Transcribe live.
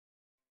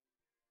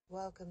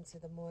Welcome to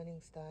the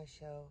Morning Star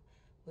Show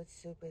with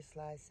Super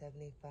Sly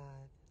 75.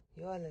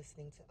 You're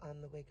listening to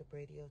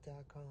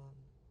OnTheWakeUpRadio.com.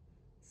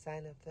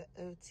 Sign up for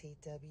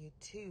OTWTube.com,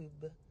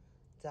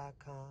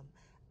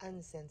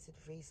 uncensored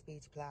free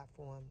speech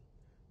platform.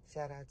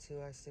 Shout out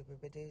to our super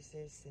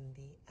producer,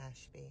 Cindy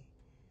Ashby.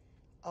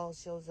 All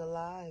shows are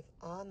live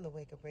on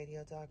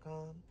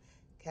TheWakeUpRadio.com.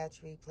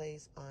 Catch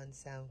replays on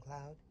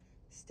SoundCloud,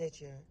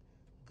 Stitcher,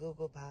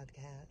 Google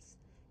Podcasts,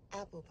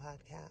 Apple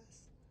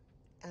Podcasts,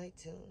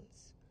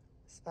 iTunes,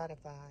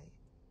 Spotify,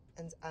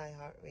 and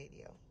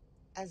iHeartRadio,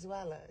 as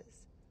well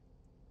as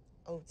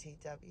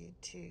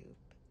OTWTube.com.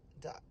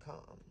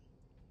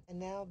 And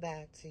now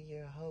back to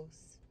your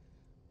host,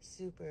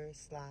 Super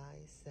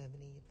Sly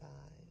 75.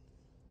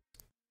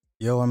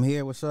 Yo, I'm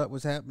here. What's up?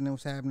 What's happening?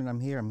 What's happening? I'm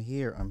here. I'm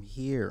here. I'm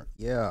here.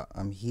 Yeah,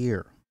 I'm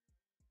here.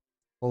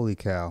 Holy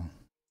cow.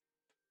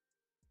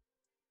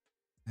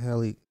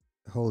 Holy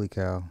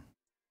cow.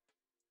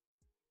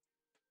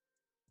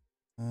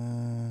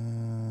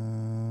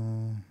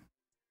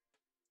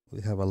 We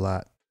have a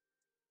lot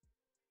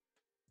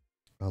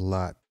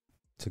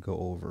to go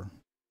over.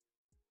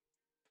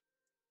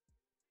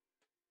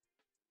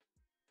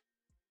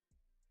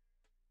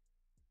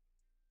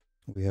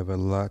 We have a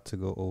lot to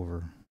go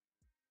over.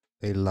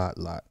 A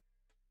lot.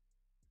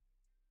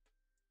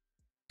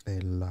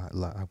 I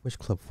wish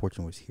Club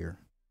Fortune was here,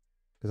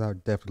 because I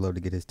would definitely love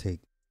to get his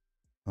take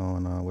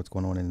on what's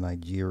going on in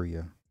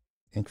Nigeria.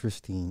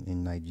 Interesting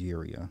in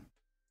Nigeria.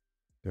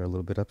 They're a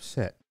little bit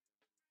upset.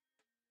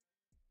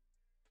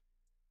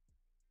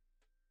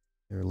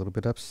 They're a little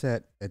bit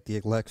upset at the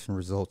election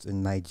results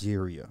in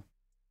Nigeria.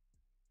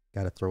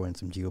 Got to throw in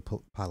some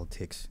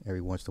geopolitics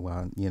every once in a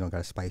while. Got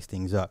to spice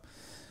things up.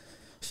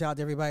 Shout out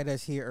to everybody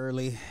that's here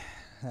early.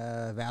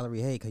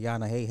 Valerie, hey.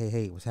 Kayana,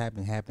 hey. What's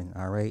happening?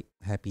 All right.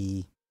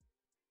 Happy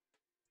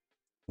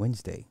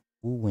Wednesday.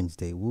 Woo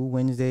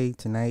Wednesday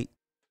tonight.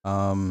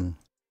 The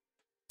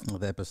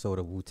episode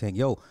of Wu-Tang.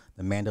 Yo,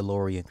 The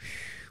Mandalorian.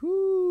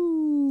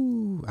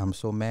 Whew, I'm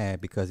so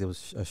mad because it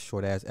was a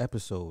short ass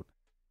episode.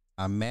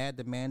 I'm mad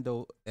the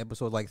Mando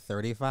episode like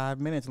 35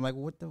 minutes. I'm like,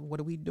 what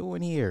are we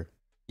doing here?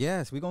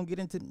 Yes, we're gonna get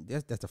into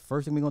that's the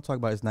first thing we're gonna talk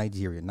about is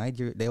Nigeria.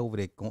 They over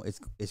there going,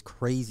 it's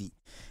crazy.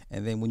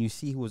 And then when you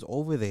see who was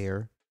over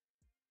there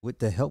with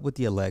the help with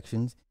the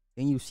elections,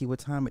 then you see what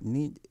time it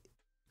need.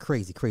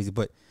 Crazy.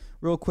 But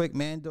real quick,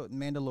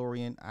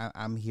 Mandalorian,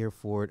 I'm here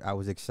for it. I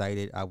was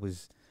excited. I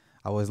was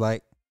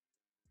like,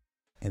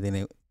 and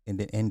then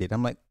it ended.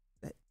 I'm like,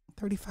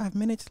 35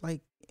 minutes.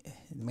 Like,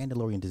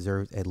 Mandalorian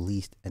deserves at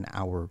least an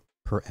hour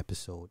per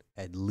episode.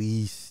 At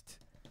least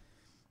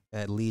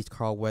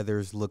Carl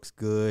Weathers looks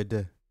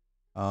good.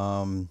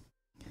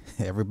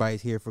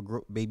 Everybody's here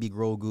for baby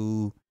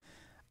Grogu.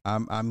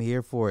 I'm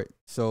here for it.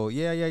 So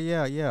yeah.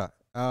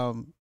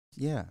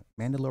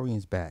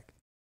 Mandalorian's back.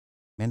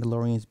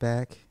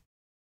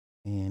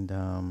 And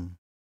I'm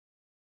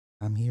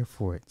here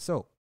for it.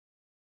 So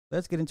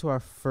let's get into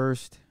our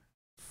first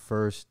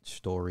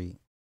story.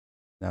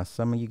 Now,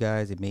 some of you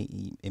guys, it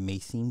may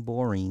seem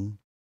boring.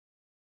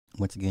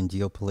 Once again,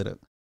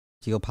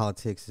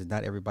 geopolitics is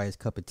not everybody's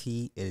cup of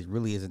tea. It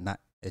really isn't.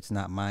 It's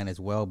not mine as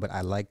well. But I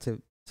like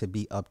to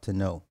be up to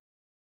know.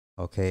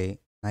 Okay,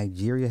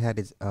 Nigeria had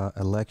its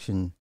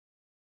election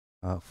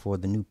for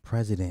the new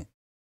president,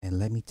 and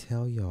let me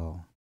tell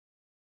y'all,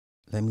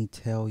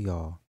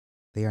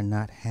 they are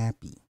not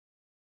happy.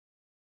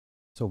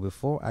 So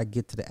before I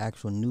get to the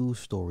actual news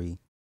story,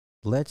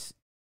 let's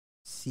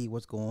see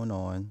what's going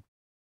on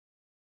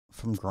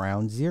from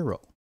ground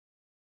zero.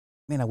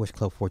 Man, I wish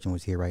Club Fortune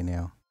was here right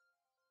now.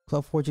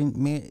 Club Fortune,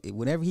 man,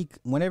 whenever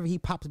he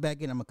pops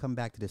back in, I'm gonna come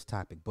back to this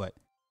topic. But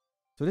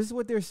so this is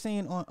what they're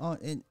saying on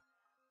in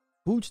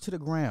boots to the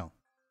ground.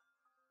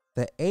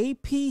 The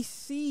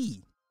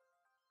APC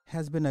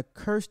has been a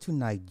curse to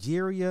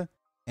Nigeria,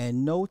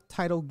 and no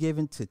title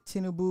given to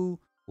Tinubu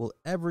will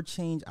ever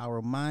change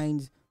our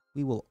minds.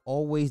 We will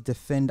always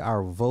defend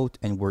our vote,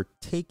 and we're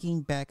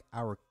taking back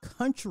our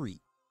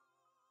country.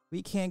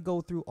 We can't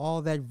go through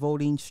all that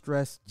voting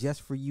stress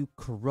just for you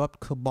corrupt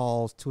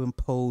cabals to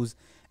impose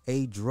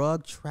a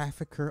drug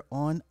trafficker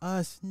on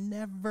us.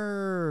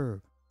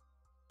 Never.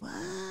 What?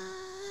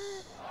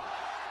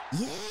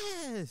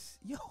 Yes.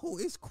 Yo,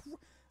 let's go.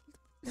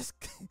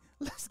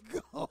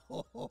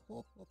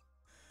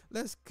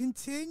 Let's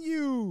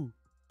continue.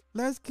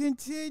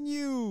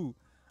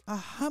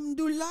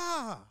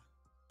 Alhamdulillah.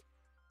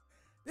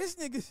 This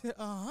nigga said,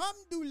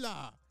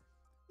 Alhamdulillah.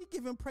 He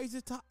giving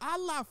praises to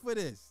Allah for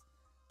this.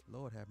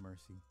 Lord have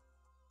mercy.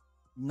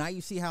 Now you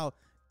see how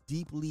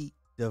deeply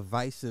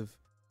divisive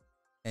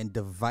and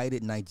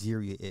divided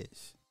Nigeria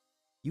is.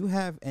 You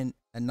have a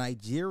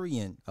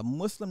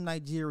Muslim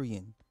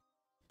Nigerian,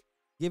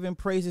 giving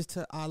praises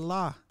to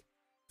Allah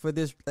for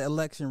this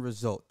election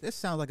result. This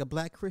sounds like a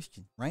black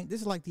Christian, right?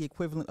 This is like the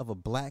equivalent of a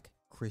black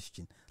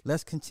Christian.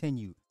 Let's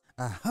continue.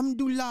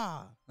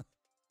 Alhamdulillah.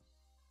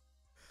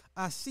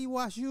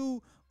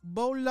 Asiwaju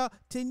Bola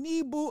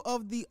Tinubu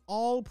of the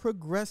All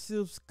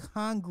Progressives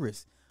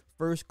Congress.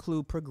 First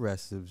clue,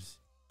 progressives.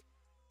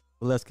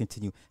 But let's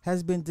continue.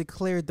 Has been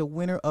declared the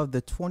winner of the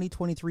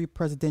 2023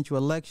 presidential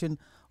election.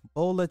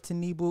 Bola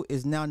Tinubu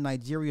is now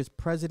Nigeria's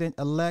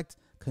president-elect.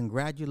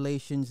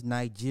 Congratulations,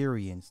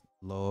 Nigerians.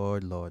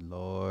 Lord, Lord,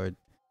 Lord.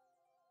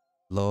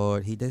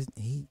 Lord,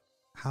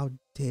 how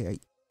dare,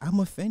 I'm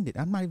offended.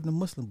 I'm not even a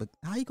Muslim, but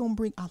how you going to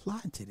bring Allah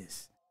into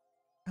this?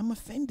 I'm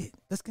offended.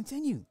 Let's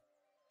continue.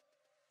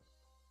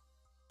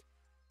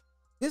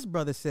 This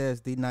brother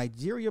says the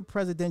Nigeria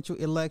presidential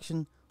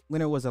election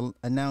winner was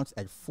announced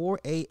at 4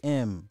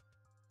 a.m.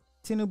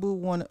 Tinubu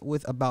won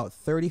with about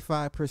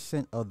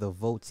 35% of the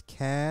votes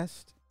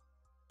cast.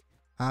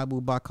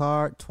 Abu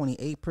Bakar,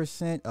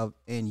 28%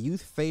 and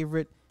youth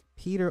favorite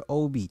Peter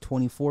Obi,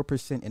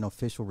 24% in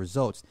official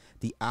results.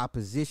 The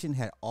opposition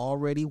had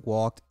already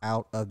walked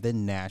out of the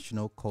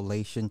National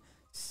Collation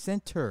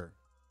Center.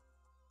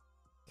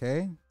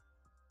 Okay.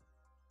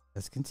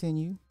 Let's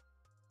continue.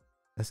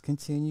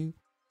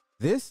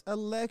 This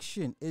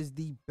election is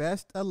the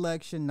best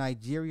election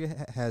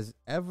Nigeria has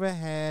ever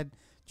had.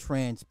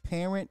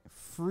 Transparent,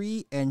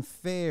 free, and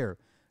fair.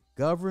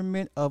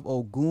 Government of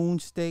Ogun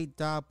State,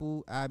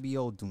 Dapu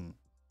Abiodun.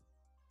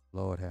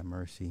 Lord have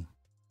mercy.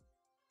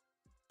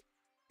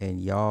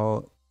 And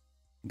y'all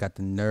got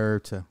the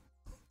nerve to,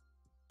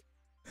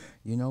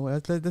 you know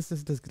what?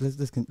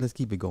 Let's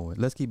keep it going.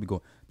 Let's keep it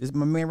going.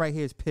 My man right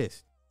here is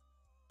pissed.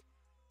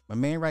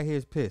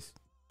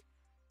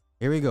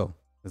 Here we go.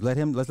 Let's let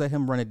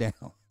him run it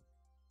down.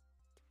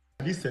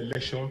 This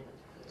election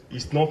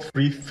is not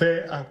free,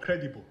 fair, and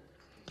credible.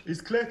 It's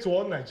clear to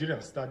all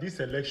Nigerians that this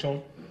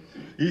election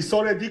is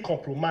already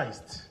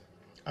compromised,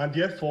 and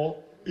therefore,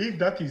 if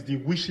that is the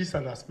wishes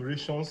and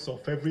aspirations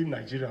of every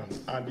Nigerian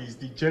and is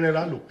the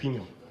general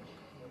opinion,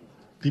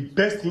 the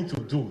best thing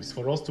to do is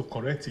for us to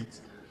correct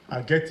it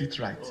and get it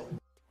right.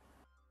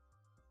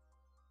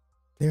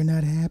 They're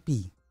not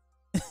happy.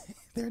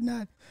 They're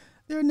not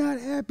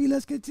happy.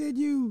 Let's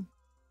continue.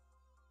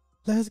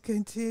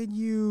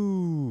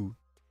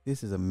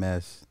 This is a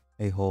mess,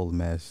 a whole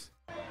mess.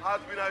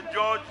 Has been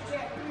adjudged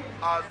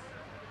as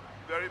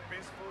very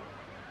peaceful,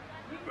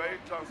 very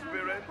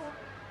transparent.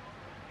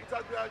 It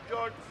has been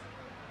adjudged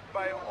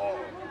by all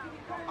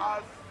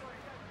as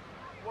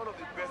one of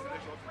the best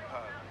elections we've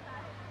had.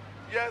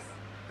 Yes,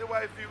 there were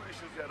a few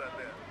issues here and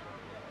there,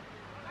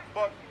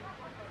 but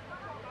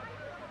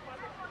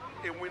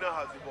a winner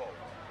has evolved.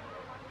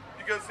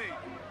 You can see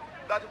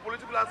that the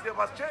political landscape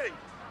has changed.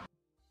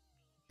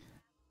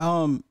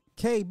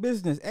 K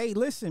Business. Hey,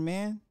 listen,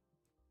 man.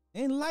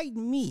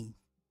 Enlighten me.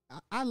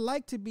 I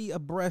like to be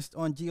abreast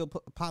on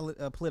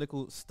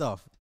geopolitical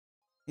stuff.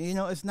 You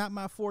know, it's not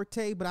my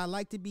forte, but I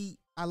like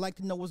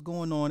to know what's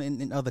going on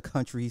in other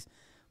countries.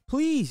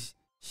 Please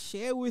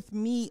share with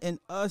me and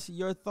us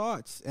your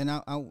thoughts. And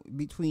I'll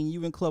between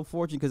you and Club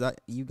Fortune, because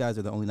you guys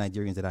are the only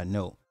Nigerians that I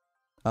know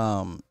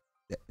that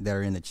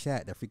are in the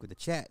chat, that frequent the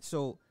chat.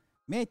 So,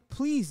 man,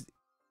 please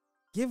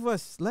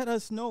let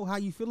us know how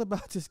you feel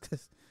about this,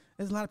 because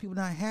there's a lot of people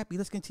not happy.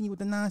 Let's continue with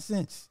the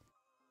nonsense.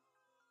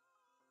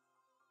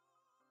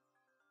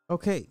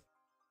 Okay,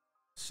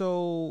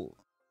 so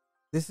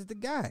this is the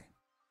guy.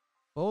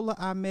 Bola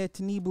Ahmed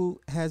Tinubu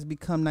has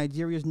become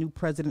Nigeria's new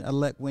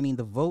president-elect, winning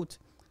the vote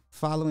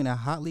following a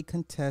hotly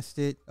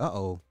contested.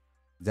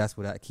 That's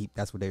what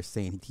they're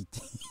saying.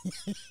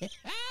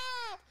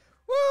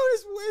 Woo,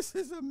 this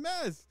is a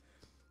mess.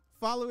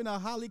 Following a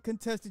hotly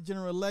contested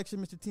general election,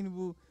 Mr.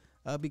 Tinubu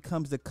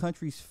becomes the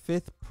country's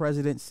fifth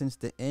president since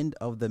the end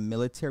of the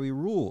military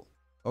rule.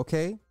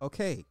 Okay.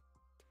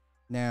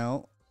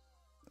 Now,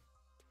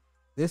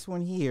 this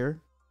one here,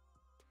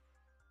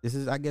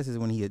 I guess is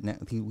when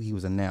he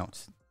was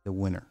announced the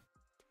winner.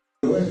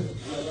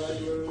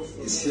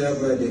 It's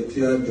hereby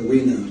declared the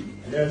winner.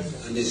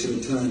 Yes. And is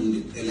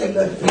returned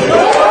elected.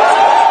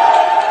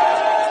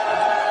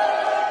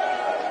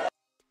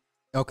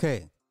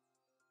 Okay.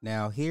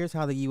 Now, here's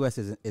how the U.S.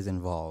 is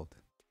involved.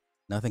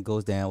 Nothing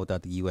goes down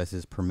without the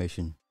U.S.'s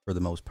permission for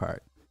the most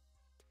part.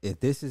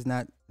 If this is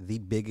not the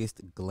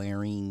biggest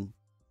glaring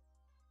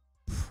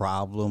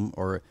problem,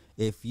 or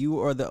if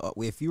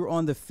you're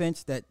on the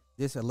fence that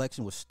this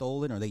election was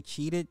stolen or they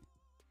cheated,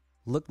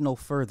 look no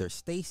further.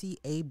 Stacey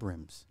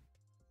Abrams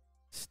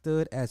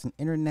stood as an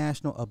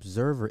international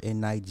observer in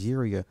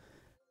Nigeria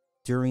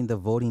during the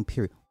voting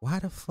period. Why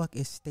the fuck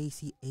is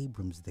Stacey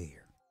Abrams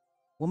there?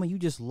 Woman, you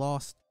just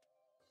lost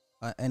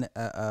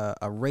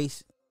a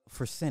race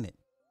for Senate.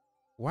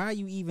 Why are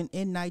you even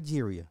in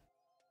Nigeria?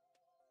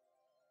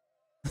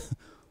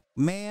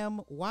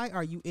 Ma'am, why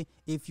are you in?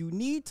 If you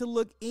need to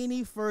look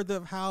any further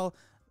of how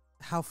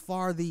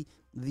far the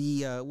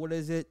what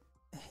is it?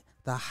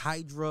 The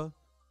Hydra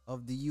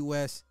of the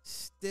U.S.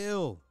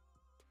 still,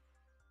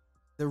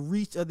 the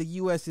reach of the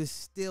U.S. is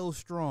still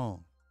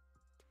strong.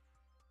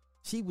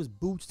 She was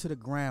boots to the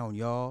ground,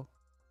 y'all.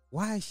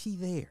 Why is she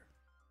there?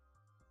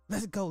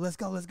 Let's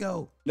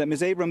go.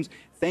 Ms. Abrams,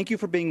 thank you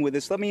for being with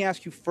us. Let me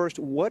ask you first,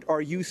 what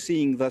are you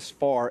seeing thus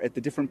far at the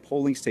different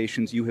polling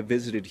stations you have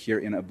visited here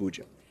in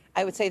Abuja?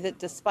 I would say that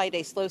despite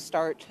a slow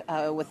start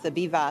with the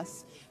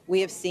BVAS, We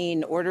have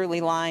seen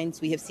orderly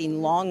lines. We have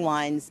seen long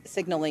lines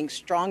signaling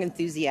strong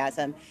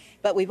enthusiasm.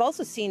 But we've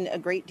also seen a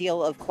great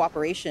deal of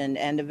cooperation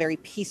and a very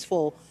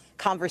peaceful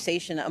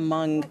conversation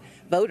among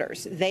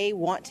voters. They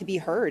want to be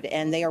heard,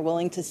 and they are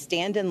willing to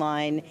stand in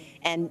line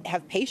and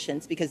have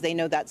patience because they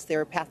know that's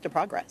their path to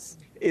progress.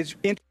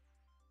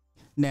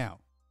 Now,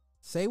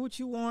 say what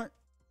you want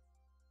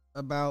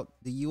about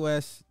the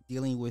U.S.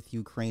 dealing with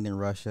Ukraine and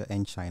Russia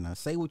and China.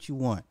 Say what you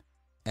want.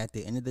 At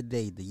the end of the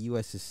day, the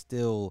U.S. is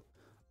still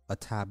a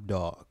top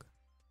dog.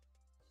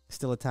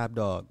 Still a top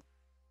dog.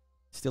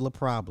 Still a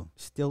problem.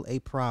 Still a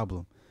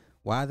problem.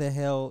 Why the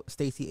hell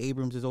Stacey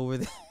Abrams is over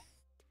there?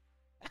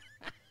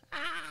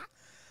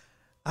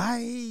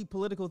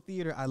 Political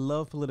theater. I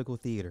love political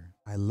theater.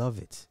 I love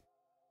it.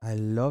 I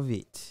love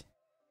it.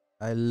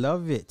 I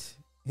love it.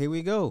 Here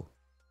we go.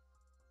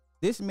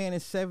 This man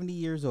is 70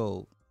 years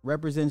old,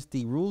 represents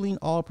the ruling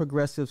All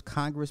Progressives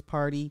Congress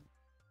Party,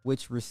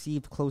 which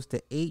received close to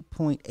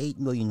 8.8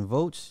 million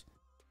votes,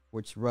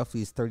 which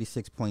roughly is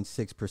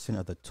 36.6%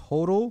 of the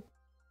total.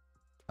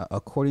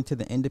 According to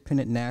the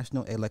Independent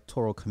National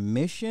Electoral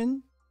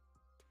Commission,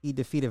 he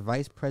defeated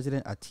Vice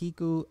President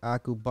Atiku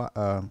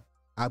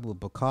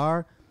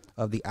Abubakar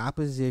of the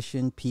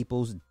opposition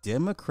People's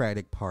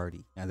Democratic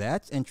Party. Now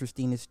that's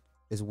interesting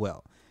as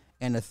well.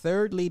 And the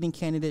third leading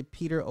candidate,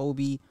 Peter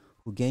Obi,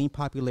 who gained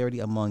popularity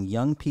among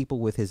young people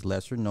with his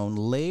lesser-known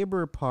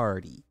Labor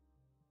Party.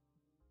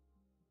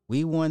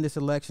 We won this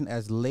election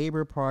as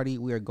Labor Party.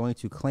 We are going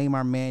to claim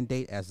our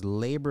mandate as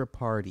Labor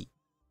Party,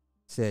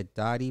 said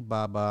Dadi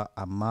Baba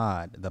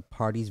Ahmad, the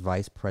party's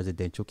vice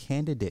presidential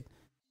candidate.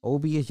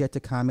 Obi is yet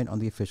to comment on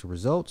the official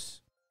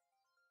results.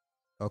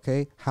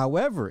 Okay.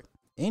 However,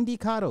 Indy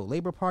Cotto,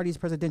 Labor Party's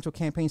presidential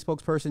campaign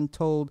spokesperson,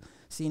 told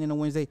CNN on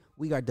Wednesday,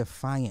 "We are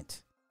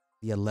defiant.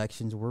 The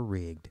elections were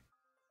rigged."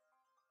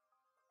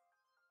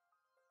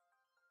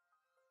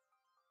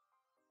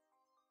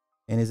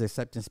 In his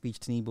acceptance speech,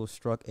 Tinubu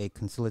struck a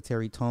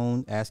conciliatory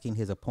tone, asking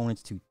his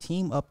opponents to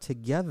team up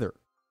together.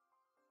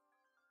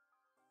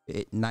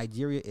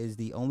 Nigeria is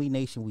the only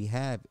nation we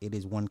have. It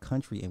is one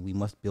country, and we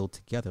must build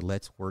together.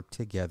 Let's work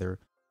together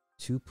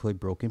to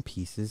put broken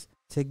pieces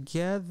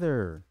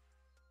together.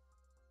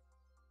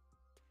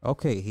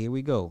 Okay, here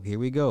we go. Here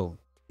we go.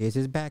 Here's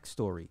his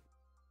backstory.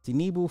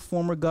 Tinubu,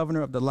 former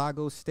governor of the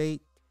Lagos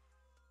state,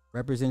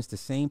 represents the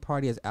same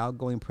party as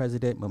outgoing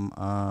President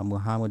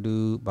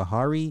Muhammadu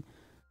Buhari,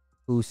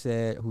 who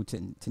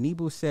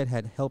Tinubu said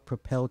had helped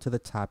propel to the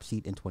top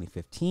seat in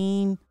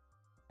 2015.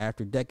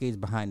 After decades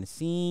behind the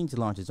scenes, he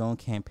launched his own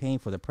campaign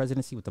for the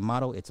presidency with the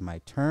motto, "It's my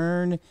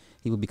turn."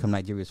 He will become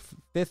Nigeria's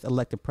fifth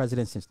elected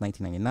president since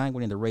 1999,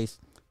 winning the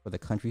race for the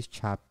country's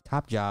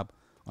top job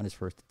on his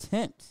first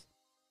attempt.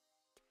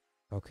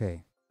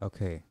 Okay.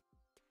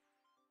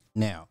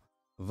 Now,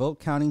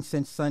 vote counting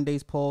since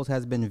Sunday's polls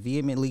has been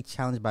vehemently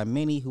challenged by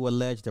many who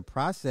allege the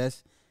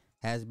process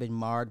has been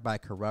marred by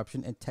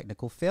corruption and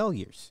technical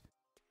failures.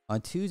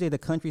 On Tuesday, the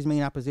country's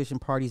main opposition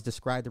parties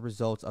described the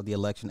results of the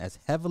election as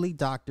heavily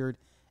doctored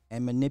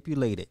and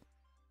manipulated.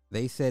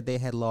 They said they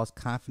had lost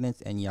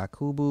confidence in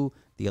Yakubu,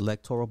 the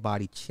electoral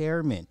body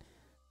chairman,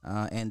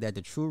 and that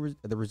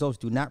the results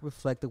do not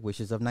reflect the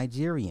wishes of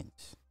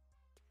Nigerians.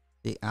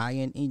 The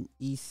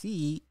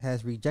INEC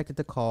has rejected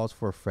the calls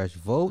for a fresh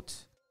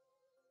vote.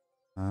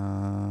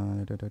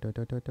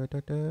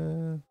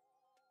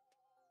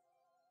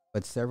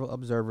 But several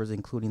observers,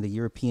 including the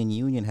European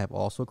Union, have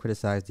also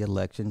criticized the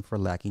election for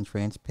lacking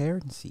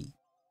transparency.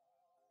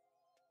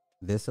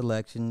 This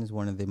election is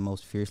one of the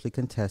most fiercely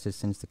contested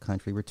since the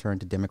country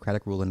returned to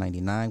democratic rule in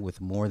 1999, with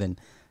more than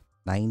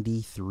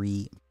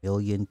 93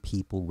 million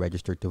people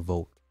registered to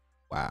vote.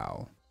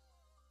 Wow.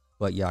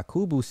 But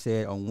Yakubu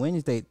said on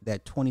Wednesday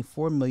that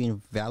 24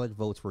 million valid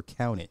votes were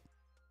counted,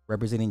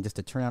 representing just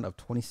a turnout of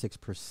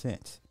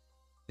 26%.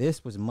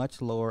 This was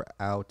much lower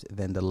out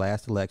than the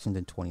last elections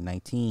in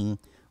 2019,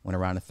 when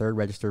around a third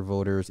registered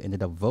voters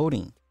ended up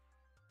voting.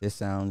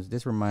 This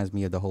reminds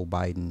me of the whole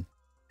Biden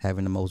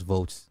having the most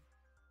votes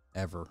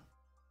ever,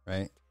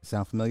 right?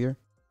 Sound familiar?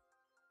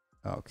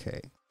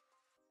 Okay.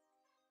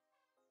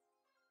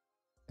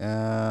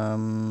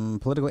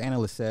 Political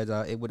analyst said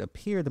it would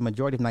appear the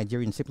majority of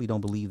Nigerians simply don't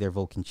believe their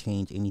vote can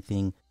change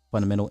anything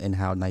fundamental in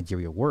how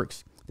Nigeria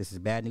works. This is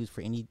bad news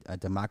for any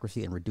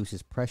democracy and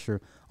reduces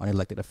pressure on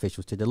elected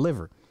officials to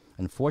deliver.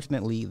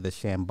 Unfortunately, the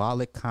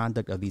shambolic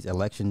conduct of these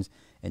elections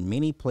in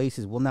many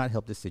places will not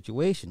help the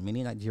situation.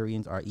 Many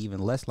Nigerians are even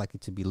less likely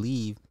to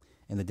believe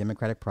in the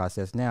democratic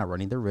process now,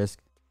 running the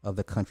risk of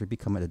the country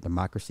becoming a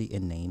democracy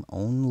in name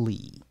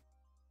only.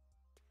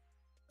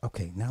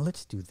 Okay, now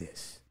let's do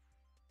this.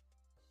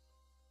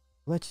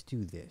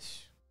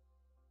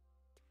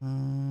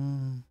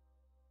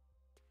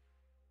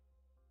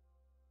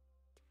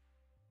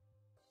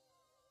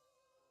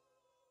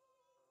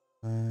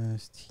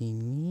 Was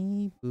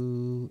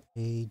Tinubu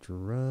a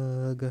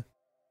drug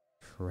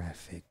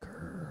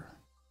trafficker?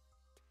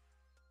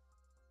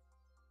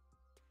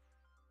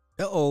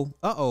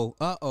 Uh-oh.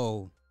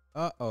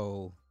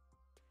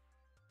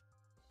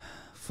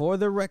 For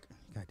the record,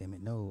 God damn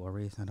it! No,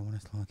 already it's not. I don't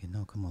want to slow again.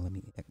 No, come on. Let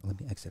me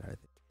exit out of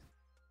this.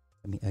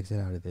 Let me exit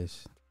out of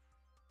this.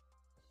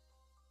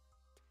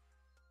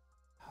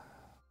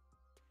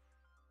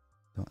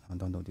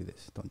 Don't do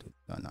this. Don't do.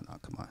 No.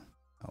 Come on.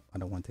 No, I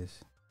don't want this.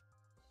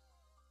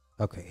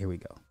 Okay, here we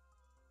go.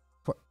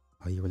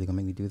 Are you really gonna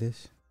make me do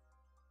this?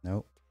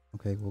 Nope.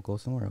 Okay, we'll go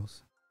somewhere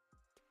else.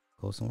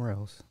 Go somewhere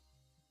else.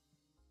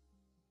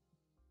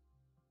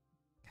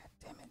 God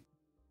damn it,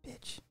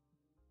 bitch.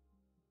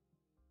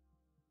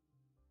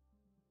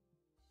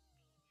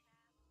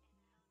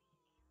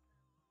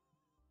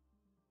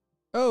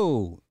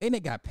 Oh, and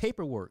it got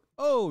paperwork.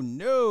 Oh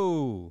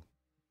no.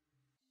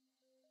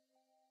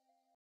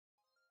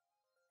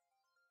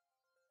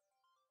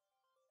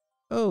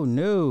 Oh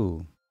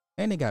no.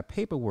 And they got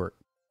paperwork.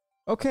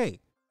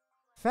 Okay.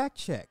 Fact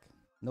check.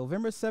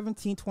 November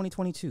 17,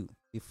 2022.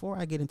 Before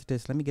I get into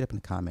this, let me get up in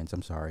the comments.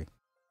 I'm sorry.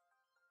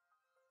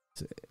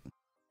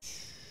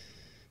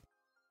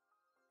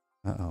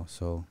 Uh-oh.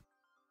 So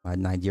my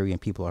Nigerian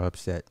people are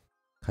upset.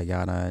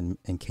 Kayana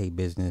and K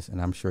Business,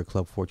 and I'm sure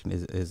Club Fortune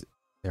is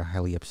they're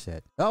highly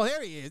upset. Oh,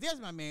 there he is.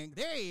 There's my man.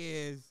 There he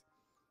is.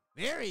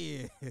 There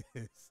he is.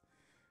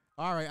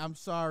 All right. I'm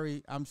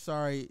sorry.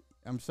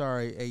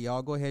 Hey,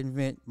 y'all go ahead and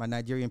vent. My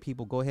Nigerian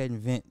people, go ahead and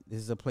vent. This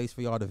is a place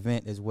for y'all to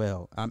vent as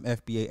well. I'm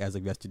FBA as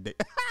of yesterday.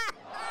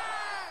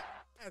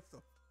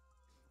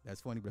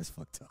 That's funny, but it's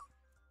fucked up.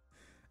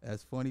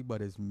 That's funny,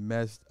 but it's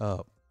messed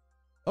up.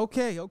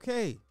 Okay.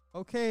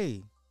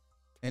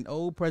 An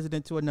old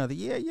president to another.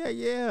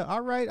 Yeah.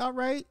 All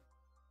right.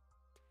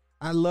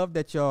 I love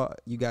that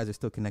you guys are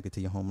still connected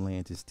to your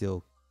homeland and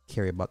still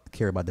care about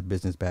the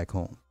business back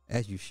home,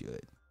 as you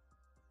should.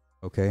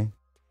 Okay.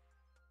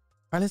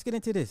 All right, let's get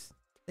into this.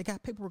 They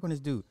got paperwork on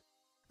this dude.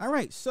 All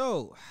right,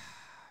 so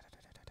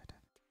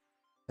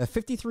a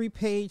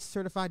 53-page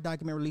certified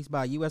document released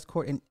by a U.S.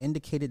 court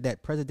indicated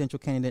that presidential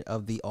candidate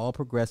of the All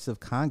Progressive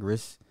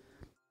Congress,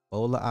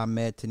 Bola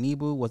Ahmed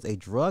Tinubu, was a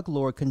drug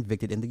lord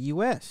convicted in the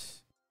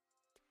U.S.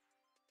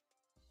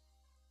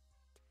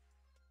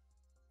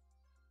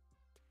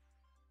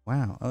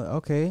 Wow.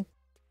 Okay.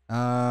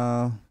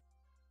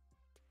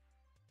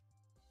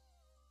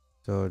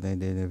 So they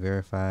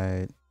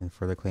verified and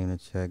further claimed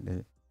to check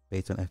that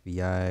based on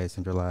FBI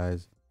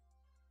centralized.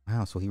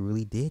 Wow. So he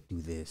really did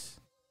do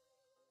this.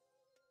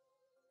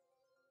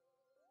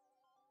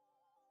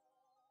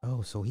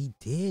 Oh, so he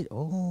did.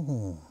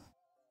 Oh,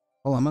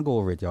 I'm gonna go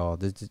over it, y'all.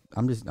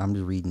 I'm just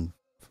reading.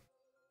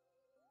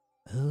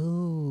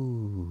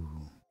 Oh.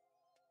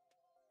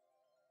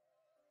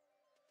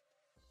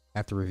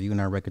 After reviewing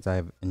our records, I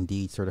have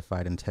indeed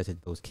certified and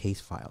tested those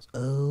case files.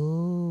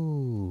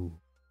 Oh.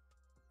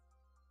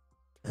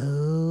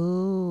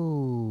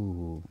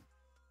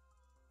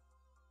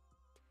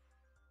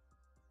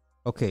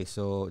 Okay,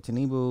 so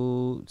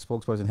Tinubu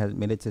spokesperson has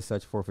admitted to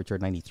such forfeiture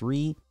in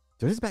 93.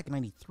 So this is back in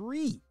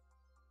 93.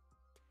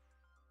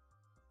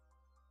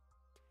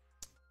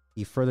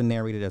 He further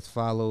narrated as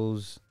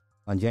follows.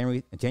 On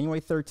January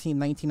 13,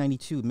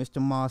 1992,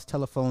 Mr. Moss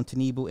telephoned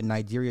Tinubu in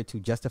Nigeria to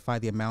justify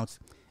the amounts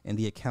in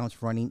the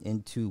accounts running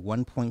into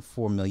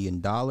 $1.4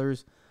 million.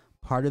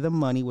 Part of the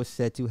money was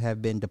said to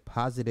have been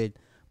deposited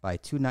by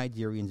two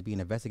Nigerians being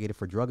investigated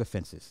for drug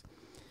offenses.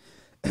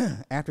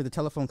 After the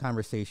telephone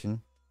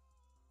conversation,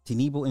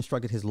 Tinubu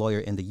instructed his lawyer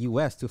in the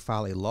U.S. to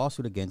file a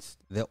lawsuit against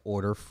the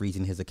order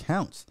freezing his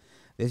accounts.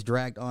 This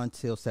dragged on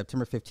till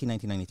September 15,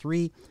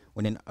 1993,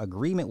 when an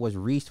agreement was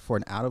reached for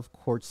an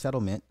out-of-court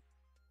settlement.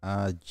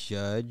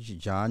 Judge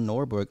John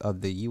Norberg of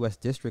the U.S.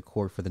 District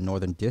Court for the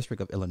Northern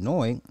District of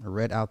Illinois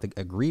read out the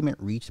agreement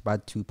reached by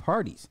the two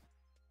parties.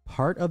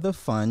 Part of the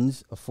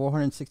funds of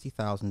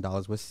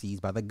 $460,000 was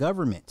seized by the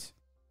government.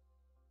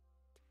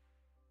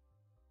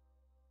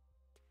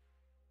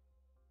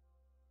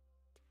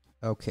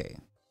 Okay.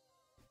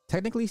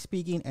 Technically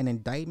speaking, an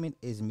indictment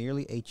is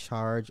merely a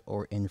charge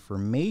or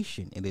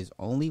information. It is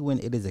only when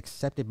it is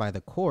accepted by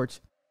the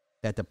courts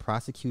that the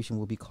prosecution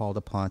will be called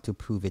upon to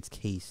prove its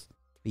case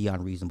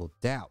beyond reasonable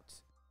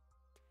doubt.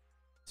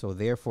 So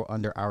therefore,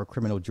 under our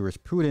criminal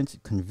jurisprudence,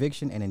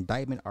 conviction and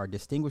indictment are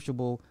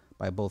distinguishable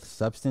by both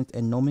substance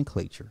and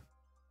nomenclature.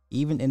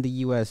 Even in the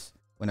U.S.,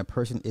 when a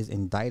person is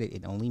indicted,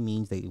 it only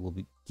means they will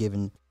be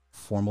given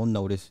formal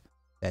notice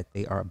that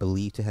they are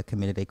believed to have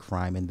committed a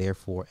crime, and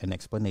therefore an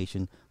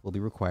explanation will be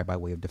required by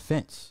way of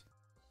defense.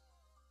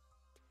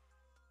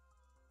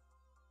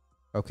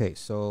 Okay,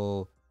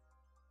 so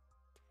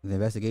the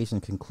investigation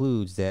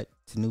concludes that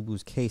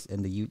Tinubu's case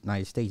in the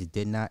United States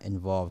did not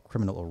involve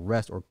criminal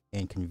arrest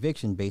and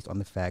conviction based on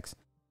the facts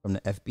from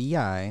the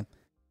FBI,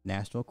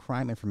 National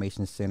Crime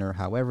Information Center.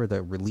 However,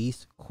 the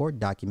released court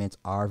documents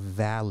are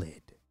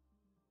valid.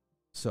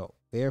 So,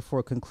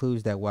 therefore,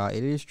 concludes that while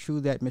it is true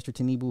that Mr.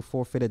 Tinubu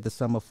forfeited the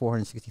sum of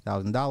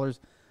 $460,000,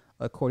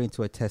 according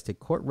to attested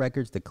court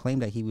records, the claim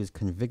that he was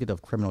convicted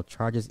of criminal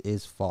charges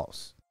is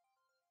false.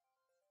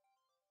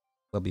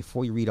 But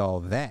before you read all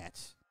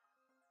that,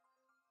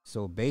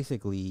 so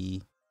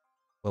basically,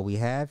 what we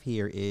have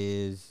here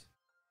is,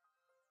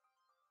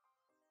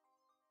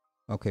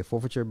 Okay,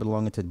 forfeiture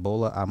belonging to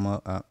Bola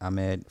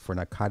Ahmed for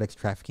narcotics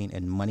trafficking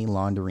and money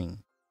laundering.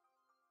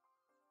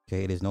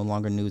 Okay, it is no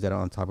longer news that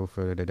on top of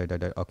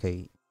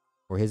okay,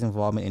 for his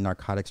involvement in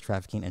narcotics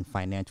trafficking and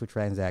financial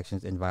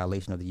transactions in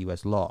violation of the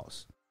U.S.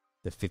 laws.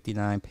 The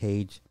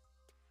 59-page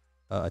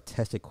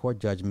attested court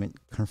judgment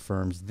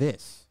confirms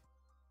this.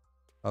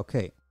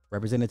 Okay,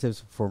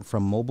 representatives from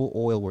Mobil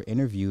Oil were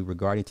interviewed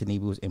regarding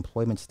Tinubu's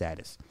employment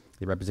status.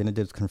 The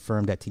representatives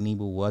confirmed that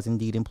Tinubu was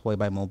indeed employed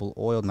by Mobil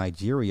Oil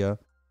Nigeria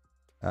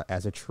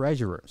as a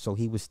treasurer. So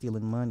he was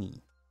stealing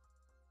money.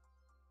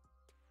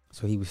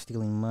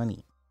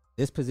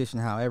 This position,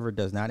 however,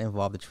 does not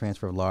involve the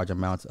transfer of large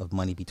amounts of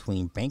money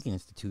between banking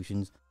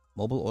institutions.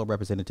 Mobil Oil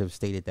representatives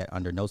stated that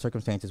under no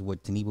circumstances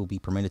would Tinubu be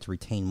permitted to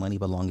retain money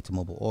belonging to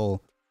Mobil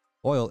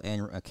Oil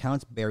and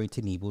accounts bearing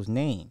Tinubu's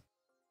name.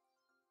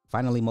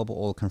 Finally, Mobil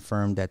Oil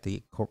confirmed that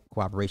the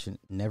corporation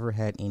never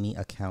had any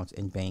accounts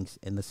in banks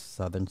in the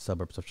southern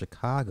suburbs of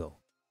Chicago.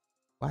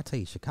 Well, I tell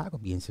you, Chicago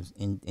is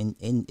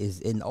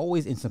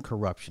always in some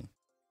corruption.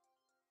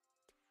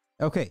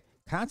 Okay.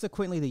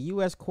 Consequently, the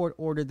U.S. court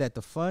ordered that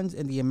the funds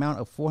in the amount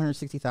of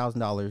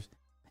 $460,000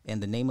 in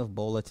the name of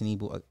Bola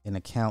Tinubu, an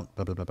account,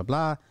 blah, blah, blah, blah,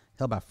 blah,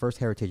 held by First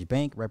Heritage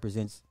Bank,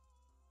 represents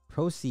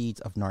proceeds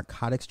of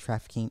narcotics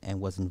trafficking and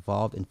was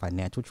involved in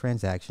financial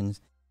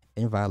transactions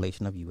in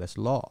violation of U.S.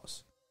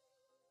 laws.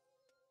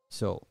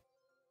 So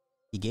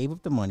he gave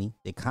up the money.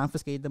 They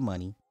confiscated the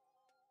money.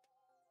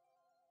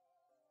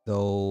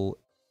 Though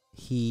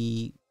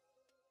he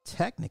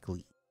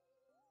technically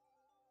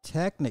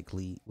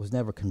was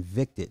never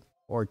convicted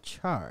or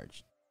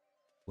charged,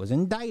 was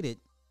indicted,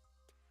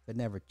 but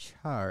never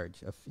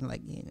charged.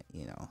 Like,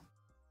 you know.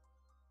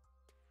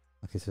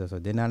 Okay, so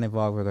did not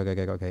involve.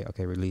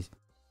 Okay, release.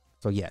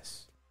 So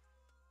yes,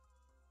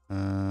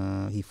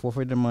 he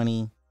forfeited the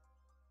money,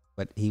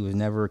 but he was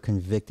never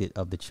convicted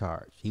of the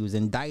charge. He was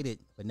indicted,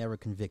 but never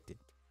convicted.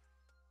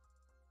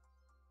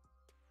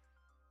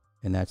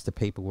 And that's the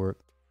paperwork.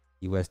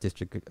 U.S.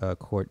 District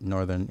Court,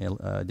 Northern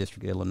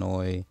District,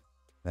 Illinois.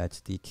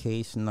 That's the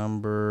case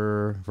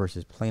number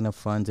versus plaintiff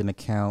funds and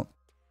account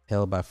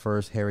held by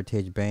First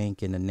Heritage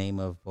Bank in the name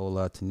of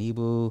Bola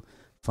Tinubu.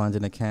 Funds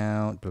and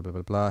account, blah, blah,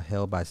 blah, blah,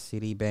 held by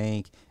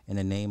Citibank in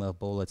the name of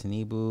Bola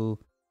Tinubu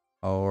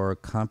or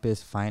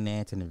Compass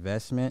Finance and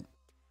Investment.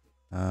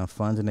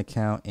 Funds and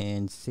account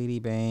in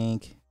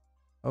Citibank.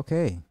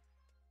 Okay.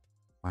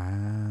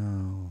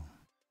 Wow.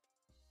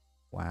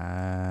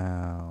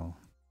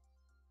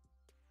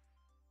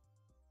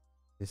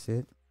 Is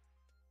it?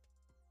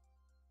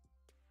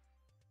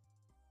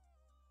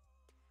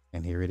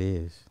 And here it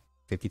is,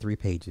 53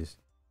 pages.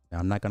 Now,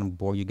 I'm not going to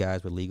bore you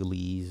guys with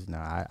legalese.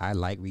 Now, I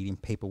like reading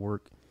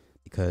paperwork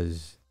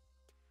because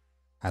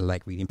I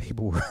like reading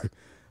paperwork.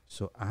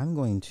 So I'm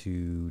going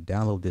to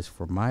download this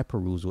for my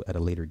perusal at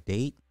a later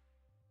date.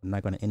 I'm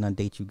not going to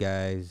inundate you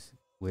guys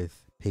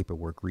with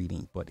paperwork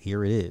reading, but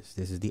here it is.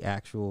 This is the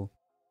actual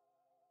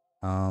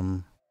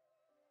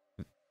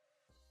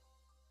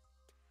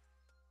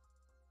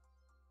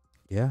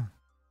yeah.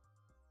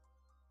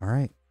 All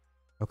right.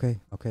 Okay.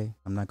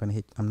 I'm not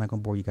gonna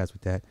bore you guys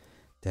with that.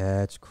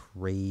 That's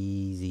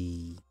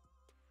crazy.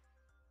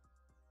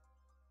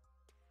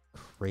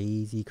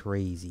 Crazy.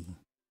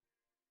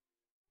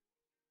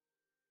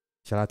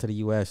 Shout out to the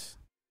US.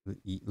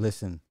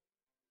 Listen.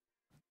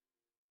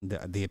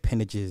 The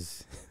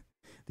appendages,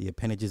 the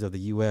appendages of the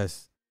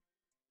US,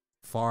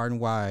 far and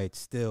wide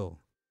still.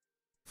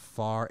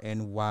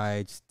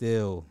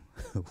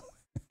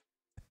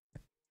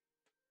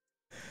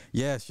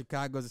 Yes,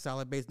 Chicago's a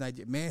solid base.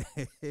 Man,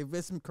 if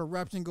there's some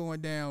corruption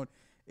going down,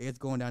 it's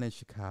going down in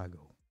Chicago.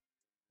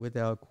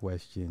 Without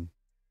question.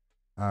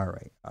 All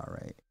right.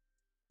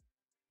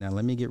 Now,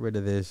 let me get rid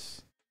of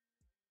this.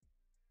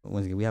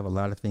 Once again, we have a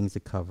lot of things to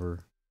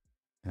cover,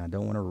 and I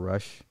don't want to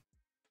rush.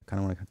 I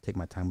kind of want to take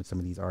my time with some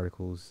of these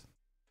articles,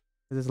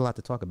 because there's a lot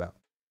to talk about.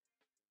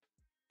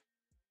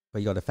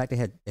 But, the fact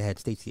they had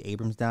Stacey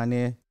Abrams down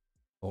there,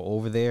 or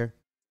over there,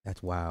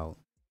 that's wild.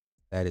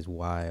 That is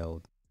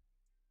wild.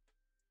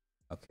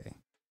 Okay.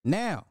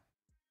 Now,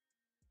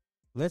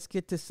 let's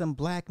get to some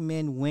black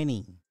men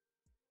winning.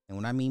 And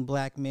when I mean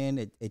black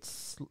men,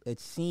 it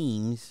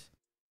seems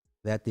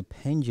that the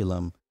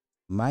pendulum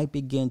might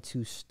begin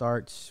to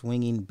start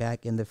swinging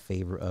back in the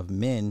favor of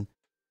men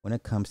when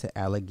it comes to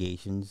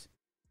allegations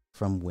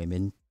from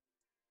women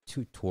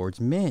towards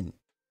men.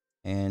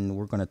 And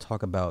we're going to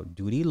talk about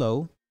Duty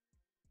Lowe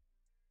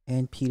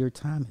and Peter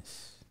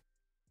Thomas.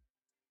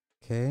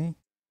 Okay?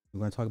 We're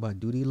going to talk about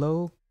Duty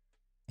Lowe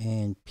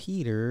and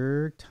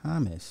Peter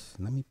Thomas.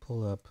 Let me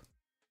pull up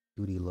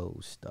Duty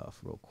Lowe's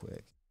stuff real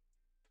quick.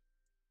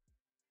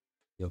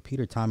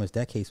 Peter Thomas,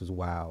 that case was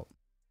wild.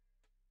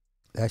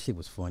 That shit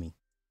was funny.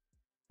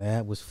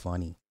 That was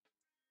funny.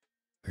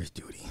 Where's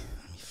Duty?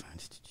 Let me find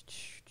it.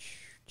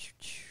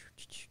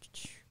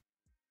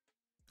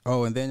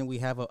 Oh, and then we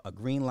have a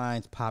Green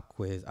Lines pop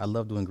quiz. I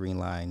love doing Green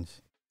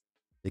Lines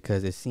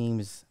because it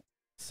seems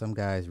some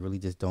guys really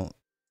just don't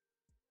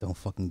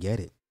fucking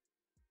get it.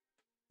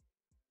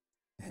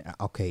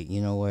 Okay,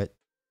 you know what?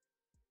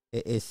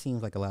 it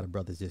seems like a lot of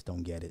brothers just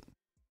don't get it.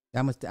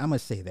 I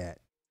must say that.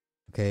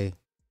 Okay,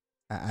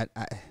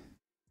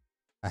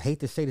 I hate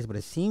to say this, but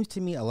it seems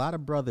to me a lot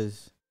of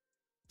brothers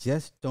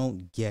just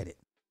don't get it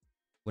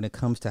when it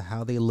comes to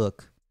how they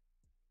look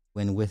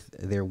when with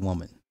their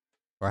woman,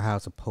 or how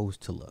it's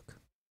supposed to look.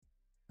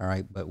 All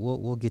right, but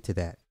we'll get to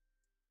that.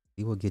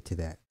 We will get to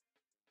that.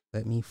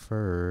 Let me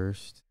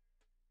first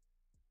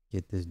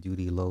get this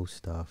Duty Low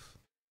stuff.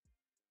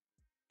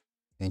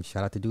 And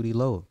shout out to Duty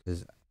Low,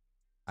 because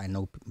I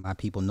know my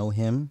people know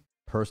him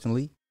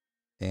personally.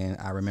 And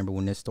I remember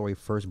when this story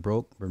first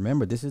broke.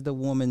 Remember, this is the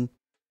woman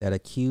that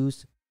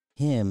accused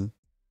him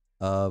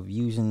of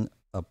using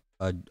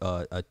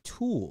a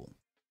tool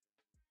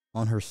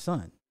on her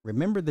son.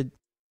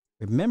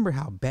 Remember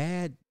how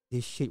bad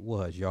this shit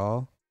was,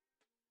 y'all.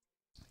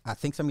 I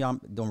think some of y'all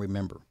don't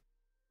remember.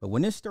 But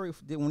when this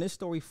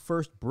story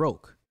first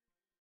broke,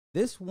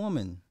 this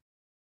woman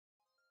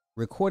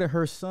recorded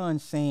her son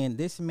saying,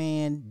 "This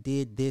man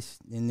did this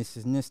and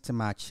this to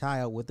my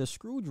child with a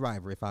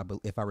screwdriver,"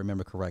 if I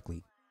remember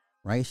correctly,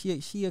 right?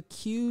 She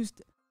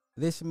accused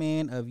this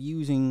man of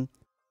using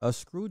a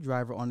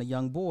screwdriver on the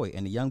young boy,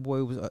 and the young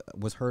boy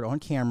was heard on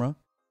camera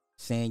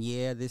saying,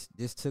 "Yeah,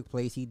 this took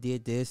place. He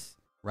did this."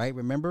 Right?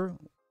 Remember?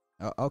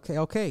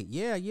 Okay.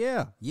 Yeah.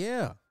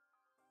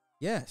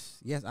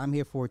 Yes. I'm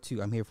here for it too.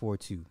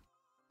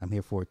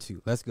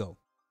 Let's go.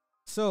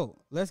 So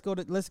let's do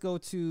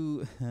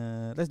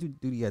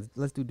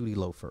Duty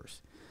Low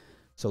first.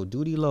 So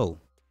Duty Low.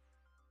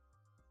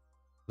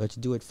 Let's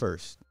do it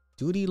first.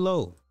 Duty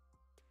Low.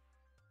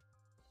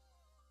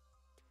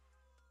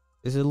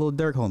 This is a little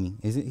Dirk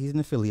homie. He's an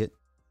affiliate.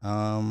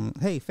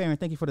 Hey Farron,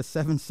 thank you for the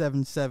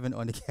 777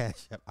 on the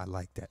Cash App. I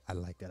like that a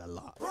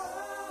lot.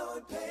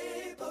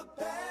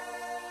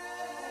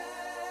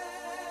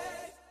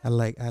 I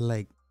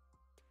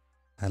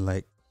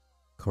like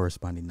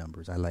corresponding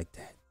numbers. I like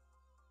that.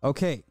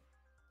 Okay.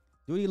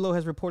 Duty Low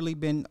has reportedly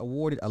been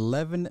awarded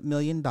 $11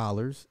 million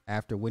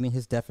after winning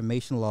his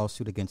defamation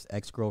lawsuit against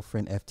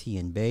ex-girlfriend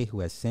FTN Bay, who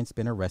has since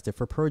been arrested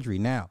for perjury.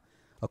 Now,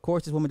 of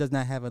course, this woman does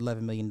not have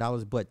 $11 million,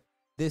 but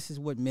this is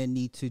what men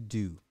need to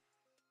do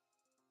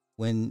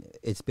when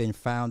it's been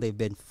found they've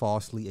been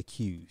falsely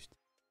accused.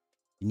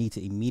 You need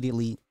to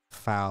immediately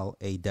file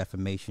a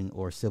defamation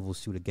or civil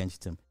suit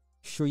against him.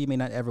 Sure, you may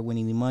not ever win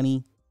any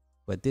money,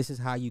 but this is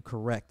how you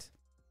correct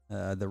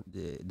the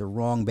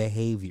wrong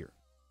behavior.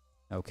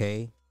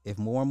 Okay, if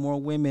more and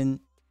more women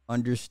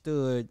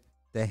understood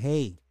that,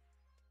 hey,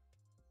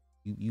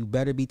 you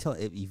better be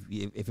telling.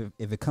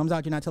 If it comes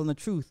out you're not telling the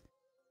truth,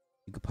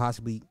 you could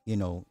possibly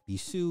be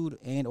sued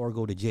and or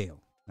go to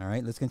jail. All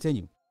right, let's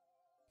continue.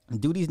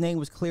 Duty's name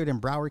was cleared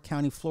in Broward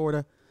County,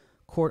 Florida,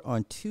 court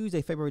on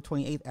Tuesday, February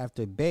 28th,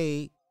 after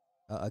Bay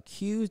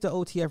accused the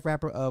OTF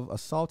rapper of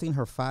assaulting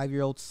her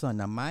 5-year-old son.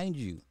 Now, mind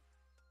you,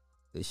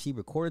 that she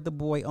recorded the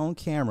boy on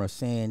camera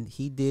saying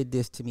he did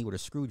this to me with a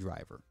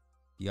screwdriver.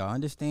 Do y'all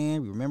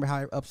understand? Remember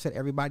how upset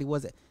everybody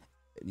was?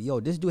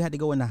 This dude had to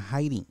go into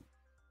hiding.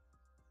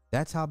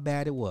 That's how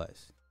bad it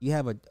was. You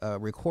have a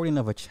recording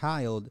of a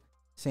child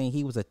saying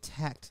he was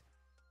attacked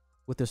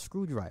with a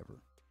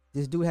screwdriver.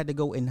 This dude had to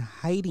go in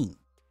hiding.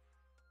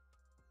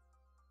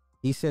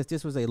 He says,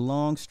 "This was a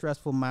long,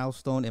 stressful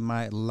milestone in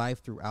my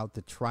life. Throughout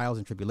the trials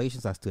and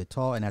tribulations, I stood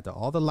tall. And after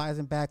all the lies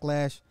and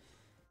backlash,"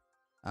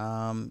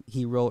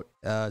 he wrote,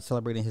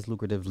 celebrating his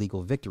lucrative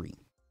legal victory.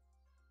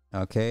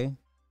 Okay.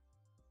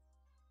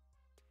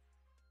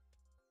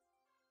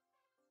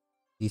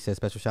 He says,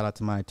 "Special shout out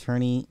to my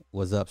attorney.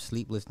 Was up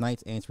sleepless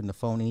nights answering the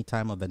phone any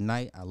time of the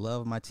night. I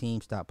love my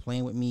team. Stop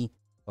playing with me.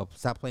 Or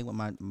stop playing with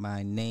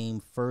my name.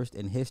 First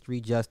in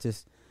history,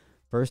 justice.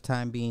 First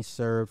time being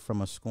served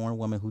from a scorned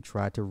woman who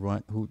tried to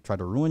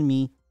ruin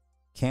me.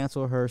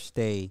 Cancel her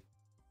stay.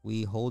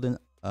 We holding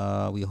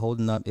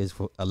up is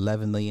for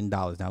 $11 million.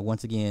 Now,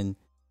 once again,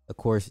 of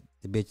course,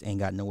 the bitch ain't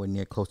got nowhere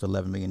near close to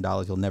 $11 million.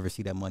 You'll never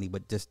see that money,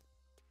 but just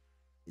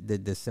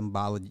the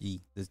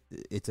symbology,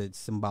 it's a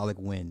symbolic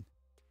win.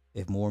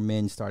 If more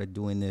men started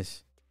doing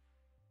this,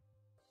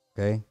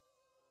 okay?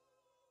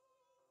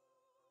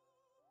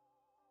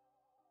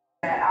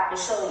 I can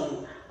show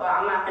you, but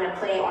I'm not going to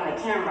play it on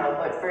the camera.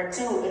 But for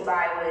two, if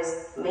I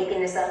was making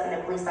this up and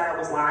the police thought I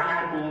was lying,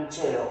 I'd be in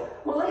jail.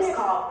 Well, it's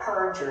called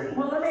perjury.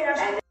 Well, let me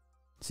ask you.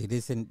 See,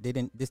 this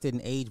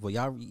didn't age well.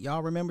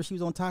 Y'all remember she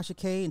was on Tasha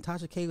K, and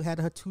Tasha K had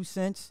her 2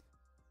 cents.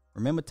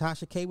 Remember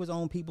Tasha K was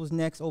on people's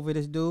necks over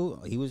this dude.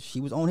 She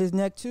was on his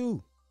neck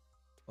too.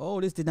 Oh,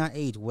 this did not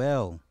age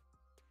well.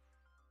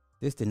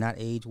 Well,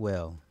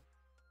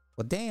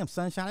 damn,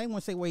 Sunshine, I didn't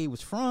want to say where he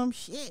was from.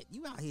 Shit,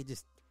 you out here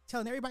just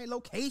telling everybody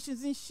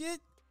locations and shit.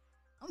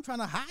 I'm trying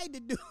to hide the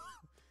dude.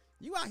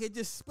 You out here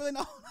just spilling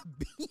all the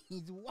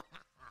beans. Wow.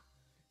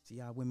 See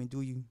how women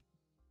do you?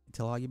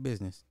 Tell all your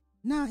business.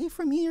 Nah, he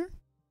from here.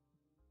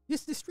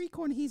 This is the street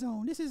corner he's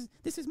on. This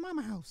is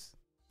mama house.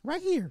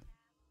 Right here.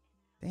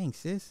 Thanks,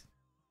 sis.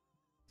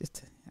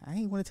 I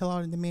ain't want to tell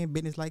all the man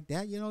business like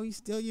that. He's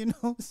still, shit.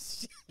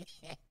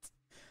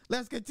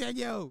 Let's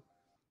continue.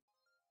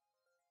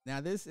 Now,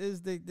 this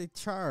is the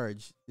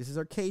charge. This is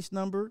our case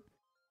number.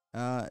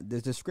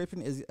 The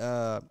description is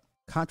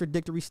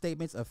contradictory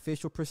statements,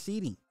 official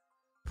proceeding,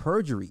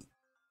 perjury.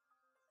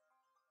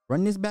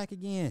 Run this back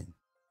again.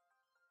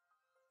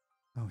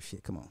 Oh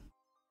shit, come on.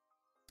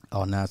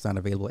 Oh, now it's not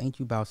available. Ain't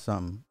you about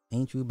something?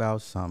 Ain't you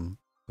about something?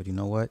 But you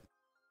know what?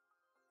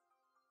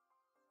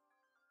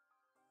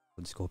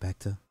 We'll just go back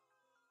to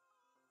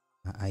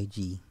my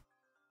IG.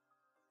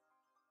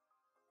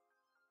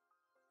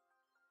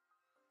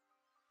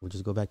 We'll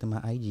just go back to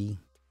my IG.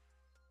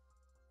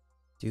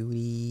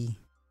 Duty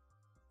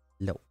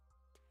Low.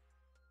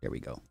 There we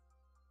go.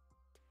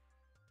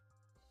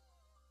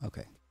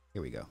 Okay,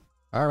 here we go.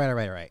 All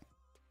right.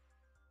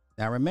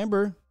 Now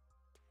remember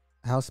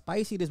how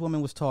spicy this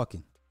woman was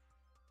talking.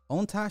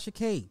 On Tasha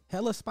K.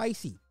 Hella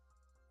spicy.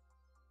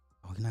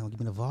 Oh, you're not gonna give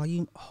me the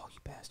volume? Oh, you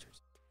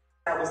bastards.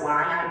 I was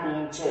lying, I'd be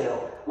in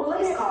jail.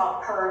 It's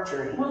called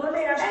perjury.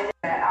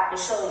 And I can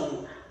show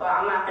you, but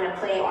I'm not going to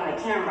play it on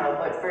the camera.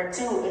 But for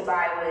two, if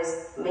I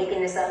was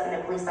making this up and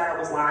the police thought I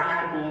was lying,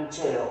 I'd be in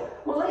jail.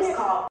 It's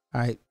called.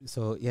 All right,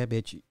 so yeah,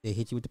 bitch, they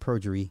hit you with the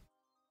perjury,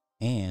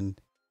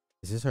 and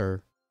this is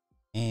her,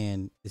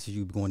 and this is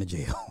you going to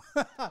jail.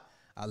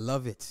 I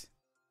love it.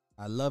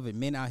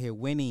 Men out here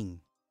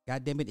winning.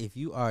 God damn it, if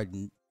you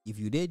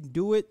didn't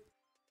do it,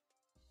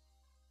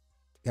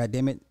 God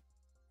damn it,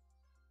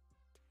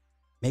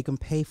 make them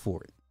pay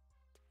for it.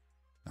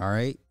 All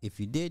right. If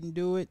you didn't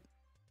do it,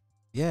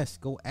 yes,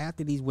 go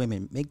after these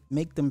women.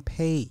 Make them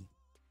pay.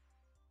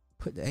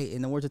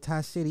 In the words of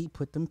Ty City,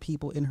 put them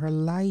people in her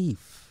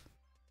life.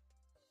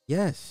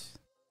 Yes.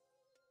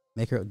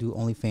 Make her do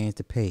OnlyFans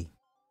to pay.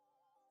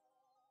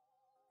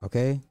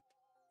 Okay.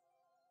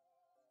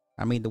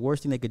 I mean, the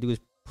worst thing they could do is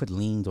put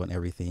liens on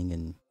everything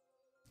and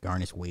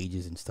garnish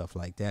wages and stuff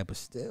like that. But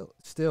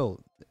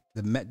still,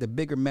 the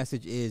bigger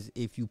message is,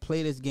 if you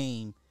play this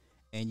game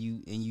and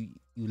you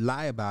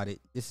lie about it,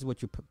 this is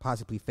what you're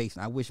possibly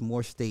facing. I wish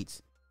more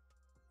states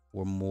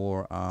were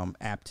more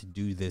apt to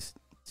do this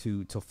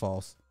to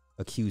false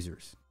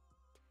accusers,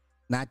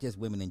 not just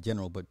women in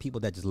general, but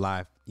people that just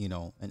lie,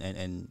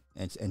 and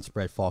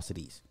spread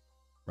falsities,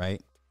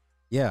 right?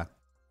 Yeah.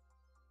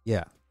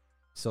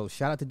 So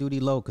shout out to Duty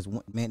Low, because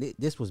man,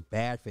 this was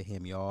bad for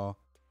him, y'all.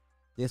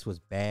 This was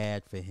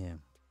bad for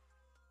him.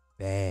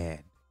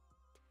 Bad.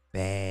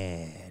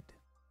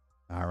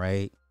 All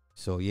right.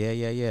 So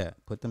yeah.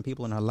 Put them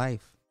people in her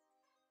life.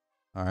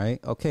 All right.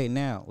 Okay,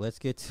 now let's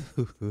get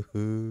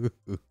to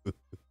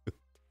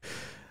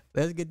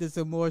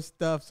some more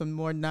stuff, some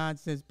more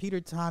nonsense. Peter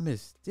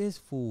Thomas, this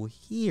fool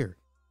here.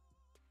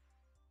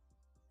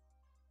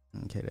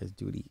 Okay, that's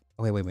Duty.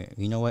 Oh, wait.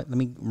 You know what? Let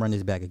me run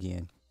this back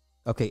again.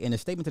 Okay, in a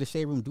statement to the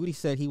Shade Room, Duty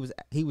said he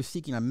was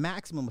seeking a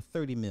maximum of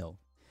 30 mil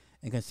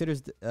and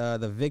considers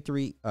the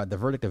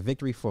verdict a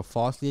victory for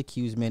falsely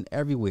accused men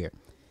everywhere.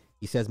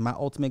 He says, my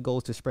ultimate goal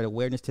is to spread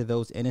awareness to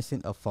those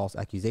innocent of false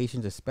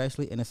accusations,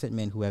 especially innocent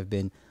men who have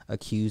been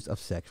accused of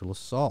sexual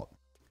assault.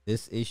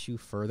 This issue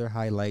further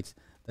highlights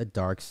the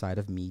dark side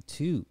of Me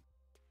Too.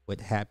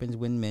 What happens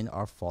when men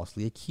are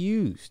falsely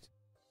accused?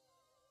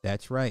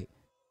 That's right.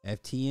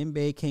 FTN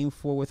Bay came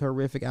forward with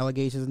horrific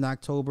allegations in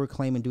October,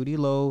 claiming Duty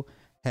Low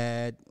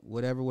had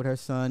whatever with her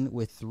son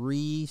with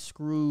 3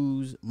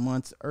 screws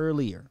months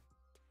earlier.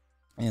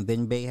 And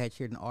then Bay had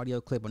shared an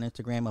audio clip on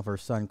Instagram of her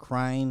son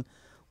crying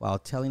while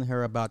telling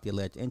her about the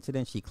alleged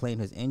incident. She claimed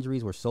his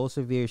injuries were so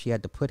severe she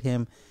had to put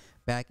him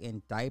back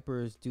in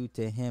diapers due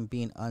to him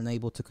being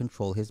unable to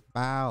control his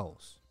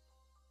bowels.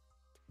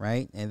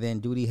 Right? And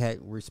then Duty had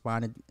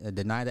responded,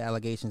 denied the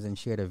allegations, and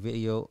shared a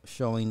video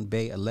showing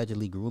Bay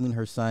allegedly grooming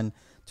her son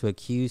to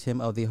accuse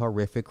him of the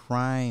horrific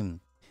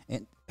crime.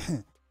 And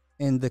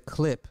in the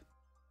clip,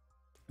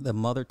 the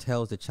mother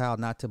tells the child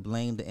not to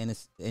blame the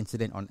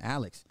incident on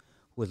Alex,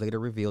 who was later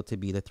revealed to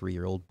be the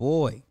 3-year-old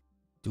boy.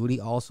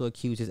 Duty also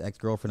accused his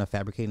ex-girlfriend of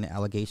fabricating the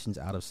allegations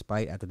out of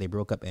spite after they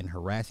broke up and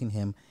harassing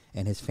him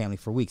and his family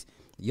for weeks.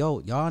 Yo,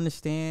 y'all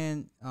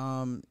understand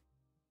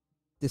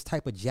this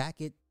type of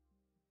jacket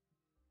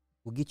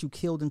will get you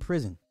killed in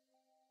prison.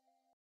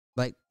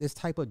 Like, this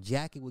type of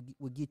jacket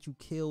would get you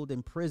killed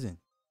in prison.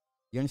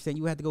 You understand?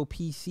 You had to go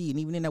PC, and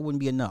even then that wouldn't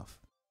be enough.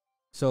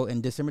 So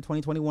in December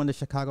 2021, the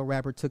Chicago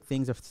rapper took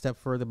things a step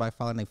further by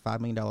filing a $5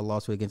 million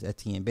lawsuit against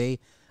FTN Bay,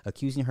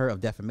 accusing her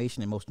of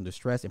defamation, emotional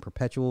distress, and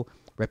perpetual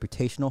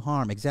reputational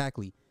harm.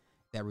 Exactly.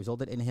 That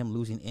resulted in him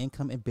losing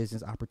income and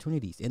business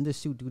opportunities. In the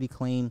suit, Duty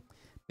claimed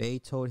Bay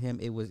told him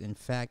it was in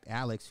fact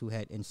Alex who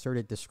had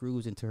inserted the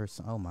screws into her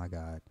son. Oh my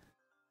God.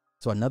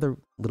 So another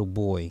little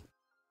boy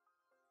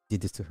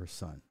did this to her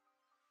son.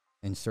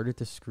 Inserted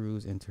the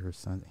screws into her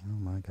son. Oh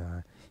my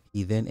God.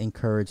 He then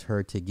encouraged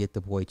her to get the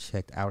boy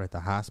checked out at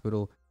the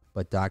hospital,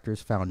 but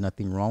doctors found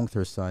nothing wrong with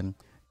her son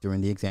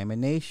during the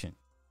examination.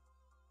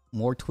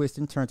 More twists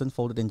and turns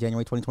unfolded in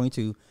January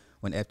 2022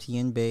 when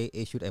FTN Bay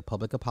issued a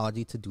public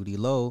apology to Duty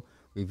Low,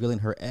 revealing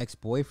her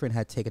ex-boyfriend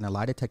had taken a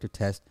lie detector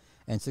test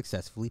and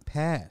successfully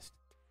passed.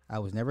 I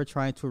was never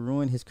trying to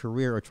ruin his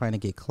career or trying to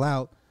get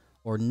clout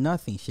or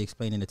nothing, she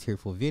explained in a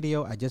tearful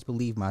video. I just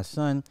believe my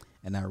son,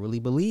 and I really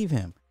believe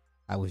him.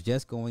 I was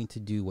just going to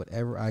do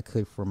whatever I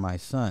could for my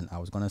son. I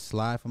was going to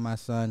slide for my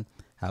son,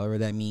 however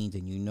that means.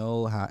 And you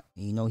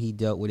know he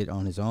dealt with it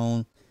on his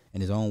own,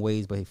 in his own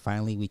ways. But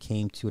finally, we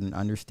came to an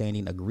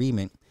understanding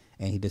agreement,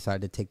 and he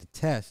decided to take the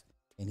test,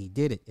 and he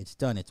did it. It's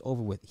done. It's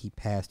over with. He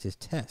passed his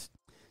test.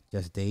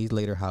 Just days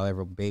later,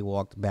 however, Bey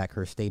walked back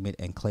her statement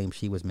and claimed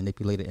she was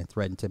manipulated and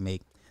threatened to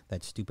make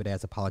that stupid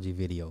ass apology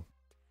video.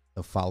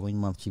 The following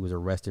month, she was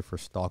arrested for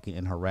stalking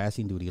and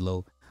harassing Doody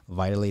Lo,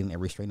 violating a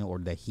restraining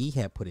order that he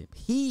had put in.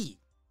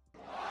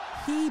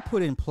 He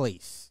put in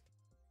place.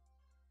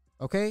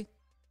 Okay?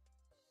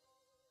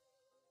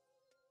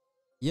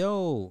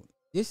 Yo,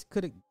 this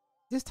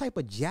type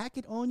of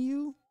jacket on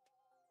you?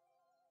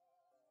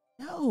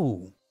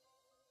 No.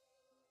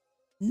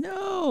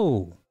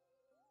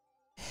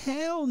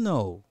 Hell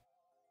no.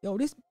 Yo,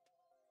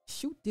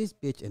 shoot this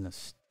bitch in the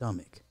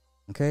stomach.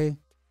 Okay?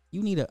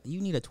 You need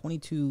a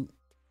 22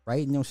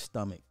 right in your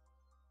stomach.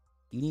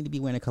 You need to be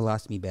wearing a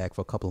colostomy bag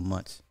for a couple of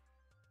months.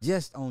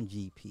 Just on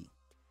GP.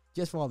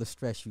 Just for all the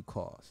stress you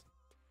caused.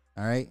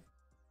 All right?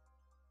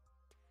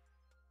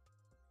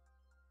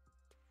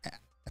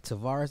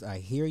 Tavares, I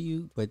hear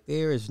you, but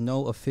there is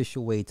no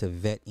official way to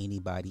vet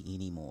anybody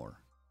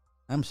anymore.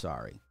 I'm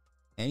sorry.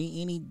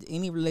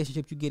 Any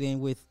relationship you get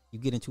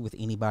into with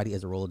anybody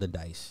is a roll of the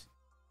dice.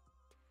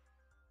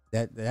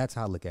 That's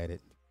how I look at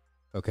it.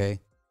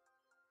 Okay?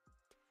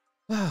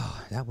 Wow,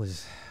 that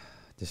was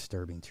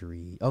disturbing to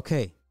read.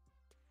 Okay.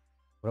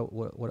 What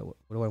do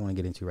I want to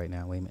get into right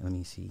now? Wait a minute, let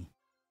me see.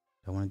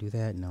 Do I want to do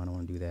that? No, I don't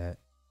want to do that.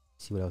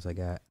 See what else I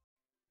got.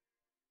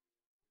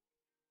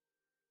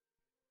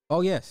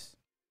 Oh, yes.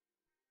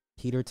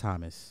 Peter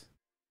Thomas.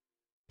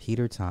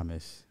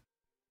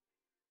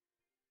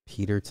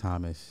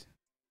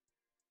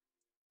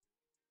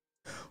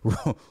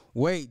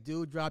 Wait,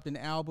 dude dropped an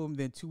album.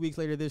 Then 2 weeks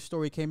later, this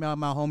story came out.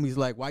 My homie's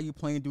like, why you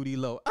playing Doody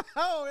Lo?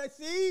 Oh,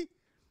 see?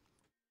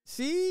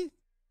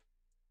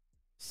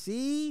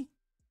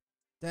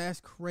 That's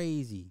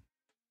crazy.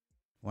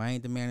 Why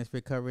ain't the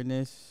manosphere covering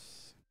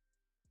this?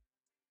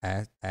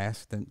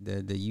 Ask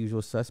the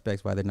usual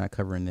suspects why they're not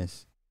covering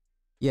this.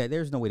 Yeah,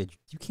 there's no way that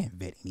you can't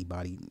vet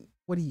anybody.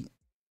 What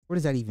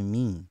does that even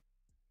mean?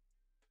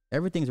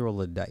 Everything's a roll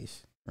of the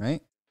dice,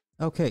 right?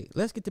 Okay,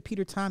 let's get to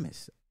Peter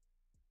Thomas.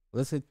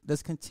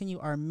 Let's continue.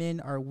 Our men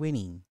are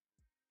winning.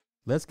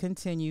 Let's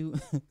continue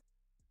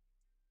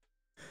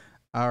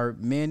our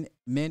men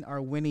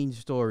are winning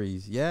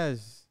stories.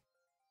 Yes.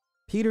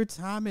 Peter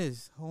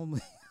Thomas,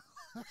 homely.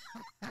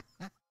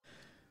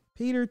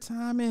 Peter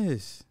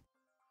Thomas.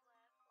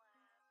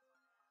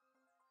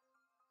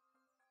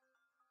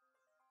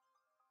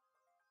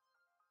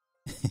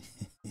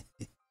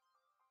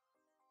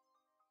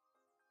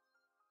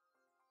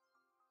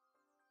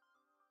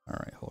 All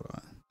right, hold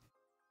on.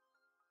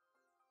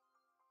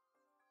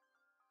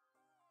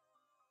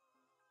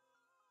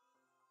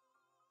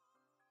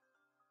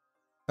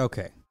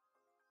 Okay.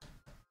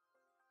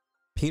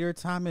 Peter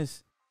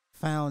Thomas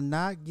found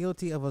not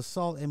guilty of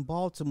assault in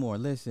Baltimore.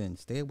 Listen,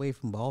 stay away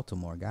from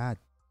Baltimore. God,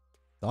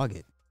 dog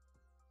it.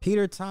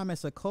 Peter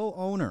Thomas, a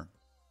co-owner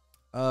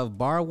of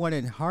Bar One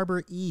in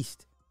Harbor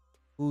East,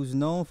 who's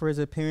known for his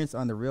appearance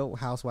on The Real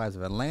Housewives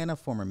of Atlanta,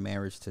 former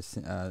marriage to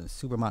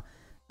supermodel.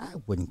 I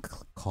wouldn't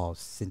call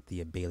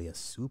Cynthia Bailey a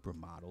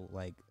supermodel.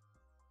 Like,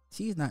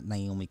 she's not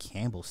Naomi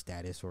Campbell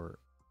status or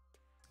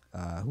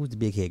who's the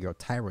big head girl?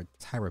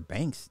 Tyra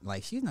Banks.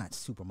 Like, she's not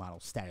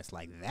supermodel status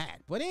like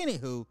that. But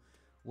anywho,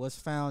 was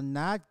found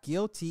not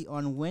guilty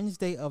on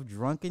Wednesday of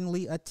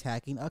drunkenly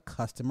attacking a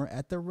customer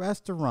at the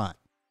restaurant.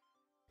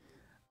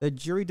 The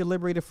jury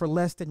deliberated for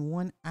less than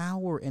 1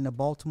 hour in the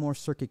Baltimore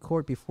Circuit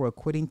Court before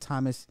acquitting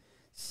Thomas,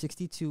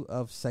 62,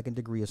 of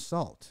second-degree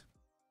assault.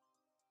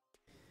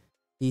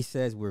 He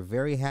says, we're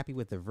very happy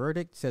with the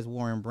verdict, says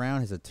Warren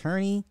Brown, his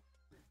attorney.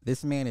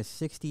 This man is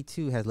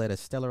 62, has led a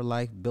stellar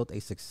life, built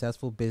a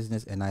successful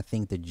business, and I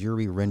think the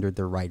jury rendered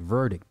the right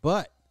verdict.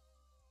 But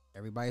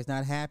everybody's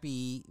not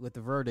happy with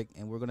the verdict,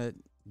 and we're going to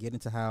get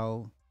into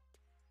how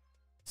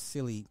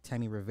silly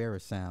Tammy Rivera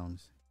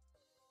sounds.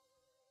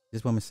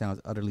 This woman sounds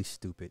utterly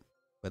stupid.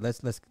 But let's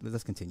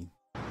continue.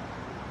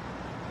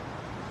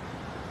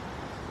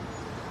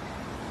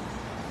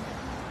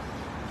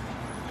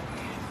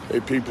 Hey,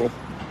 people.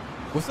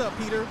 What's up,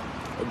 Peter?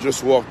 I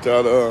just walked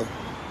out of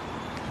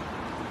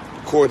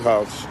the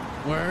courthouse.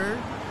 Word?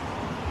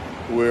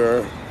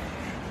 Where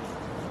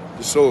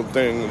this whole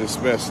thing, this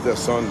mess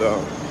that's on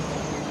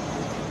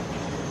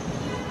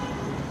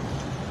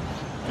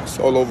it's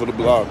all over the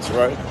blogs,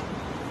 right?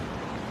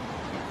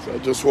 So I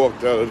just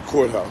walked out of the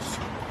courthouse.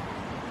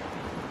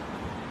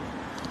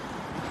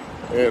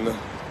 And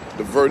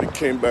the verdict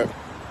came back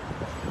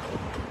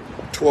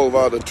 12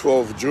 out of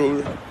 12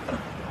 jurors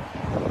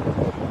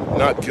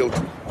not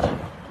guilty.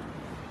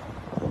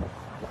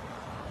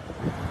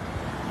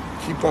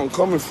 Keep on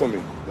coming for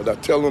me, but I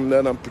tell them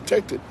that I'm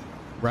protected.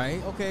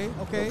 Right, okay.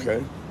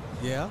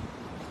 Yeah.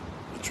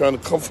 They're trying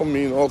to come for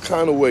me in all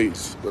kind of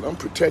ways, but I'm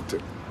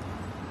protected.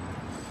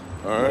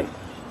 All right?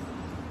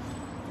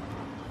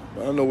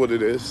 I know what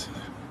it is.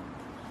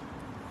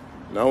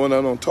 Now when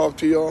I don't talk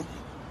to y'all,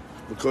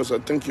 because I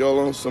think y'all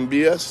on some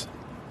BS,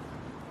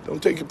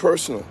 don't take it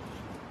personal.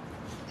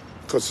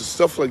 Because it's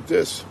stuff like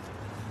this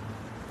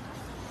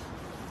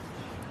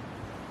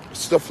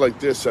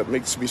that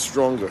makes me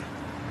stronger.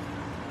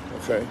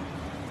 Okay?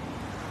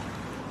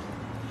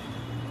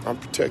 I'm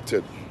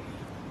protected.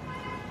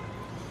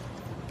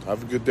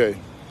 Have a good day.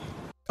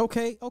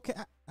 Okay.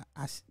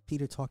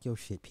 Peter, talk your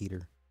shit,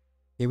 Peter.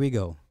 Here we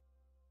go.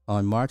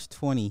 On March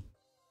 20th,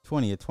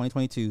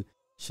 2022,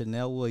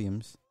 Chanel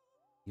Williams.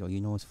 Yo,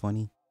 you know what's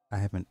funny?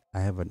 I couldn't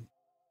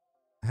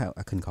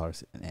call her.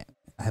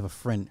 I have a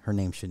friend. Her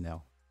name's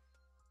Chanel.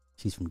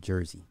 She's from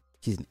Jersey.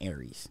 She's an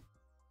Aries.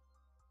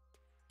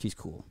 She's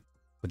cool.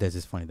 But that's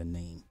just funny, the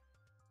name.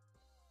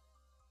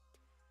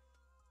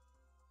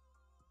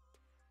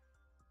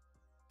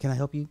 Can I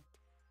help you?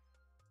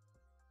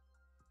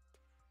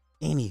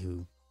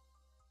 Anywho,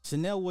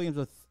 Chanel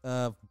Williams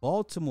of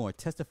Baltimore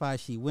testified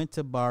she went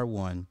to Bar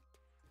 1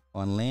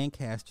 on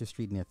Lancaster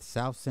Street near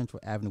South Central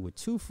Avenue with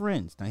two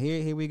friends. Now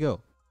here we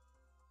go.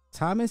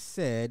 She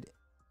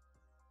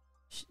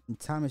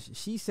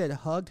said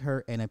hugged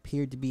her and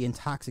appeared to be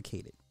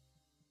intoxicated.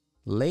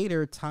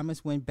 Later,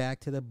 Thomas went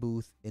back to the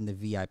booth in the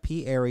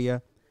VIP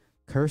area,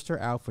 cursed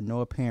her out for no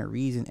apparent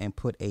reason, and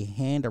put a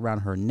hand around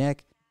her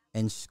neck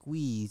and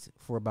squeezed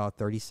for about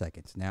 30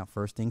 seconds. Now,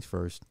 first things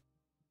first.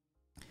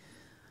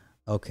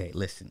 Okay,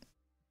 listen.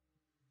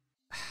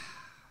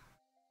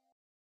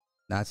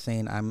 Not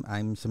saying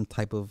I'm some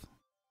type of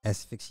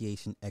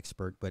asphyxiation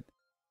expert, but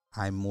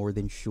I'm more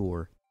than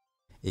sure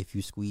if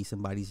you squeeze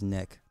somebody's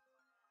neck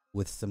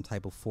with some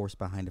type of force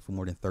behind it for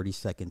more than 30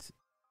 seconds,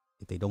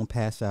 if they don't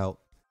pass out,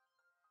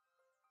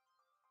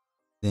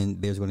 then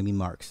there's going to be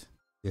marks.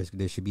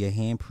 There should be a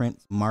handprint,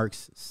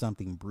 marks,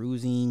 something,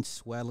 bruising,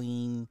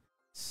 swelling,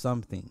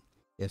 something.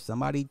 If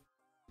somebody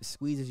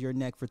squeezes your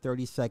neck for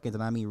 30 seconds,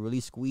 and I mean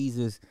really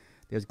squeezes,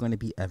 there's going to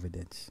be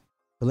evidence.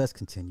 But let's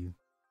continue.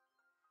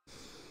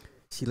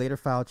 She later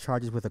filed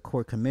charges with a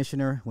court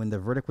commissioner. When the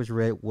verdict was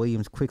read,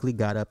 Williams quickly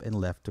got up and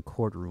left the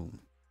courtroom.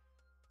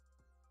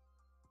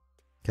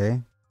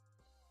 Okay?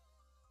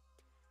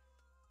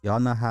 Y'all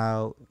know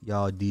how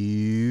y'all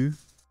do.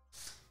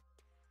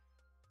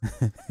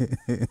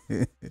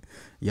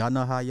 Y'all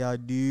know how y'all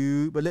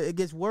do. But it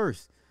gets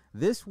worse.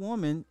 This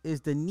woman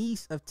is the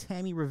niece of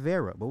Tammy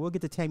Rivera. But we'll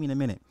get to Tammy in a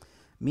minute.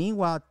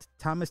 Meanwhile,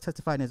 Thomas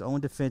testified in his own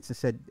defense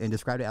and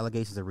described the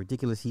allegations as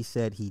ridiculous. He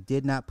said he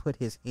did not put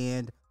his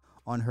hand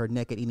on her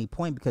neck at any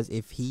point because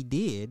if he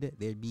did,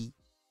 there'd be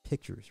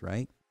pictures,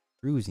 right?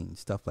 Bruising,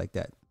 stuff like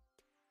that.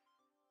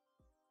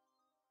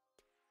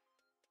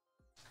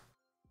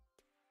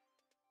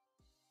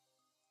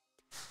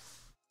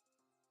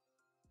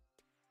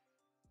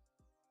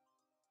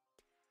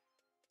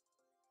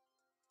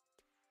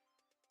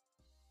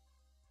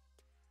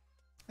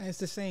 It's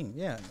the same.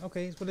 Yeah.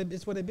 Okay. It's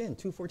what it been.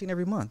 $214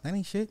 every month. That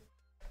ain't shit.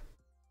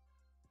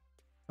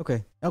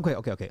 Okay.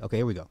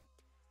 Here we go.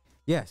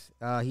 Yes.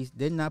 He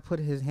did not put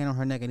his hand on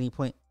her neck at any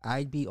point.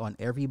 I'd be on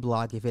every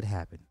block if it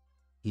happened.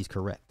 He's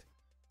correct.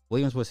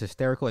 Williams was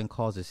hysterical and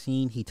caused a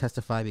scene. He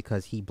testified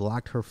because he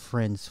blocked her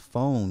friend's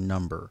phone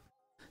number.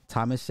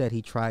 Thomas said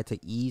he tried to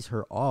ease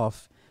her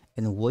off,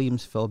 and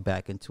Williams fell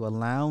back into a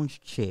lounge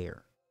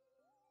chair.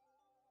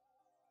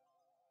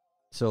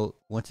 So,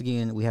 once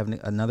again, we have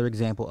another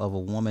example of a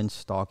woman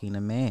stalking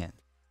a man.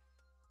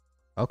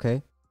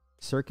 Okay.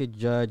 Circuit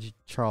Judge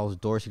Charles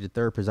Dorsey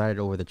III presided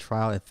over the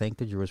trial and thanked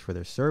the jurors for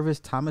their service.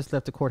 Thomas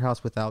left the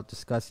courthouse without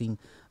discussing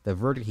the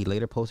verdict. He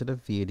later posted a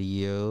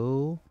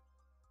video.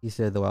 He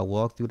said, though I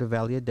walk through the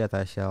valley of death,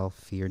 I shall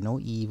fear no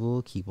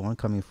evil. Keep on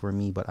coming for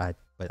me, but I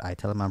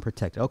tell him I'm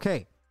protected.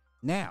 Okay.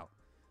 Now,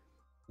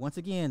 once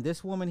again,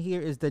 this woman here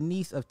is the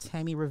niece of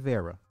Tammy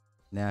Rivera.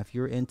 Now, if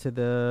you're into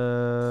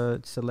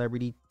the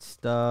celebrity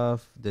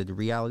stuff, the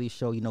reality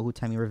show, you know who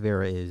Tammy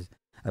Rivera is.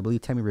 I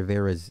believe Tammy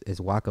Rivera is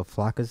Waka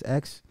Flocka's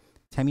ex.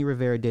 Tammy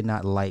Rivera did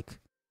not like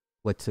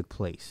what took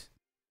place.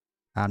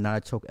 I'm not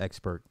a choke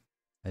expert.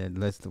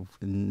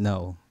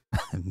 No.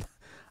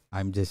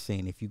 I'm just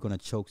saying if you're going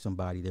to choke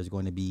somebody, there's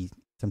going to be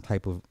some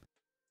type of,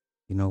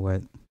 you know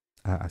what?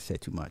 I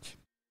said too much.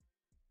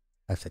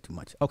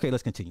 Okay,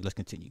 let's continue.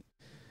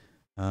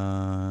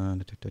 What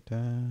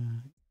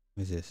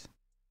is this?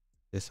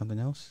 There's something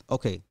else?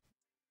 Okay.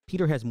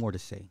 Peter has more to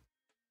say.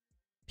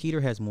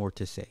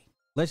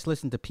 Let's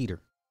listen to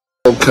Peter.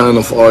 All kind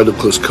of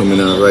articles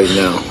coming out right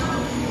now,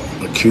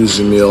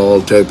 accusing me of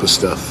all type of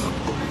stuff.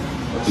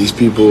 These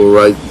people will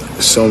write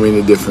so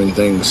many different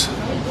things.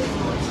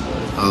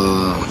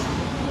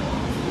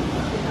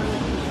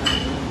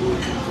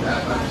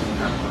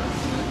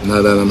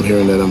 Now that I'm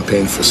hearing that I'm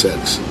paying for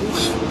sex.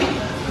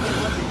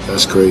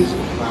 That's crazy.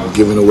 I'm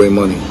giving away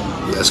money.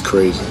 That's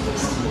crazy.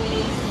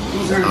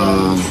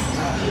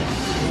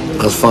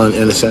 I was found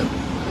innocent.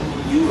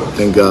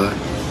 Thank God.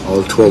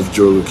 All 12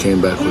 jurors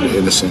came back with an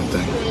innocent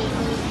thing.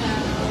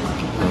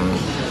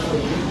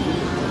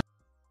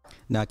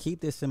 Now,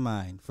 keep this in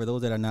mind for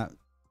those that are not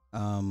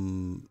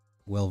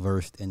well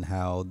versed in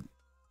how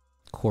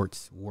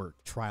courts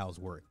work, trials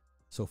work.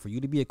 So, for you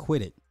to be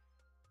acquitted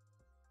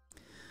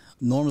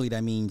normally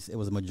that means it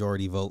was a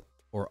majority vote,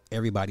 or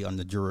everybody on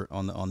the juror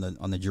on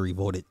the jury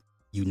voted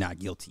you not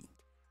guilty.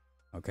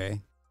 Okay,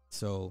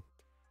 so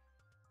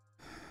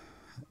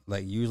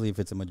like usually if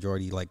it's a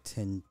majority, like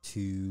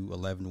 10-2,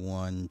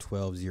 11-1,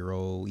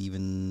 12-0,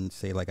 even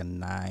say like a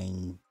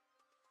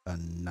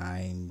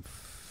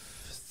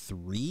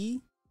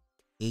 9-3,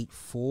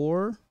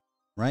 8-4,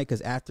 right?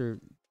 Because after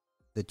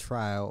the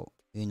trial,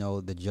 you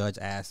know, the judge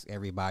asks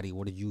everybody,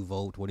 what did you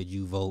vote? What did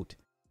you vote?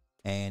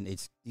 And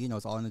it's, you know,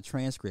 it's all in the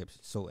transcripts.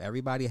 So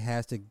everybody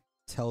has to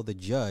tell the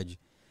judge,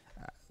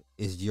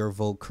 is your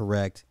vote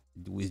correct?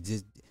 Was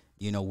this,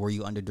 you know, were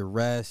you under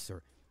duress,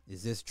 or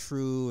is this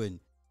true? And,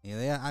 you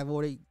know, yeah, I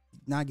voted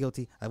not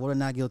guilty. I voted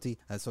not guilty.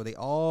 And so they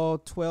all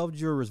 12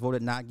 jurors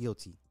voted not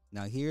guilty.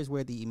 Now here's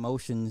where the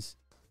emotions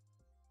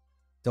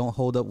don't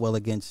hold up well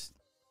against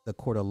the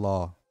court of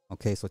law.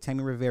 Okay, so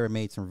Tammy Rivera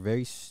made some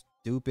very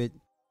stupid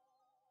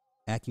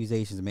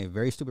accusations and made a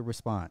very stupid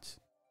response.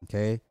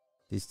 Okay,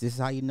 this is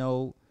how you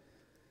know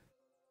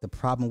the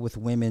problem with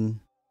women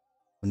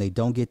when they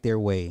don't get their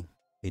way.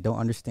 They don't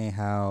understand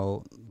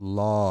how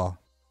law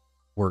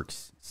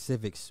works,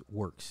 civics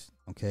works.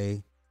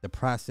 Okay, the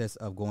process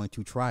of going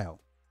to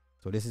trial.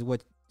 So this is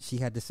what she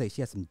had to say.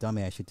 She had some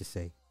dumbass shit to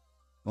say.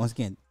 Once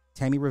again,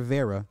 Tammy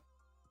Rivera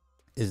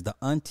is the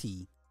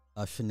auntie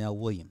of Chanel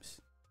Williams.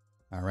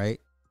 All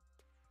right,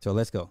 so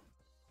let's go.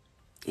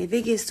 If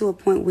it gets to a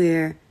point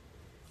where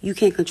you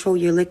can't control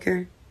your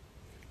liquor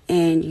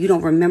and you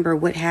don't remember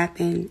what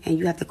happened, and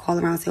you have to call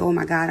around and say, oh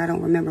my God, I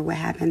don't remember what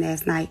happened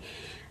last night.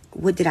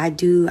 What did I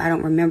do? I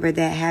don't remember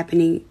that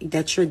happening.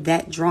 That you're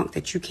that drunk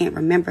that you can't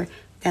remember.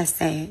 That's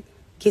sad.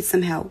 Get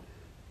some help.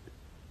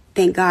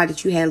 Thank God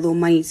that you had a little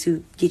money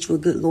to get you a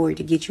good lawyer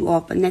to get you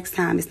off. But next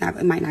time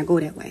it might not go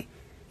that way.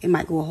 It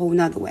might go a whole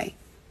nother way.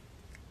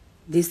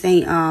 This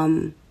ain't,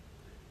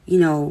 you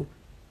know,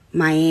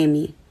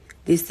 Miami.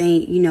 This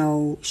ain't, you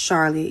know,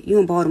 Charlotte. You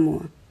in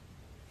Baltimore.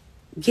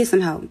 Get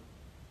some help,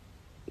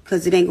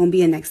 because it ain't going to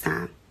be a next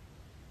time.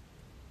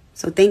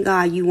 So thank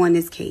God you won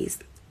this case.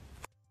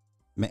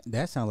 Man,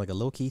 that sounds like a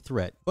low-key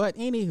threat. But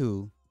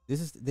anywho,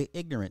 this is the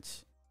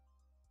ignorance.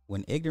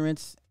 When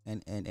ignorance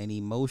and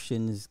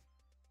emotions,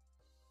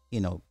 you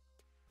know,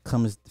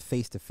 comes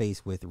face to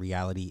face with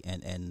reality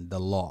and the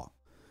law.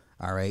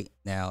 All right.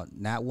 Now,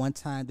 not one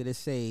time did it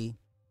say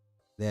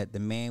that the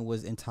man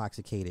was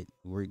intoxicated.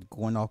 We're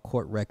going off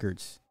court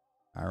records.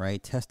 All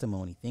right.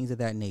 Testimony, things of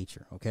that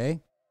nature.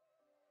 Okay.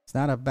 It's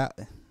not about,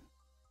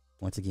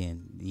 once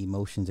again, the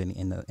emotions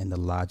and the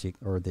logic,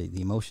 or the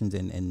emotions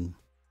and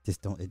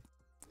just don't,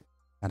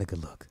 not a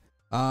good look.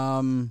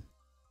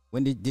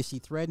 When did she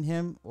threaten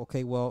him?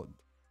 Okay, well,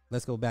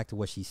 let's go back to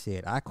what she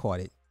said. I caught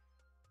it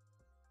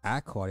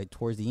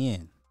towards the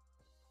end.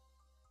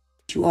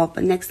 You off,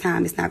 but next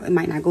time it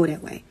might not go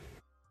that way.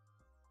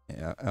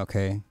 Yeah,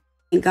 okay.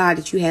 Thank God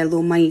that you had a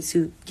little money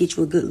to get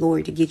you a good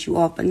lawyer to get you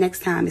off, but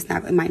next time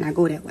it might not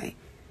go that way.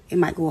 It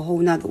might go a whole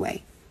nother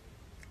way.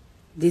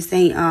 This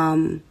ain't,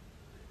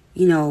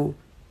 you know,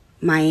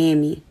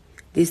 Miami.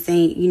 This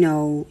ain't, you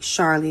know,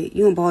 Charlotte.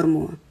 You in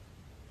Baltimore.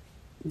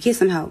 Get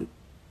some help,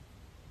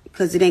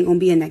 because it ain't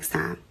going to be a next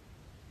time.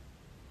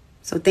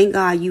 So thank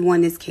God you won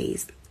this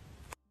case.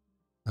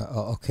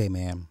 Okay,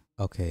 ma'am.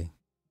 Okay.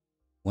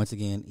 Once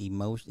again,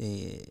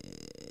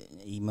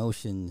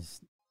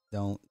 emotions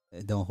don't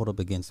hold up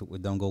against,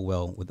 don't go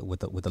well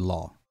with the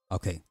law.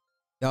 Okay.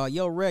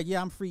 Yo, Red.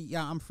 Yeah, I'm free.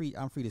 Yeah, I'm free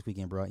this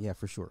weekend, bro. Yeah,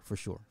 for sure.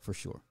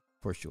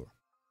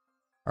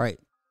 All right.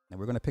 Now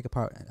we're gonna pick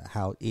apart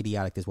how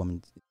idiotic this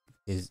woman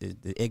is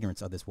the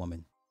ignorance of this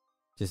woman.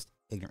 Just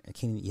ignorant.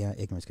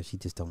 Ignorance, because she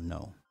just don't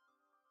know.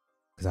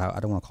 Because I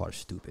don't want to call her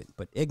stupid,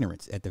 but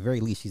ignorance. At the very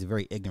least, she's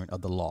very ignorant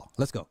of the law.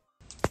 Let's go.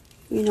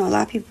 You know, a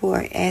lot of people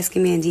are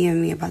asking me and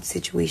DMing me about the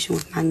situation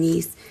with my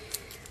niece.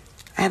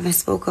 I haven't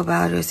spoke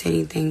about it or said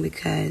anything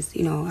because,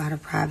 you know, out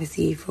of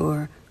privacy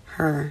for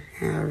her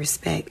and her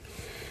respect.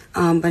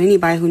 But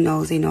anybody who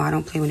knows, they know I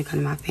don't play when it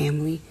comes to my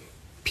family.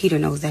 Peter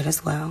knows that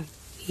as well.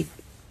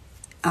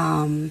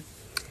 What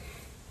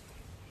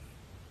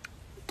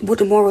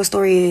the moral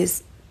story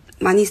is,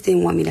 my niece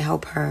didn't want me to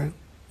help her.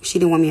 She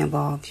didn't want me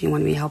involved. She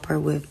wanted me to help her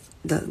with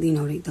the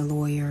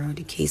lawyer or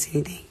the case,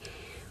 anything.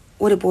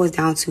 What it boils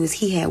down to is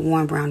he had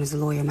Warren Brown as a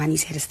lawyer. My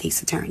niece had a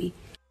state's attorney.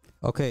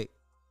 Okay.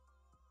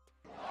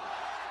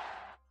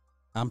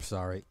 I'm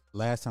sorry.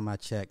 Last time I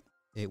checked,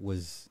 it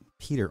was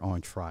Peter on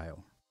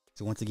trial.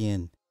 So once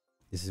again,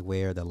 this is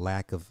where the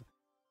lack of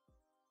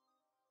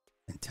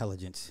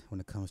intelligence when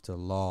it comes to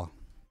law,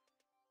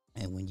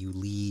 and when you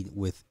lead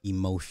with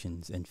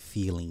emotions and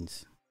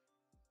feelings,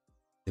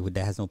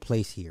 that has no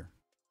place here,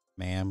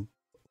 ma'am.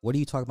 What are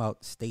you talking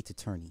about, state's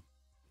attorney?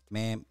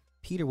 Ma'am,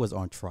 Peter was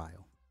on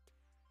trial.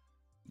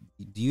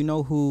 Do you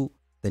know who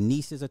the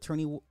niece's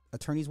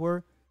attorneys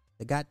were?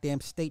 The goddamn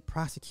state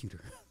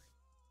prosecutor.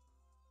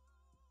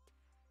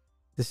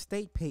 It's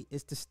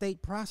the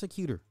state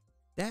prosecutor.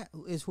 That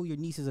is who your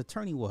niece's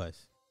attorney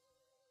was.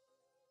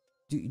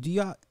 Do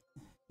y'all,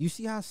 you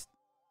see how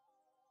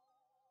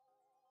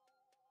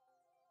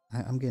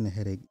I'm getting a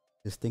headache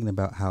just thinking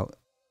about how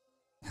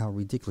how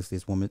ridiculous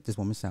this woman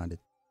sounded.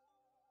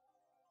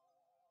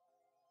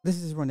 Let's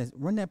just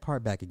run that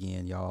part back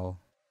again, y'all.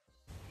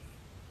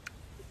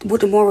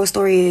 What the moral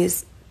story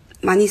is,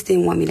 my niece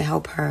didn't want me to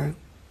help her.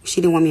 She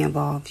didn't want me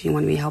involved. She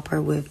wanted me to help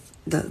her with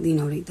the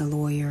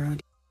lawyer.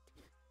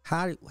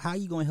 How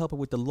you gonna help her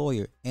with the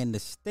lawyer and the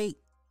state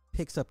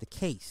picks up the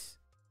case?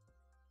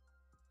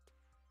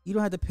 You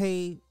don't have to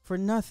pay for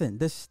nothing.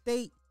 The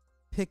state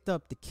picked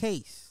up the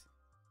case.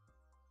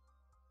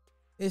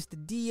 It's the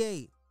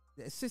DA,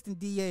 the assistant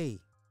DA.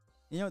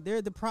 You know,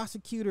 they're the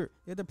prosecutor.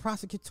 They're the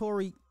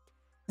prosecutory.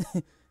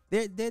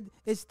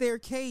 It's their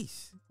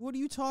case. What are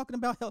you talking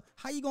about?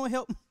 How you gonna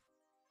help?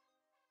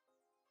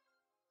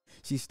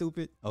 She's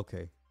stupid.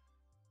 Okay.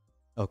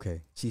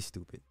 She's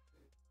stupid.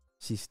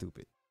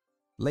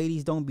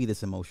 Ladies, don't be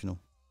this emotional.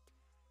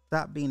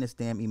 Stop being this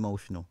damn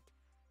emotional.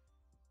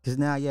 Because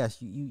now,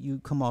 yes, you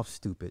come off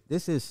stupid.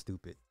 This is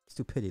stupid.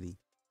 Stupidity.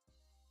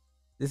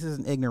 This is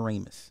an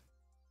ignoramus.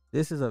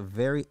 This is a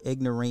very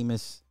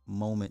ignoramus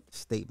moment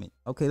statement.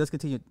 Okay, let's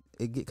continue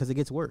because it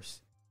gets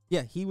worse.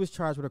 Yeah, he was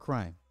charged with a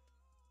crime.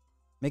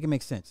 Make it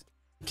make sense.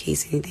 In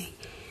case anything.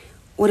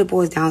 What it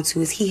boils down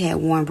to is he had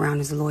Warren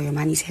Brown as a lawyer.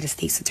 My niece had a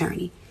state's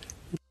attorney.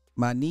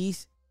 My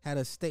niece had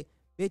a state...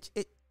 Bitch,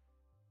 it...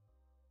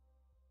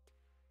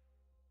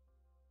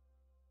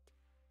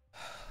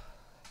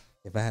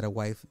 If I had a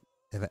wife...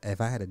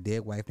 If I had a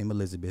dead wife named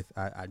Elizabeth,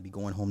 I'd be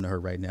going home to her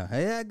right now.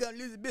 Hey, I got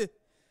Elizabeth.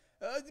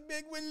 I was the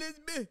big one,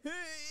 Elizabeth.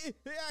 Hey,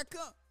 here I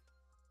come.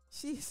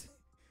 She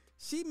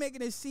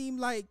making it seem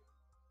like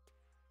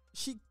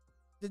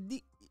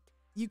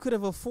you could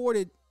have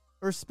afforded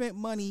or spent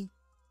money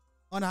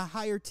on a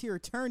higher tier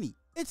attorney.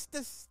 It's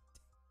the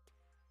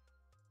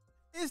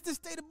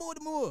state of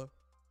Baltimore.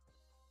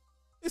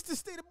 It's the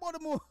state of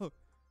Baltimore.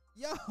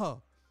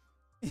 Y'all.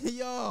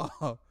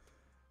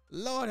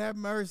 Lord have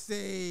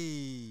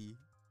mercy.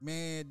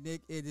 Man,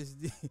 Nick, it is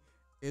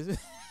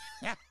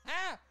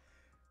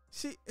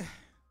she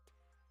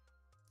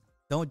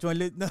don't join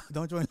no,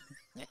 don't join.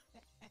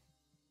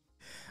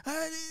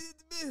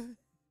 It's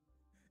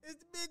the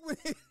big one.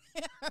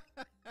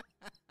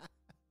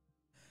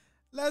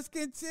 Let's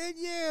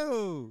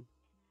continue.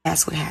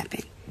 That's what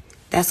happened.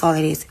 That's all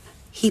it is.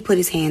 He put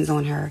his hands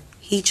on her.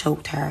 He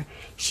choked her.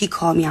 She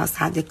called me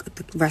outside the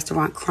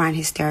restaurant crying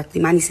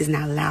hysterically. My niece is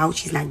not loud.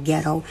 She's not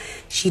ghetto.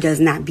 She does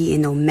not be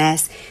in no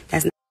mess.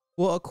 That's not.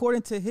 Well,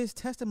 according to his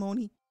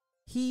testimony,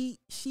 she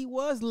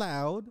was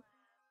loud,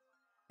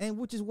 and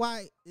which is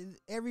why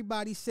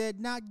everybody said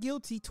not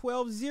guilty.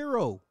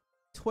 12-0.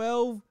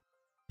 12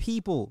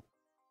 people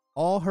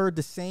all heard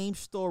the same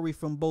story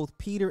from both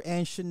Peter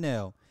and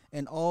Chanel,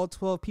 and all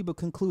 12 people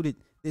concluded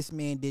this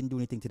man didn't do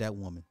anything to that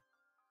woman.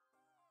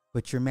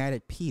 But you're mad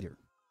at Peter.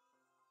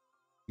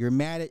 You're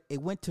mad at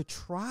it. Went to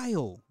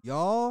trial,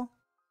 y'all.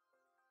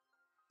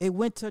 It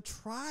went to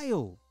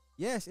trial.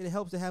 Yes, it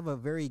helps to have a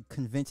very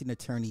convincing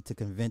attorney to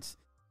convince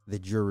the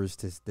jurors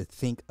to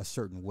think a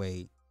certain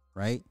way,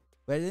 right?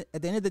 But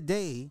at the end of the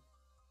day,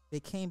 they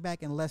came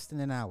back in less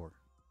than an hour.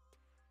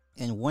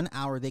 In 1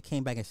 hour, they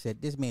came back and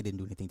said, this man didn't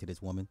do anything to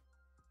this woman.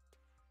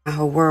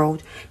 Her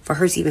world, for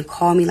her to even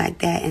call me like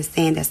that and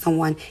saying that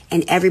someone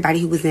and everybody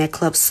who was in that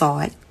club saw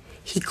it.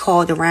 He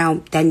called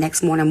around that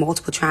next morning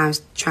multiple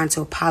times trying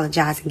to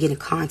apologize and get in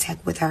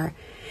contact with her.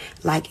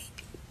 Like,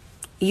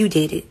 you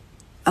did it.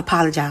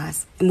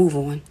 Apologize and move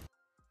on.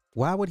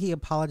 Why would he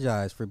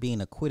apologize for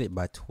being acquitted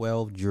by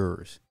 12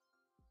 jurors?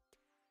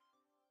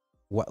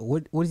 What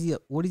is he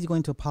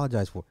going to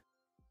apologize for?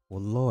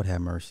 Well, Lord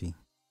have mercy.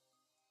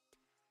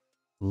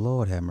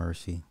 Lord have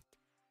mercy.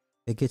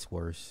 It gets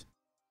worse.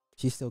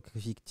 She still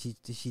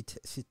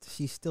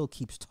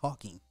keeps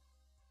talking.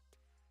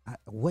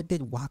 What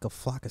did Waka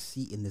Flocka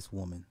see in this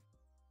woman?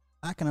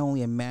 I can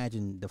only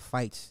imagine the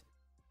fights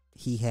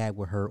he had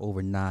with her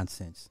over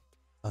nonsense.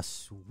 A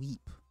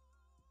sweep.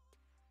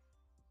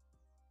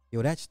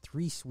 Yo, that's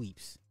 3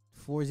 sweeps.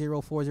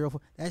 4-0, 4-0,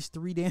 4. That's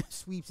 3 damn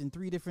sweeps in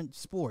 3 different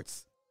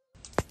sports.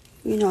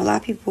 You know, a lot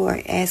of people are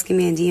asking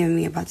me and DMing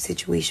me about the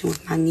situation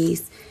with my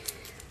niece.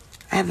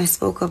 I haven't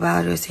spoke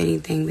about it or said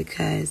anything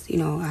because, you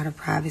know, out of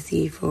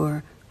privacy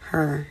for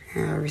her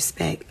and her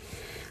respect.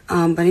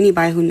 But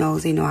anybody who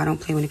knows, they know I don't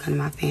play when it comes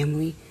to my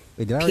family.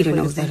 Wait, Peter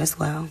knows that as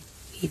well.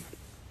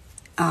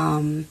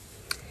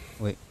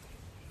 Wait.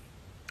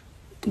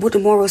 What the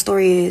moral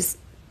story is,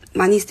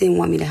 my niece didn't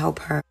want me to help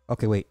her.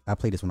 Okay, wait. I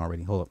played this one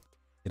already. Hold up.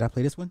 Did I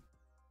play this one?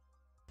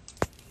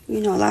 You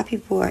know, a lot of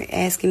people are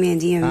asking me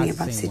and DMing me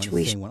about the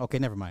situation. Same one. Okay,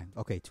 never mind.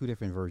 Okay, 2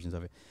 different versions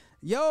of it.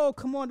 Yo,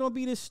 come on. Don't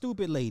be this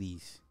stupid,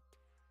 ladies.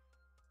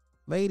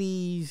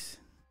 Ladies,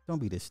 don't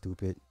be this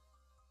stupid.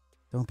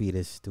 Don't be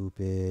this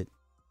stupid.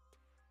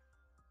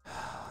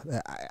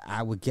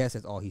 I would guess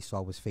that's all he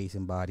saw was face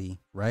and body,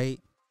 right?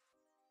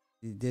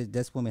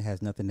 This woman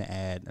has nothing to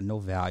add, no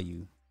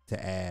value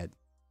to add.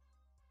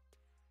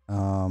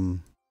 Wow.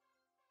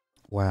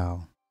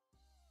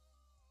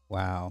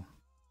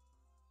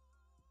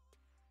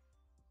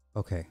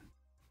 Okay.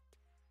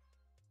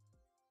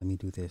 Let me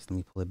do this. Let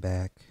me pull it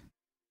back.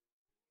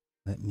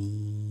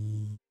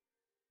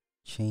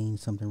 change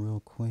something real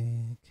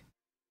quick.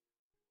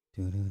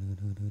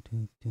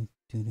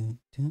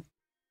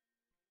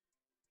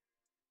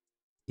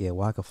 Yeah,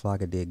 Waka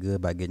Flocka did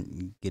good by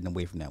getting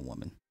away from that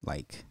woman.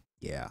 Like,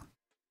 yeah.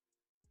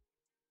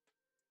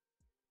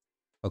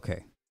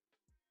 Okay.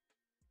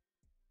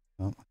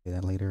 Oh, I'll get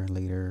that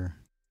later.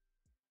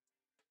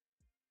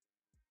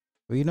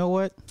 Well, you know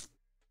what?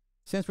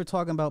 Since we're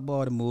talking about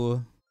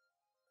Baltimore,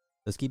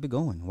 let's keep it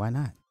going. Why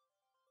not?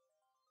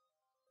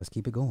 Let's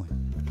keep it going.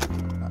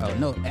 Oh,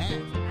 no.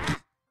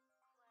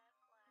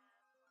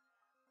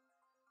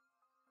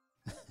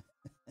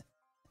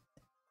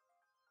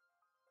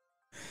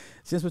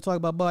 Since we're talking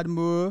about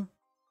Baltimore,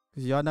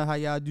 because y'all know how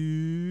y'all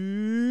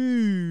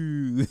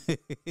do.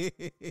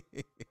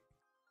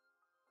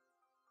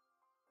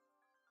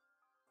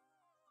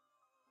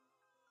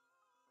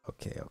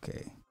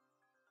 Okay.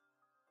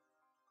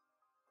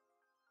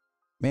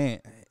 Man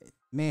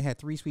had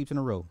 3 sweeps in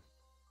a row.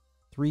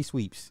 3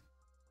 sweeps.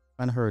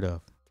 Unheard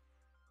of.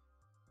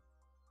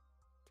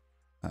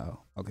 Oh,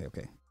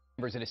 okay.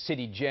 Members in a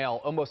city jail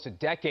almost a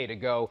decade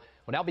ago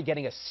will now be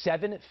getting a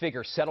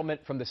 7-figure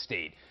settlement from the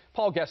state.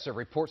 Paul Gesser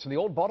reports from the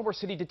old Baltimore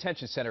City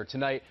Detention Center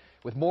tonight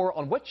with more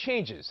on what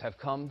changes have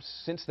come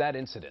since that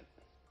incident.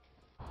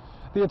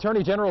 The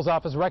Attorney General's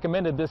office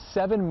recommended this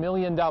 $7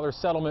 million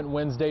settlement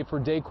Wednesday for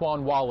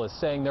Daquan Wallace,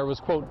 saying there was,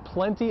 quote,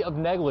 plenty of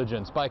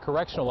negligence by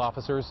correctional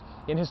officers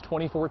in his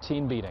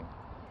 2014 beating.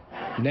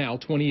 Now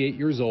 28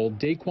 years old,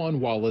 Daquan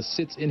Wallace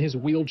sits in his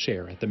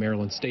wheelchair at the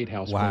Maryland State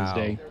House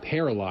Wednesday,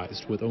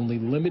 paralyzed with only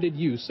limited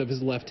use of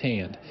his left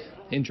hand.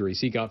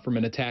 Injuries he got from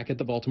an attack at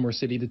the Baltimore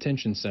City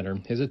Detention Center,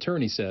 his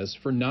attorney says,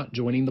 for not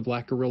joining the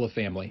Black Guerrilla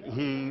family.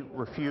 He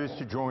refused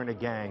to join a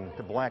gang,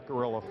 the Black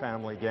Guerrilla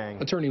family gang.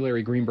 Attorney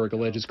Larry Greenberg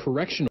alleges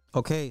correctional.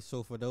 Okay,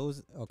 so for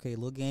those,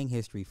 little gang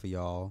history for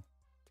y'all.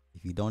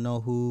 If you don't know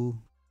who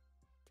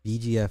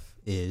BGF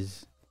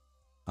is,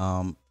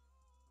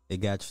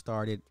 it got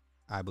started,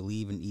 I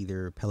believe, in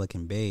either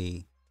Pelican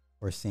Bay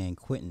or San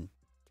Quentin.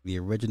 The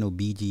original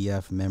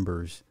BGF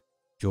members,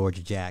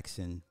 George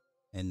Jackson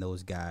and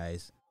those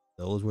guys,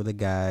 those were the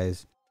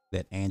guys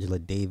that Angela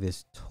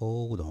Davis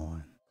told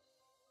on.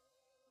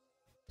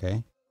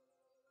 Okay?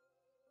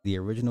 The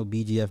original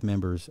BGF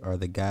members are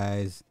the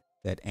guys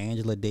that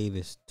Angela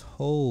Davis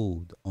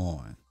told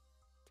on.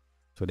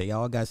 So they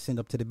all got sent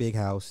up to the big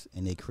house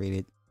and they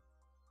created,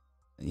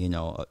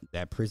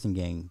 that prison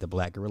gang, the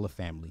Black Guerrilla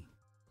family.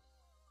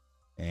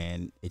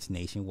 And it's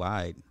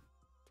nationwide,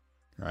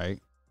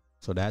 right?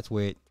 So that's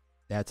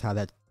how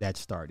that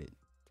started.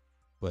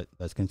 But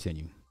let's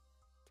continue.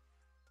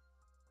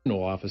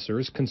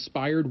 Officers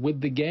conspired with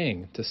the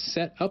gang to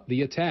set up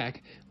the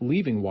attack,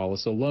 leaving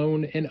Wallace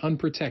alone and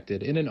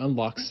unprotected in an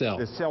unlocked cell.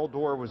 The cell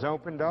door was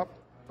opened up.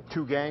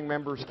 2 gang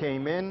members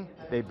came in.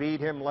 They beat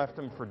him, left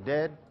him for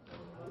dead,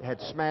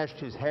 had smashed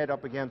his head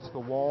up against the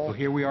wall. So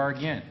here we are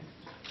again.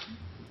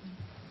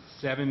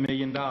 $7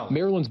 million.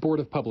 Maryland's Board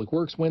of Public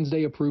Works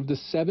Wednesday approved a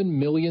 $7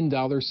 million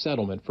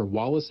settlement for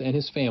Wallace and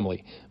his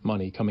family.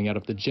 Money coming out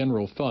of the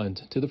general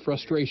fund to the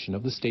frustration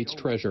of the state's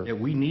treasurer. Yeah,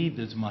 we need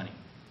this money,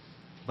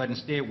 but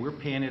instead we're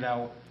paying it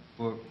out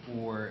for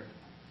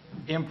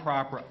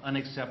improper,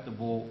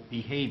 unacceptable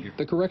behavior.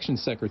 The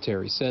corrections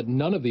secretary said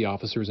none of the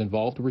officers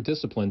involved were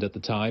disciplined at the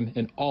time,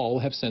 and all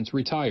have since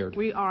retired.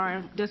 We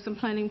are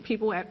disciplining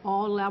people at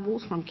all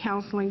levels, from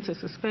counseling to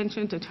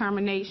suspension to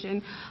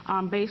termination,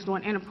 based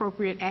on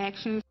inappropriate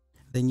actions.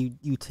 Then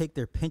you take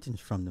their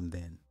pensions from them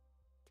then.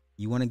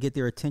 You want to get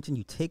their attention,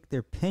 you take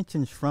their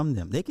pensions from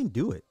them. They can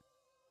do it.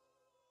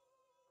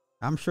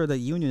 I'm sure the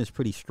union is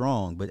pretty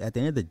strong, but at the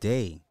end of the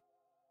day,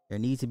 there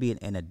needs to be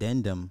an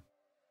addendum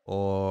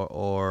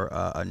or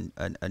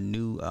a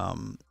new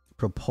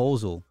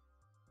proposal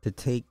to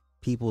take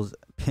people's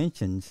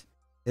pensions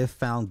if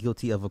found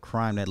guilty of a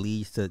crime that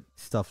leads to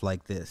stuff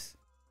like this.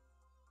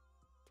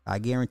 I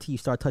guarantee you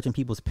start touching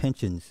people's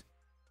pensions,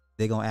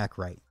 they're going to act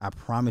right. I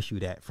promise you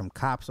that, from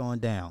cops on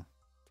down.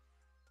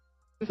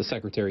 The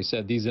secretary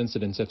said these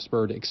incidents have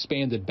spurred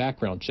expanded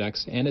background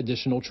checks and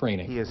additional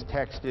training. He has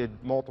texted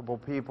multiple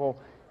people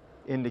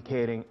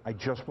indicating, I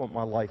just want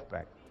my life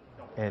back.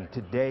 And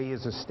today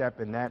is a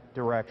step in that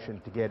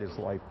direction to get his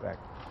life back.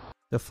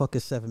 The fuck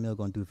is $7 million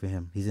gonna do for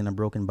him? He's in a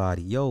broken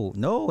body. Yo,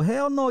 no,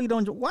 hell no, you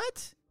don't.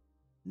 What?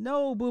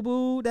 No, boo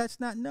boo, that's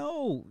not.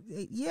 No,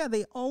 yeah,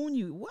 they own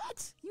you.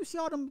 What? You see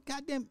all them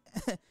goddamn?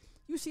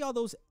 You see all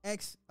those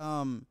ex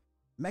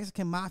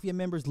Mexican mafia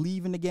members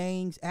leaving the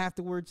gangs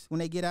afterwards when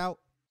they get out?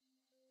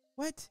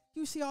 What?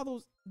 You see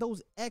all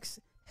those ex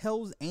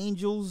Hell's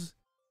Angels,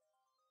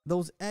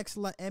 those ex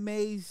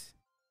MAs?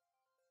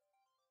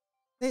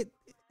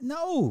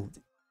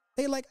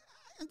 They like,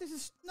 this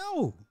is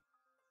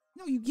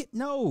you get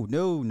no.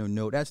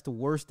 That's the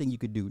worst thing you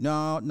could do.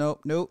 No.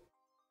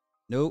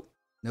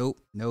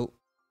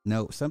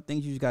 Some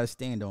things you just gotta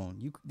stand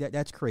on.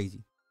 That's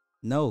crazy.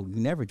 No, you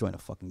never join a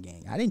fucking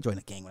gang. I didn't join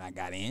a gang when I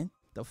got in.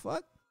 The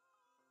fuck?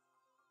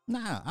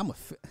 Nah,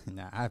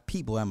 I have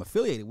people I'm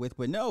affiliated with,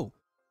 but no,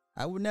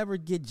 I would never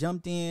get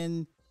jumped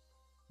in,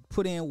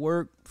 put in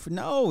work for.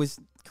 No, it's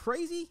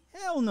crazy.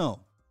 Hell no.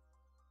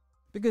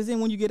 Because then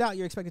when you get out,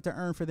 you're expected to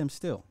earn for them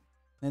still.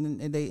 And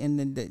then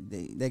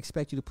they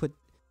expect you to put,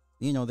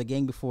 the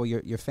gang before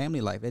your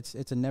family life.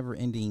 It's a never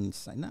ending.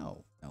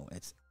 No.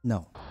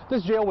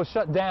 This jail was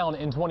shut down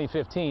in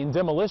 2015.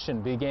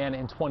 Demolition began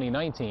in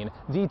 2019.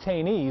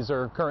 Detainees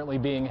are currently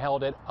being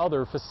held at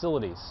other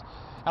facilities.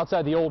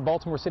 Outside the old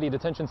Baltimore City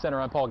Detention Center,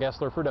 I'm Paul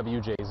Gessler for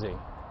WJZ.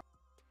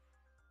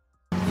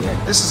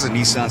 This is a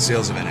Nissan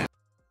sales event.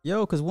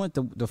 Yo, because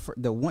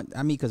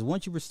because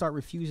once you start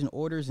refusing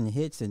orders and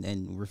hits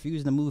and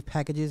refusing to move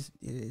packages,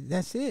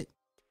 that's it.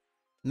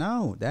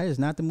 No, that is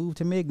not the move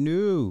to make.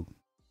 No.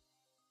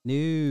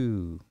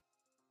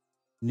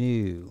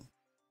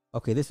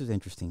 Okay, this is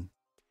interesting.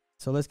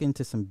 So let's get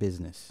into some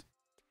business.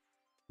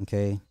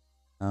 Okay,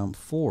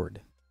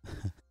 Ford.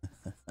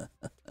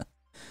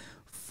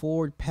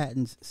 Ford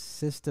patents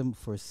system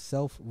for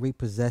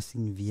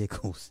self-repossessing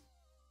vehicles.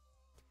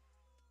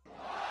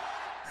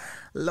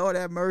 Lord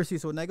have mercy.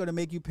 So they're going to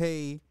make you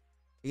pay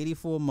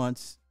 84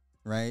 months,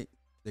 right?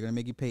 They're going to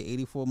make you pay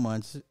 84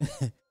 months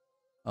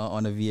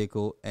on a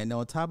vehicle. And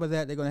on top of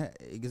that, they're going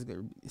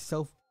to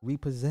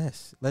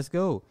self-repossess. Let's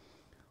go.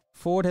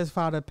 Ford has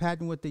filed a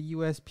patent with the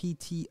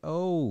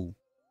USPTO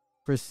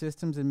for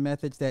systems and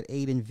methods that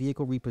aid in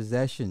vehicle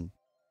repossession.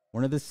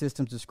 One of the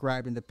systems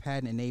described in the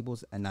patent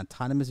enables an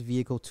autonomous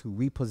vehicle to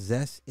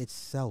repossess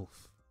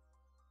itself.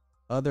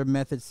 Other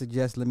methods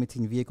suggest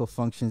limiting vehicle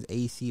functions,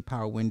 AC,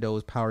 power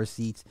windows, power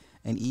seats,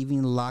 and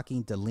even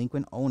locking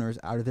delinquent owners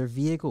out of their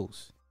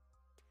vehicles.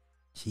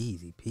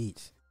 Cheesy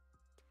Peach.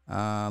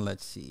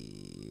 Let's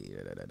see.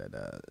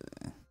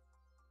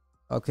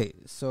 Okay,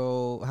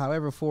 so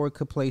however, Ford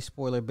could play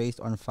spoiler based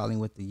on filing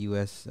with the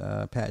U.S.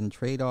 Patent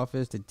Trade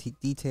Office that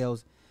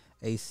details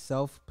a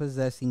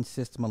self-possessing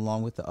system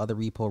along with the other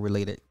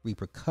repo-related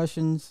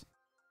repercussions.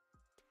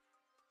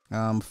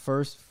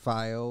 First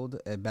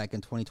filed back in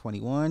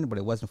 2021, but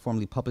it wasn't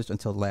formally published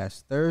until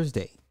last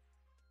Thursday.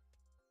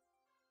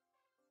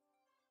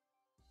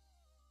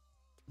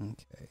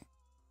 Okay.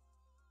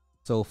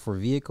 So for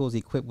vehicles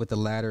equipped with the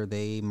latter,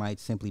 they might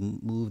simply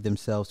move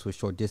themselves to a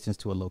short distance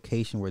to a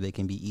location where they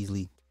can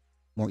be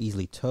more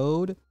easily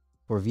towed.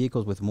 For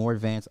vehicles with more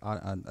advanced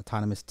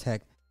autonomous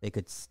tech, they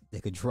could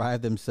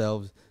drive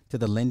themselves to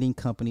the lending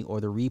company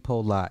or the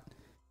repo lot.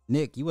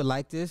 Nick, you would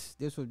like this?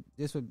 This would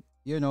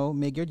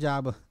make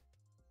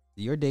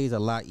your days a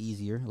lot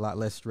easier, a lot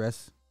less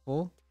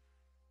stressful,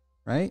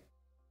 right?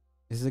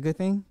 This is a good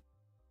thing.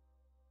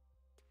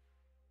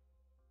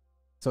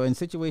 So in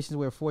situations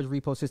where Ford's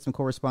repo system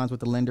corresponds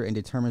with the lender and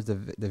determines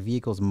the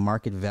vehicle's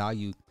market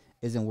value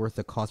isn't worth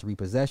the cost of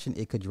repossession,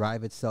 it could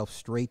drive itself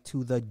straight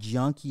to the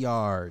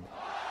junkyard.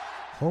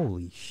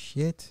 Holy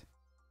shit.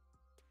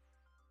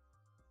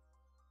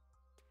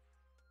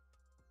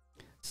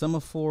 Some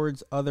of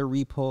Ford's other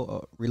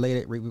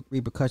repo-related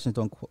repercussions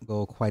don't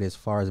go quite as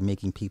far as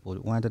making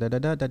people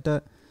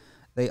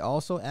They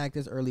also act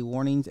as early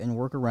warnings and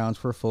workarounds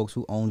for folks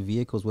who own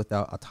vehicles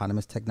without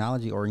autonomous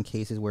technology, or in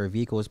cases where a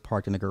vehicle is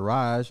parked in a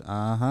garage,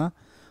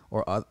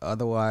 or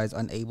otherwise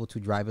unable to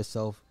drive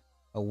itself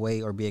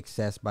away or be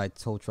accessed by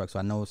tow trucks. So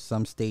I know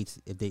some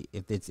states,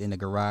 if it's in a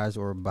garage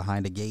or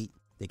behind a gate,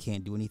 they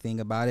can't do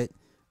anything about it.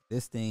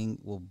 This thing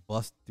will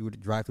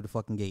drive through the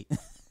fucking gate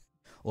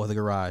or the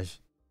garage.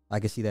 I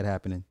can see that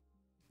happening.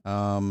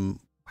 Wow.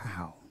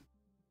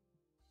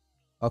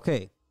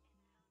 Okay.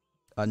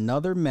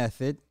 Another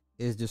method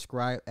is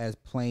described as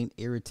playing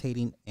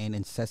irritating and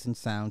incessant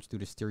sounds through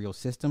the stereo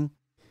system.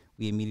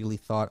 We immediately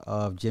thought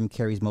of Jim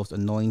Carrey's most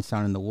annoying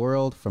sound in the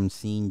world from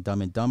seeing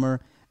Dumb and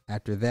Dumber.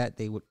 After that,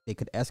 they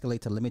could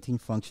escalate to limiting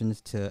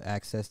functions to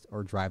access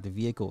or drive the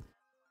vehicle.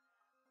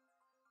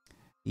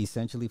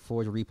 Essentially,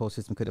 Ford's repo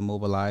system could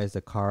immobilize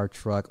the car,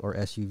 truck, or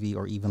SUV,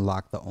 or even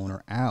lock the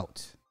owner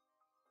out.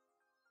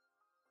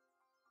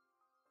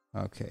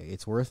 Okay,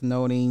 it's worth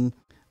noting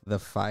the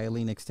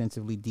filing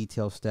extensively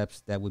detailed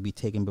steps that would be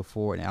taken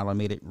before an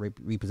automated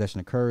repossession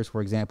occurs.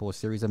 For example, a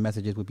series of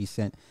messages would be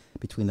sent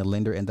between the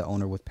lender and the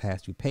owner with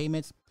past due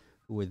payments,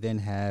 who would then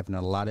have an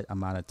allotted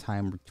amount of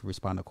time to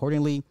respond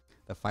accordingly.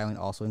 The filing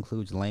also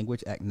includes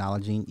language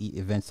acknowledging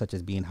events such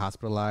as being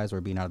hospitalized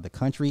or being out of the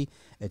country.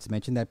 It's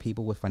mentioned that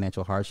people with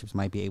financial hardships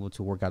might be able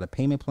to work out a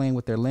payment plan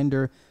with their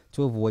lender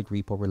to avoid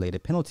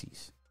repo-related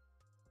penalties.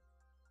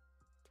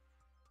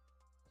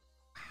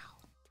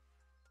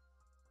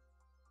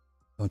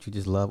 Don't you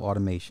just love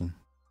automation?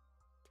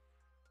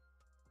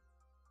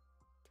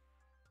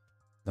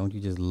 Don't you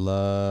just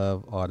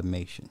love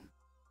automation?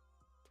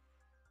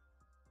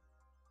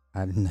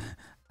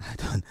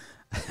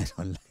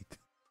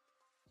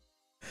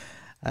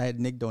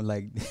 Nick don't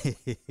like.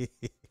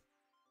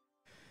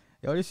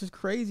 Yo, this is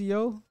crazy,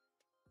 yo.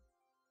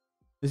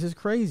 This is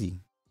crazy.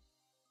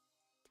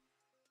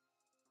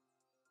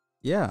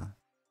 Yeah.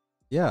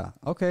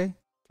 Okay.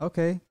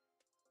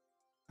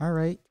 All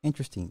right.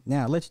 Interesting.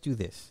 Now let's do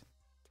this.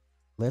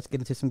 Let's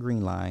get into some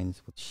green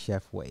lines with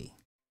Chef Way.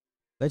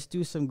 Let's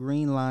do some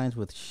green lines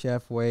with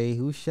Chef Way.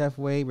 Who's Chef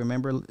Way?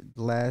 Remember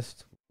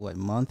last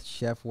month?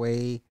 Chef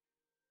Way,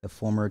 the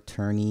former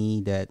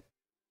attorney that,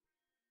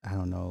 I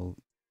don't know,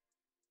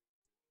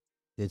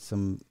 did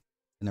some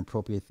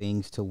inappropriate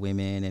things to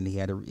women, and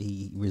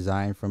he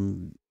resigned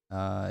from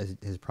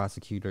his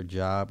prosecutor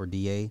job or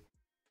DA,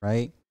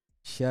 right?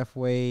 Chef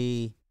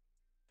Way,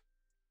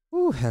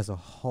 has a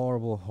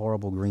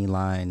horrible green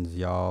lines,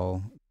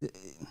 y'all.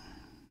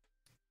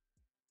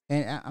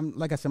 And I'm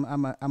like I said,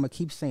 I'm gonna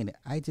keep saying it.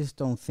 I just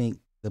don't think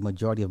the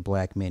majority of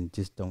black men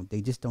just don't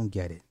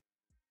get it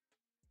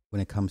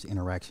when it comes to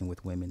interaction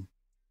with women,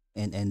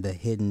 and the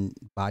hidden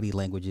body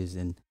languages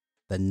and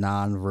the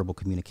nonverbal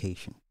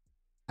communication.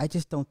 I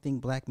just don't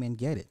think black men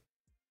get it.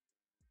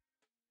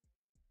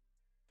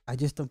 I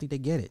just don't think they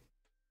get it.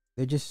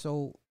 They're just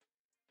so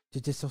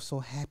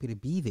happy to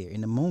be there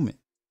in the moment.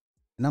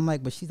 And I'm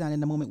like, but she's not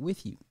in the moment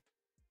with you,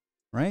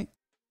 right?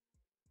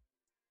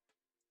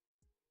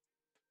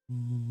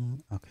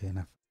 Okay,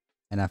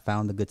 and I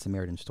found the Good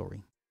Samaritan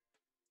story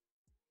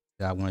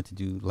that I wanted to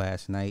do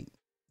last night.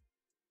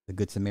 The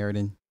Good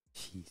Samaritan.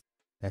 Jeez,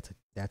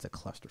 that's a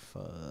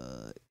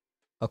clusterfuck.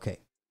 Okay,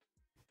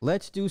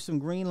 let's do some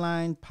green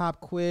line pop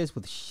quiz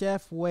with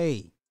Chef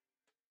Way.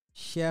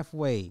 Chef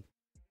Way.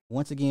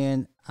 Once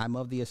again, I'm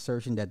of the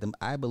assertion that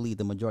I believe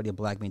the majority of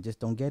black men just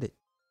don't get it.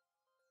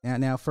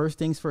 Now, first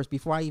things first.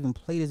 Before I even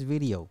play this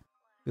video,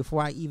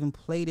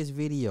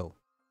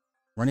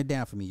 run it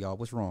down for me, y'all.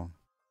 What's wrong?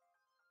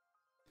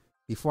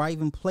 Before I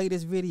even play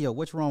this video,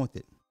 what's wrong with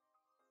it?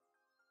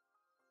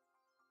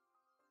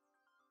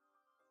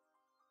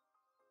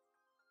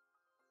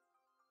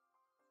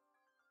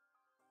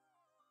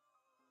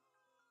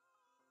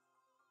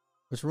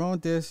 What's wrong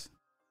with this?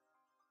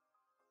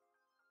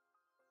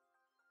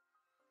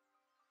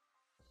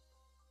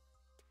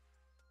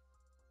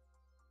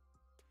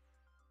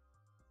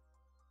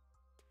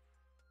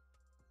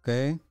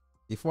 Okay?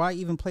 Before I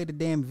even play the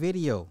damn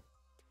video,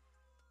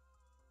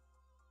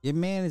 your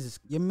man's is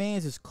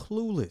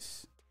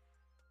clueless.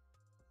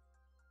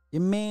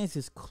 Your man's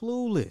is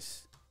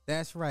clueless.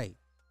 That's right.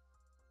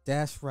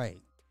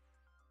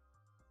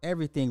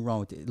 Everything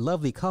wrong with it.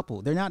 Lovely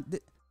couple. They're not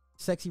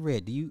Sexy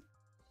Red.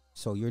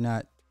 So you're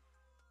not.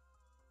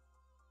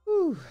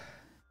 Whew.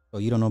 So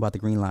you don't know about the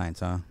green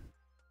lines, huh?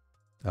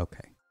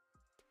 Okay.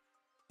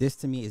 This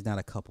to me is not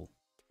a couple.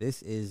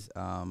 This is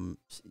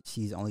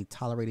she's only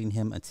tolerating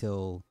him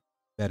until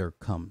better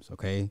comes,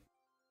 okay?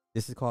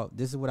 This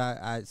is what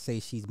I say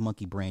she's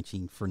monkey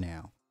branching for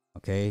now,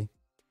 okay?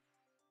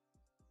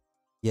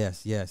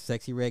 Yes,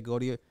 Sexy Red, go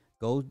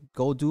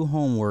do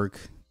homework.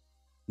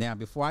 Now,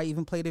 before I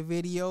even play the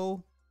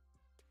video,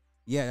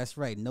 yeah, that's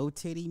right, no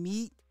titty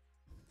meat.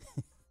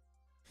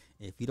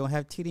 If you don't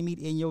have titty meat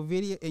in your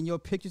video, in your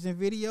pictures and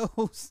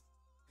videos,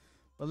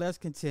 but let's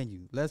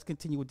continue. Let's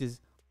continue with this.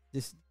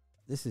 This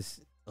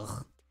is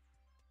ugh.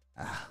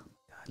 God,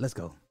 let's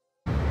go.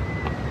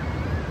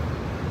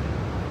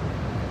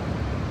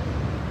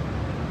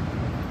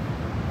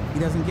 He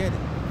doesn't get it.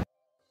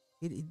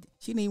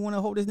 She didn't even want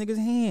to hold this nigga's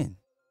hand.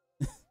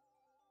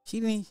 She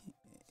didn't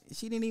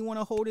even want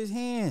to hold his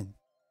hand.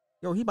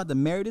 Yo, he about to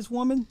marry this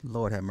woman?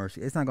 Lord have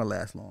mercy. It's not gonna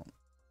last long.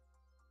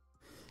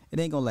 It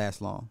ain't gonna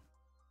last long.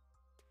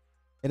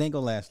 It ain't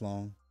gonna last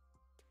long.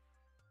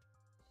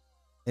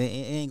 It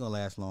ain't gonna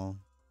last long.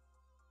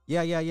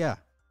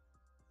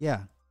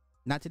 Yeah.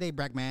 Not today,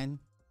 Brackman.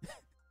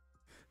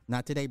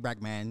 Not today,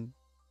 Brackman.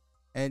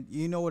 And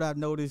you know what I've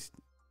noticed?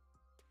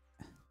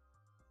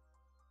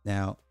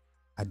 Now,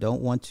 I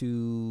don't want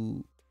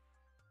to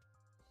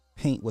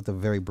paint with a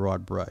very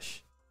broad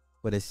brush,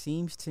 but it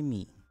seems to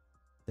me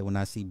that when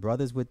I see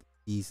brothers with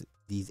these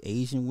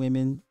Asian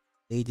women,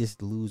 they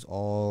just lose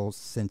all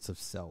sense of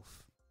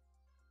self.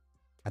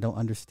 I don't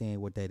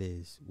understand what that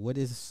is. What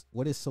is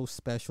so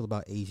special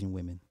about Asian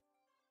women?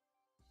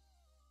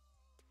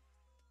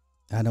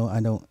 I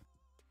don't.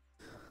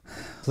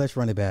 Let's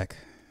run it back.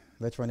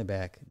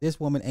 This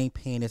woman ain't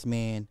paying this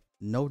man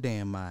no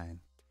damn mind.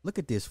 Look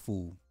at this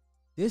fool.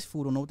 This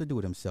fool don't know what to do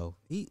with himself.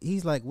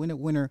 He's like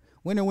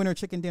winner,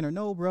 chicken dinner.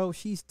 No, bro,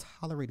 she's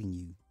tolerating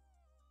you.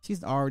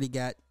 She's already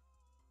got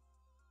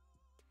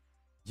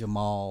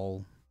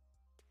Jamal,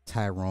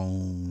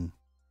 Tyrone.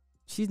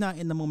 She's not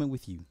in the moment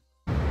with you.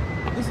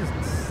 This is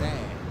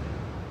sad.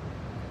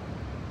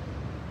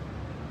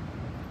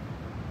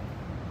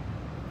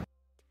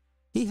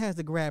 He has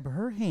to grab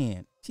her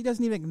hand. She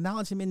doesn't even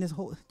acknowledge him in this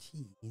whole.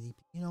 Gee,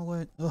 you know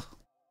what? Ugh.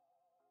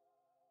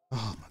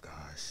 Oh my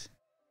gosh.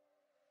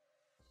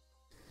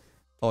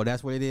 Oh,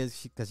 that's what it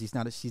is. Because she's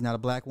not a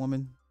black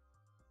woman.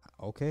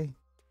 Okay.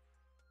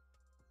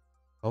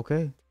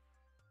 Okay.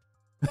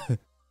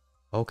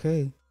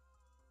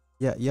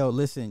 Yeah, yo,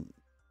 listen.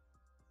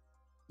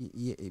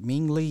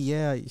 Ming Lee,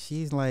 yeah,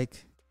 she's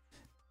like,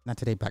 not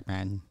today, black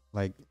man.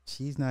 Like,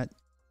 she's not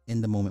in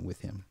the moment with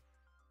him.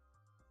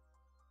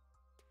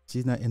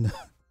 She's not in the.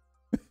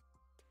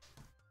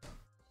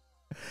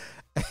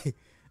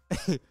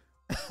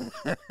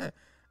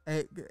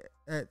 Hey,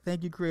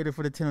 thank you, creator,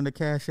 for the 10 on the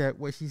Cash App.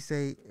 What she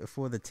say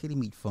for the titty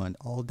meat fund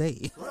all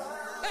day?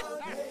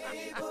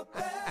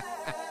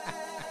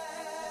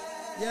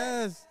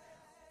 Yes,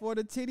 for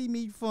the titty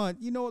meat fund.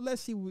 You know,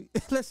 let's see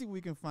if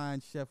we can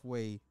find Chef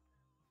Way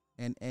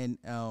and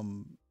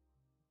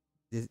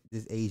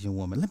this Asian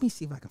woman. Let me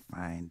see if I can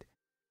find.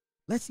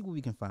 Let's see what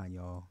we can find,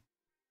 y'all.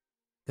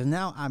 Because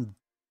now I'm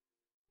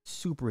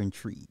super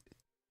intrigued.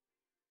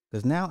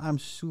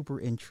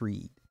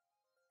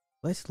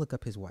 Let's look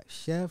up his wife.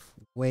 Chef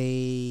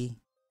Wei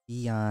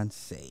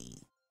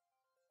Beyonce.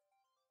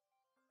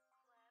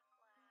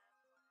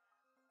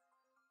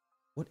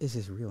 What is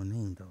his real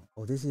name, though?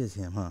 Oh, this is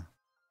him, huh?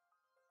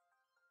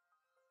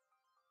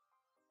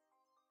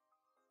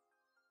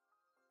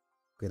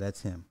 Okay,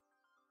 that's him.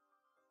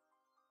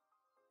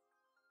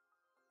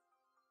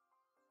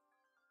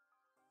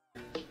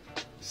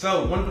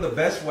 So, one of the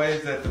best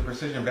ways that the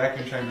precision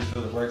vacuum chamber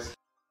sealer works.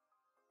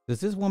 Does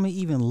this woman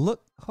even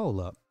look? Hold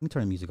up. Let me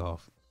turn the music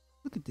off.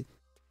 Look at this.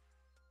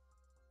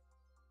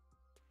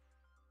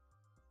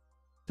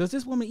 Does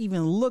this woman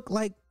even look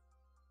like?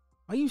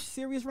 Are you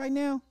serious right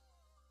now?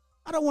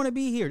 I don't want to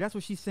be here. That's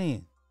what she's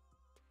saying.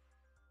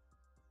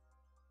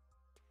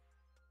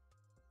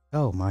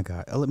 Oh my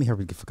God. Oh, let me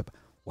hurry the fuck up.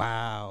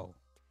 Wow.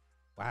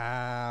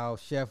 Wow.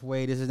 Chef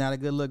Wei, this is not a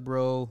good look,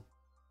 bro.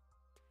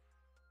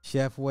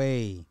 Chef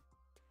Wei.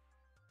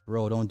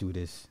 Bro, don't do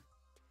this.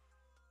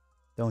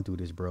 Don't do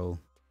this, bro.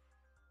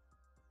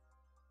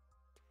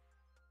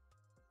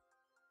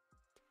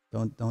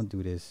 Don't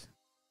do this.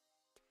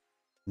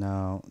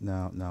 No,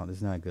 this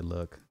is not a good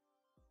look.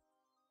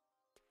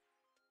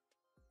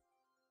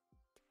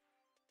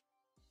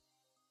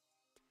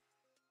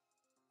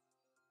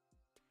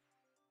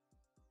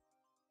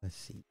 Let's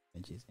see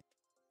images.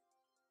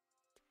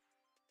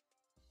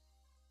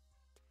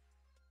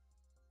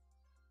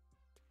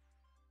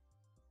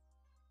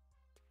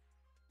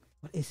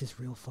 What is his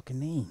real fucking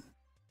name?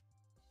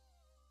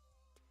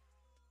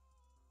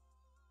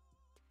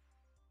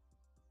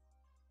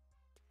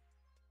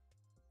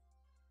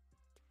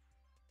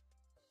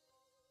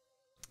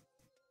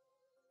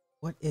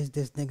 What is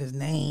this nigga's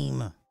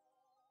name?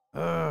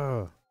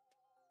 Ugh.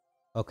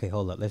 Okay,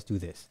 hold up. Let's do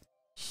this.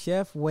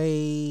 Chef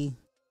Wei.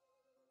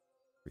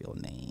 Real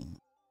name.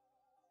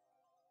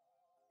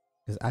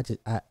 Because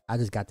I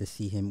just got to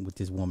see him with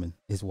this woman,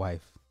 his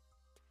wife.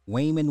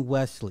 Wayman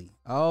Wesley.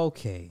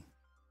 Okay.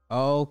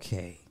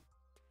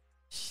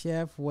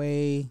 Chef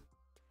Wei.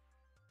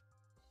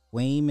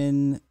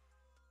 Wayman.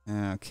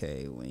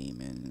 Okay,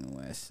 Wayman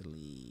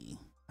Wesley.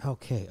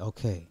 Okay.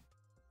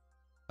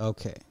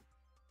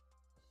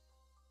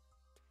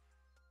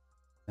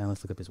 Now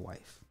let's look up his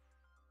wife.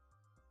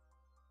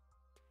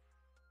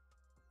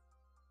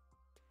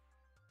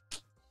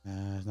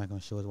 It's not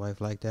gonna show his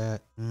wife like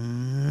that.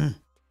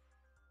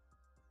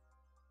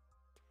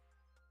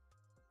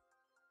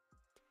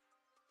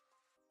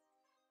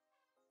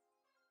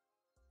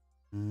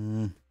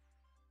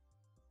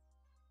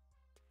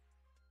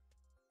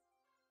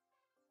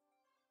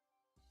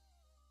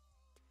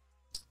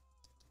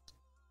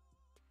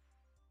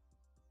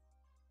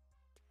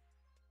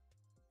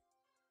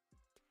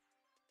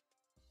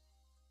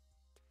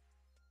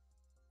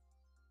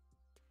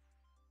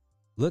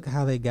 Look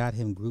how they got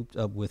him grouped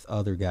up with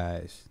other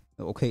guys.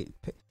 Okay,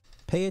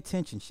 pay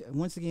attention.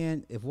 Once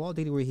again, if Walt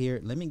Diddy were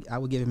here, I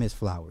would give him his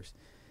flowers.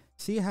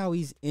 See how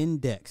he's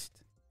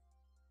indexed.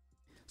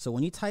 So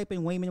when you type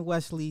in Wayman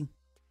Wesley,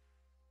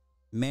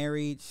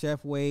 married,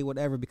 Chef Wei,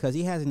 whatever, because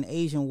he has an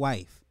Asian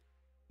wife.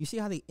 You see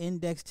how they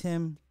indexed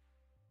him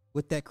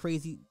with that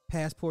crazy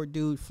passport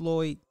dude,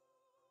 Floyd?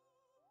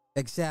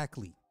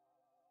 Exactly.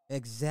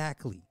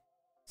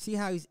 See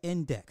how he's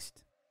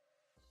indexed.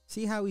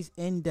 See how he's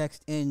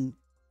indexed in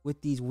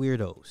with these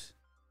weirdos.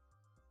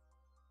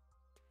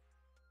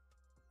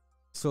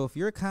 So if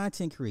you're a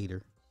content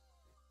creator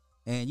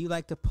and you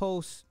like to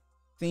post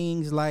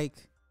things like,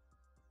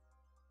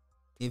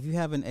 if you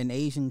have an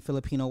Asian,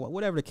 Filipino,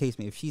 whatever the case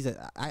may be, if she's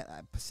a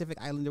Pacific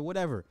Islander,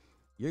 whatever,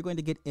 you're going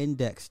to get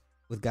indexed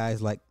with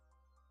guys like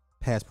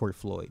Passport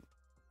Floyd.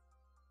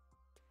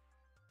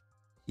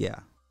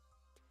 Yeah.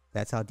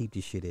 That's how deep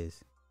this shit is.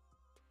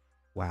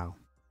 Wow.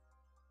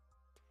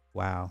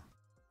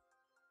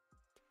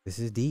 This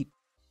is deep.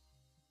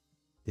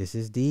 This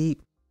is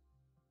deep.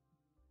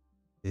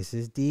 This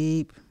is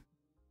deep.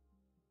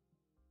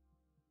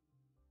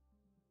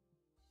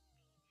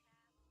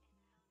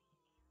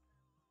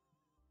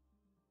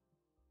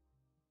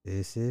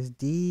 This is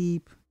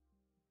deep.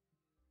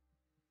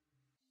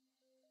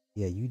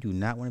 Yeah, you do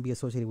not want to be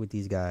associated with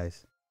these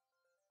guys.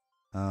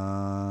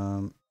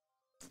 Let's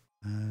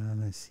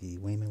see.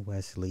 Wayman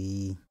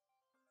Wesley.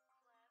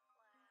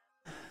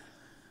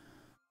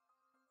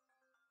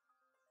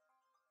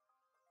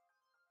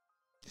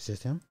 Is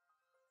this him?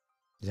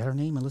 Is that her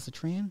name, Melissa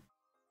Tran?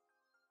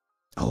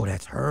 Oh,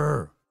 that's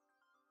her.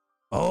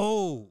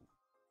 Oh.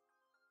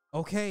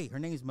 Okay, her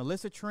name is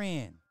Melissa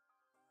Tran.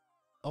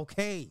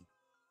 Okay.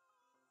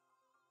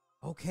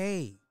 Now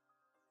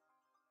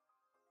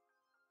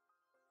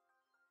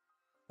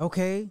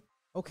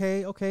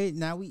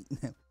we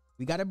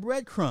got a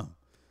breadcrumb.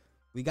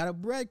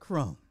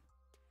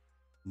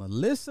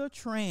 Melissa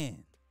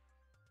Tran.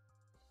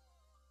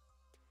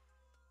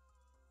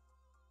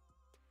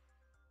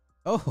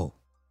 Oh,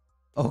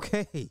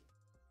 okay.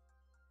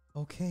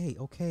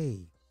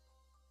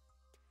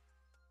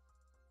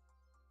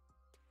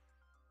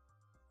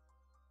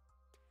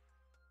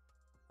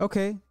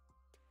 Okay.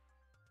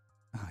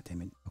 Ah,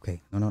 damn it.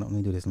 Okay. No. Let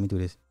me do this. Let me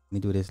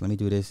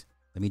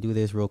do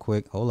this real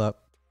quick. Hold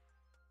up.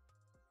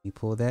 Let me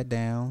pull that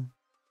down.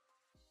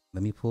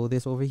 Let me pull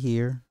this over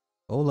here.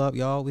 Hold up,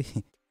 y'all. We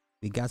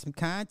got some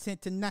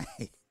content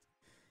tonight.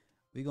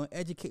 We're gonna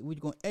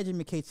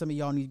educate some of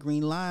y'all on these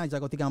green lines. Y'all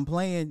gonna think I'm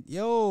playing.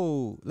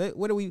 Yo,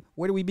 where do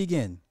we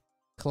begin?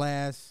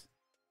 Class.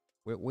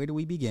 Where do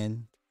we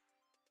begin?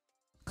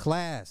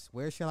 Class.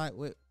 Where shall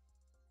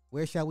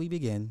we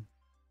begin?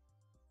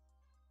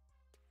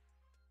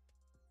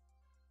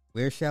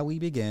 Where shall we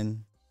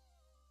begin?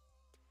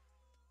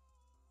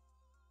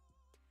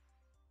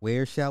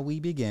 Where shall we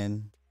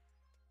begin?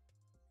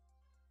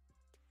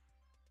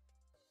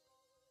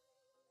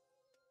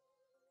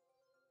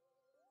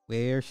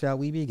 Where shall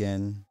we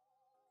begin?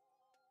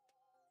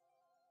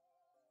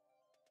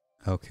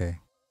 Okay.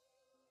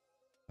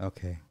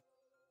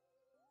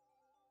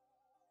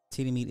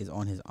 Titty meat is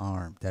on his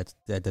arm. That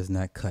does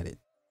not cut it.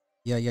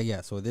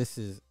 Yeah. So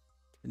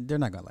they're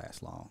not gonna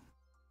last long.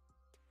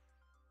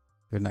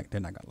 They're not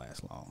gonna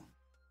last long.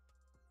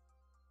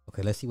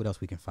 Okay, let's see what else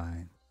we can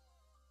find.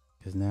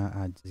 Cause now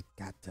I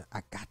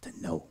got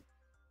to know.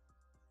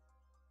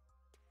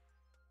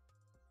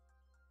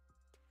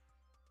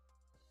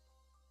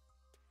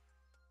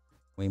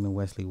 Wayman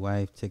Wesley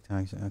wife,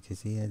 TikTok. Okay,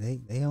 see, yeah,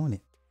 they own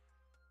it.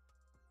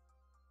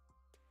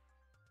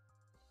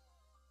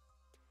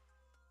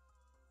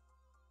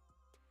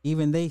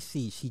 Even they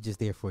see she just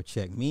there for a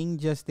check. Ming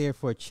just there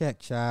for a check,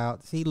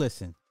 child. See,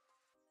 listen,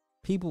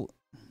 people,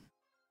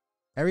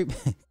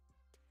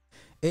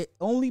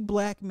 only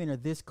black men are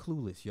this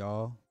clueless,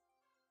 y'all.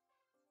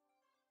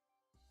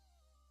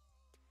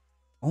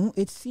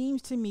 It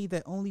seems to me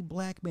that only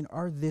black men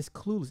are this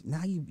clueless.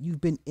 Now you've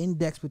been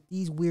indexed with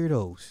these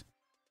weirdos.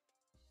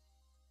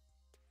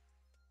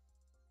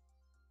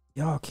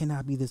 Y'all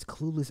cannot be this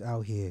clueless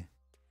out here.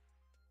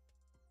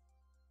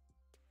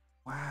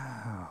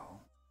 Wow.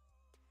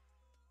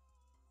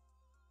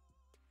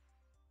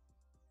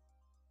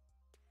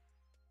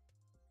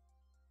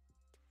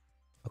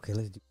 Okay,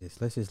 let's do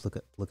this. Let's just look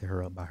at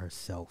her up by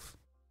herself.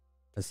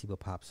 Let's see what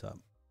pops up.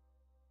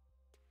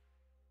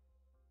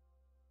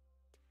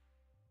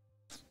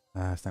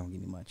 It's not gonna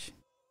give me much.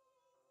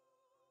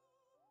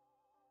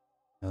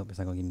 Nope, it's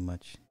not gonna give me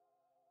much.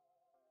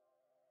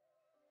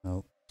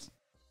 Nope.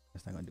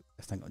 That's not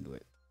gonna do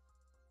it.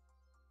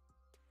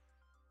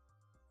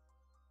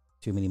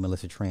 Too many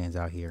Melissa Trans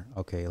out here.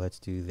 Okay, let's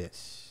do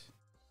this.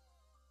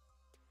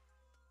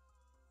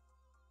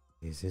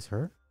 Is this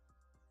her?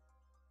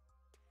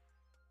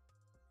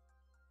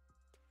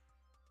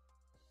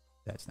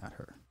 That's not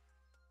her.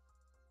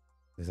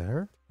 Is that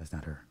her? That's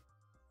not her.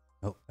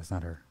 Nope, that's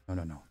not her.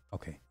 No.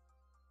 Okay.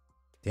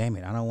 Damn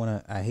it.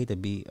 I hate to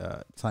be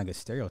sound like a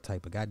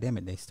stereotype, but goddamn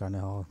it, they starting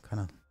to all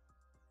kind of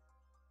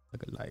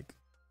look alike.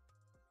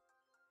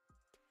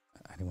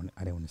 I didn't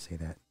want to say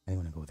that. I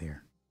didn't want to go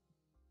there.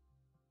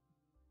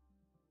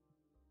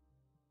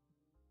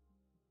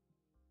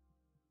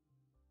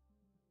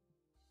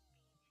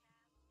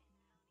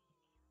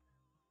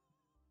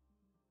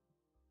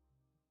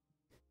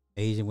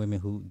 Asian women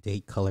who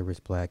date colorless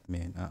black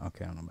men.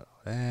 Okay, I don't know about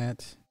all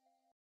that.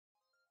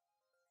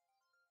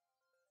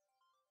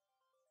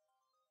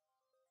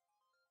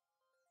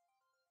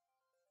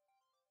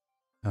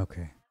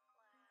 Okay.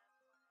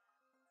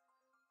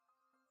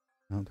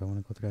 No, do I want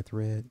to go through that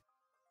thread?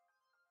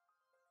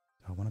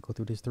 Do I want to go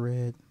through this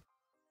thread?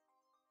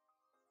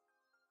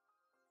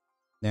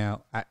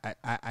 Now,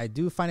 I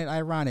do find it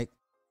ironic.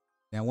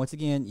 Now, once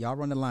again, y'all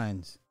run the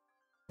lines.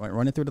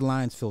 Run it through the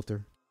lines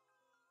filter.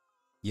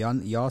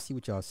 Y'all see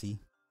what y'all see.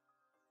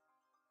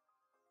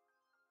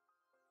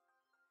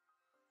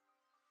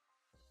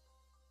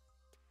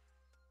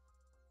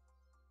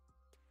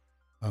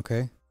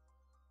 Okay.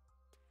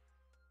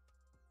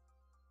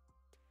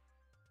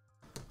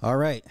 All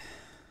right.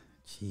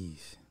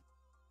 Jeez.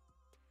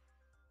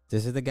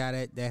 This is the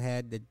guy that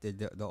had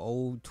the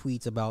old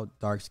tweets about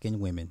dark-skinned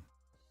women.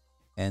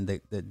 And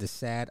the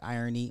sad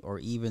irony, or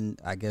even,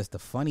 I guess, the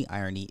funny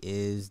irony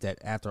is that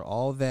after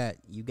all that,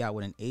 you got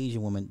with an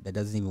Asian woman that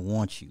doesn't even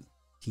want you.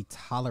 She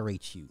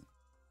tolerates you.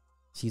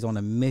 She's on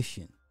a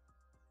mission.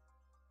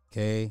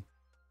 Okay?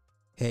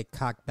 Head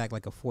cocked back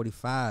like a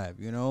 45,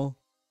 you know?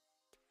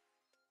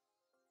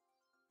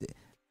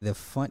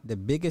 The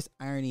biggest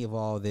irony of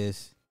all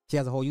this, she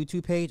has a whole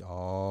YouTube page.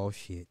 Oh,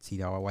 shit. See,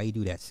 why you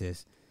do that,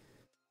 sis?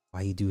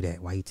 Why you do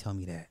that? Why you tell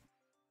me that?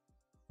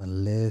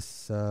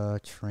 Melissa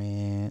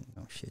Tran.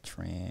 Oh, shit,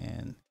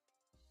 Tran.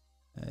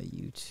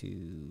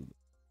 YouTube.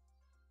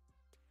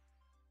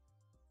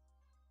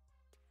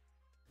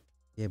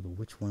 Yeah, but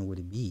which one would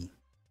it be?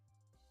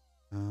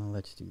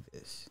 Let's do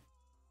this.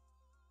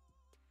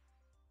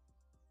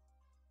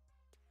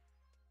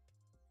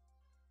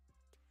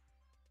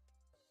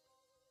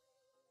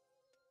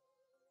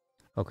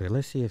 Okay,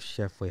 let's see if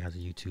Chef Way has a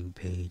YouTube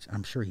page.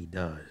 I'm sure he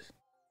does.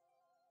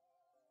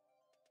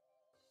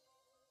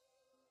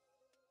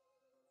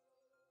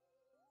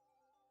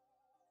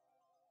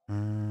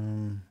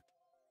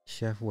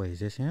 Chef Way, is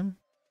this him?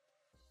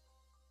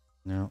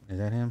 No, is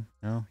that him?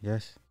 No,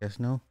 yes, yes,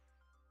 no.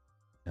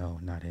 No,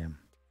 not him.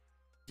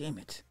 Damn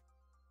it.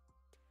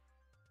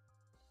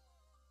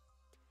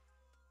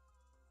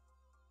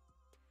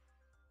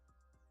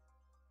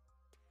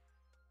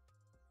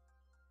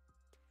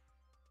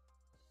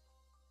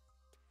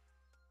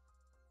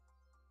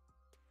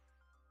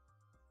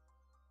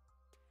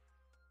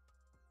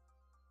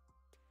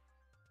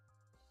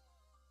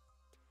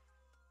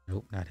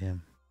 Nope, not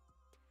him.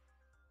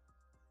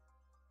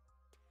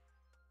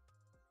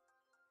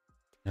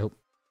 Nope.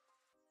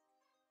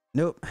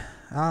 Nope.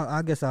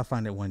 I guess I'll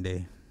find it one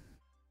day.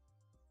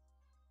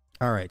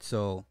 All right,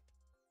 so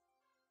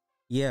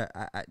yeah,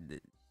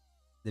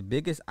 the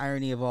biggest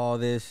irony of all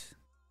this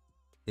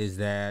is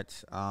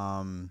that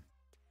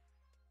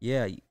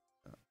yeah,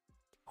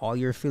 all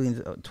your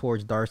feelings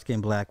towards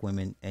dark-skinned black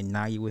women, and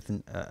now you're with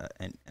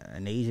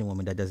an Asian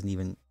woman that doesn't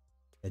even,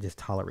 that just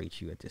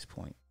tolerates you at this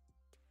point.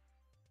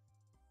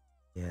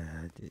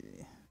 Yeah,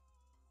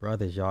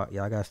 brothers, y'all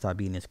gotta stop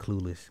being this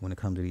clueless when it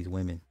comes to these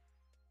women.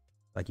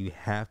 Like, you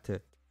have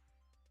to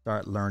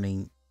start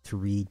learning to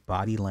read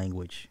body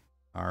language.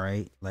 All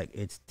right, like,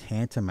 it's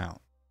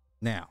tantamount.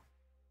 Now,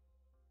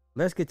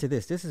 let's get to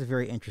this. This is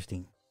very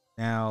interesting.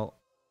 Now,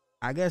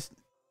 I guess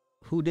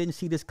who didn't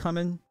see this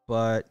coming,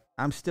 but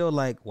I'm still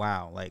like,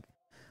 wow. Like,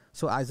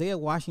 so Isaiah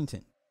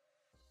Washington,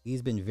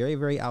 he's been very,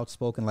 very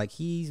outspoken. Like,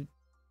 he's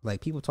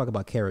like, people talk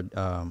about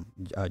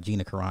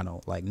Gina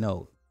Carano. Like,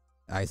 no,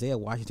 Isaiah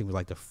Washington was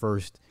like the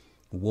first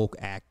woke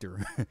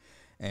actor.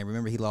 And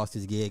remember, he lost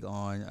his gig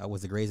on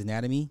was it Grey's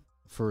Anatomy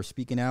for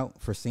speaking out,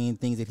 for saying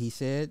things that he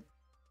said.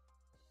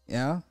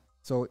 Yeah,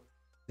 so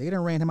they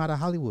done ran him out of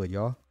Hollywood,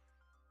 y'all.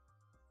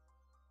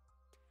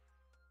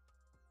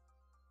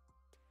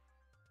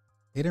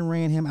 They done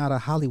ran him out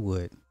of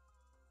Hollywood.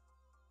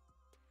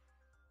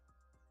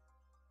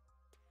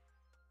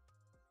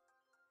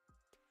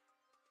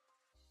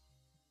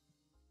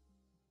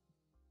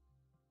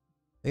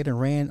 They done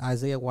ran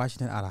Isaiah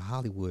Washington out of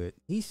Hollywood.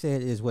 He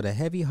said, "It is with a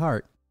heavy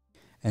heart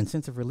and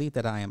sense of relief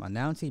that I am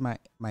announcing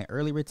my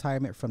early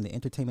retirement from the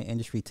entertainment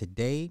industry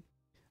today.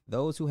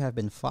 Those who have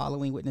been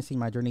witnessing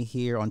my journey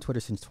here on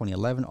Twitter since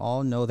 2011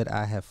 all know that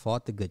I have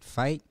fought the good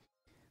fight.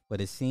 But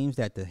it seems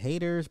that the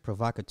haters,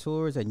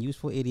 provocateurs, and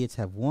useful idiots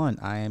have won.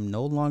 I am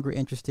no longer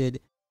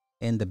interested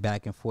in the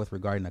back and forth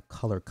regarding a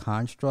color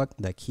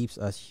construct that keeps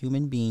us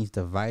human beings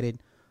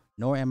divided,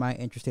 nor am I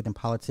interested in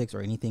politics or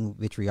anything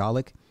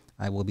vitriolic.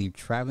 I will be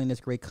traveling this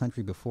great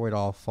country before it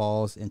all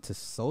falls into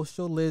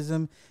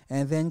socialism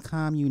and then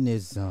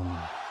communism."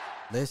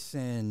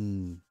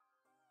 Listen.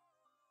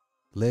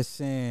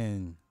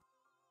 Listen.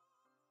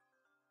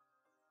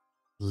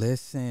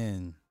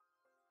 Listen.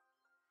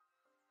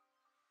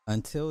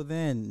 Until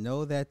then,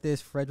 know that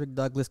this Frederick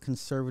Douglass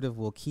conservative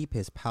will keep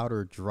his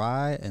powder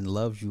dry and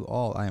loves you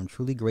all. I am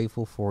truly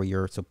grateful for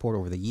your support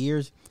over the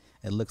years.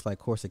 It looks like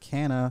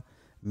Corsicana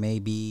may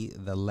be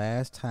the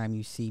last time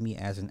you see me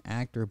as an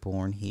actor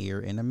born here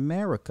in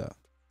America.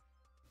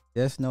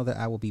 Just know that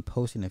I will be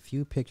posting a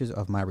few pictures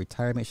of my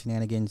retirement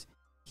shenanigans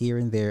here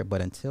and there.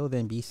 But until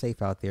then, be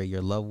safe out there.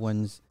 Your loved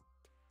ones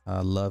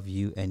love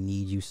you and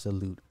need you.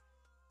 Salute.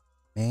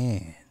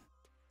 Man.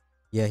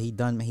 Yeah, he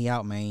done. He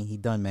out, man. He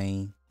done,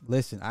 man.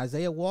 Listen,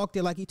 Isaiah walked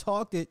it like he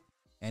talked it,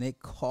 and it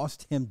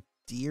cost him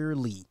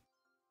dearly.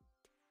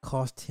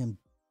 Cost him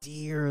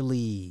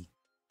dearly.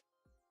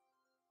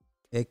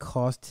 It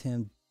cost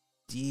him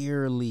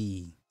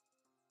dearly.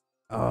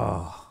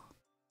 Oh.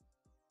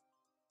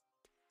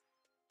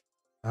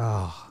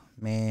 Oh,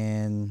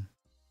 man.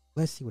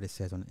 Let's see what it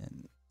says on the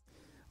end.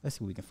 Let's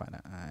see what we can find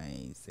out.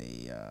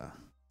 Isaiah.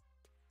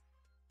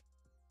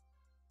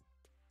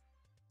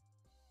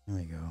 There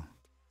we go.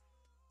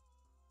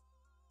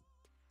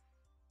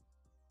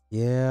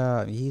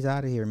 Yeah, he's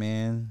out of here,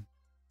 man.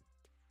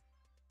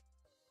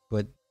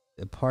 But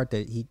the part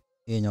that he,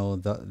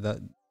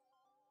 let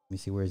me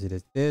see, where is it?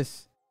 Is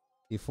this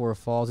before it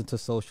falls into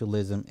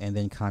socialism and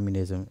then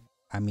communism?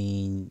 I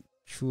mean,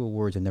 truer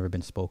words have never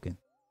been spoken.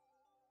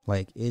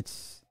 Like,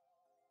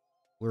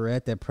 we're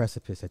at that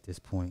precipice at this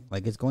point.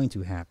 Like, it's going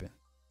to happen.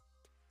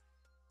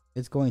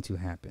 It's going to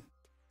happen.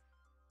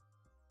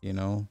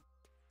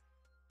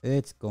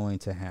 It's going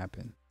to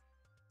happen.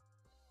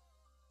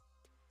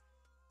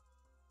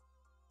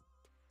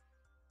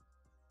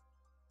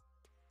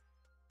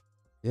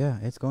 Yeah,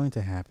 it's going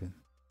to happen.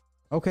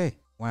 Okay.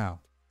 Wow.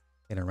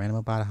 In a random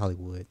about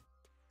Hollywood.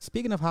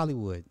 Speaking of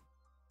Hollywood,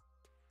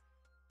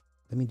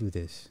 let me do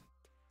this.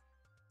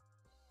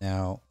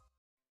 Now,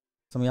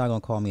 some of y'all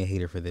gonna call me a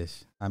hater for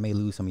this. I may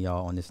lose some of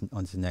y'all on this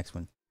next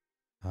one.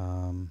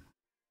 Where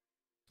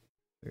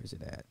is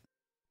it at?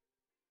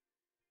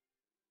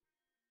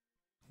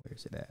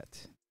 Where's it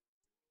at?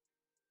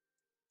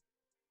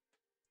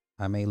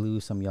 I may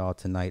lose some of y'all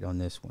tonight on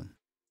this one.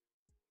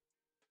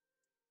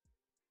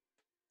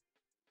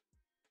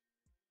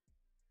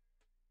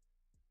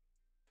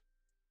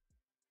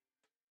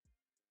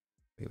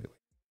 Wait.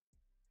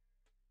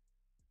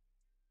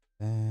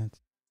 That.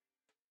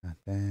 Not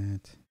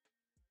that.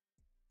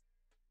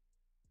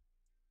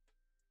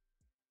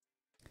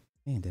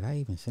 Man, did I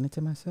even send it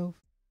to myself?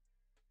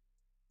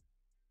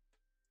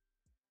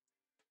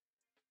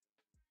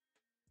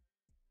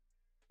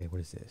 Okay,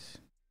 what is this?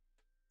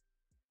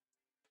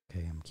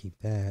 Okay, I'm gonna keep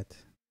that.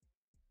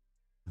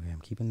 Okay,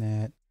 I'm keeping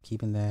that.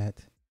 Keeping that.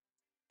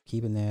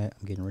 Keeping that.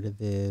 I'm getting rid of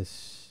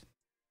this.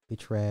 Be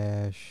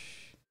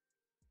trash.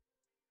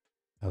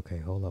 Okay,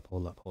 hold up.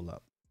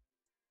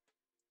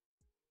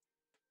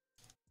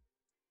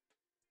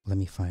 Let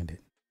me find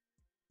it.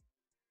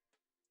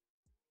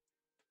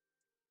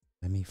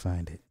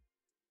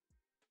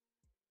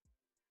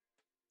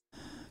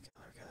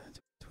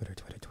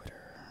 Twitter.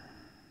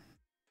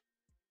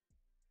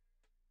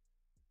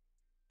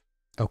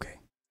 Okay,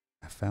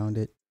 I found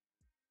it.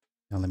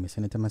 Now let me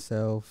send it to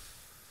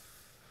myself.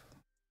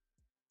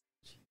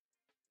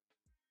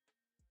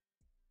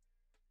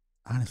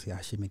 Honestly,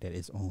 I should make that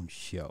its own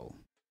show.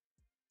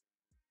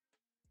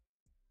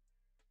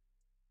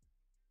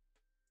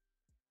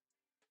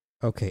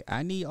 Okay,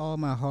 I need all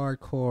my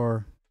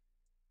hardcore.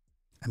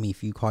 I mean,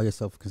 if you call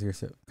yourself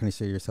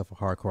consider yourself a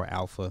hardcore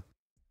alpha,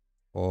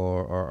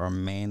 or a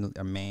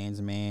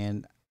man's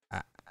man,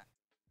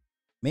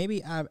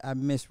 maybe I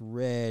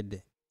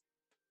misread.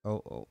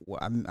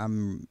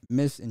 I'm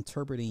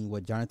misinterpreting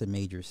what Jonathan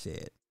Majors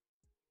said,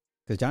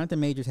 because Jonathan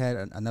Majors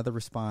had another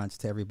response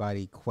to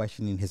everybody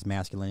questioning his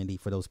masculinity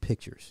for those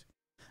pictures.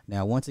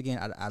 Now, once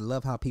again, I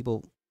love how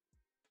people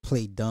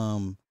play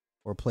dumb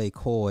or play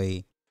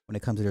coy when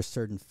it comes to their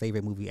certain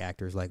favorite movie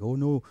actors. Like, oh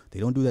no, they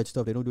don't do that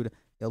stuff. They don't do that.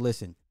 Yo,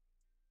 listen,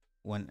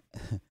 when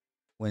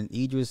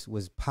Idris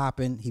was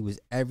popping, he was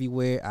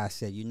everywhere. I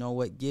said, you know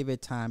what? Give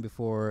it time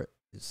before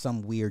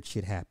some weird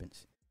shit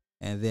happens.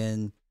 And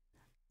then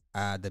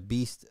the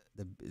Beast,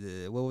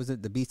 what was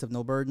it? The Beast of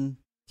No Burden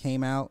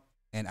came out,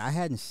 and I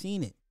hadn't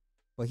seen it,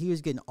 but he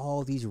was getting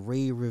all these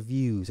rave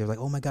reviews. They were like,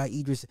 "Oh my God,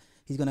 Idris,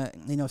 he's gonna,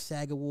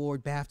 SAG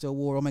Award, BAFTA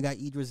Award. Oh my God,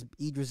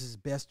 Idris's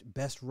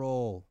best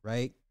role,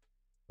 right?"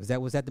 Was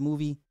that the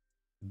movie,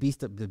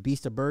 the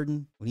Beast of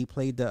Burden, when he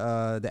played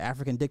the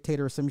African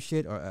dictator or some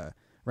shit, or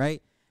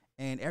right?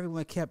 And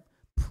everyone kept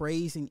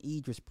praising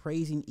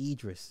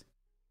Idris,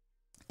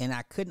 and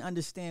I couldn't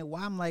understand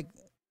why. I'm like,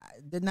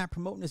 they're not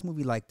promoting this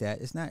movie like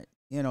that. It's not,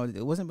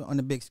 it wasn't on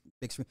the big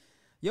screen.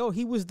 Yo,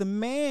 he was the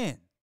man,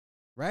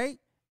 right?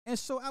 And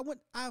so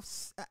I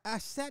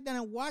sat down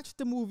and watched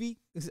the movie.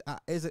 It's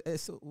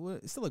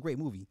still a great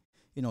movie.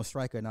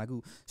 Stryker and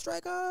Agu.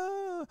 Stryker,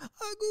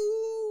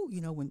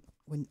 Agu.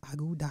 When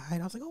Agu died,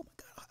 I was like, oh my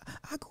God,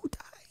 Agu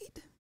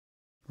died.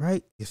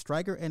 Right?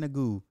 Stryker and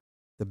Agu,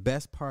 the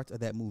best parts of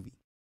that movie.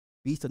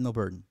 Beast of No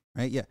Burden,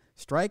 right? Yeah.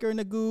 Stryker and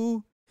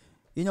Agu,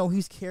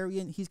 he's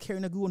carrying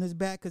Agu on his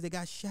back because they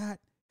got shot,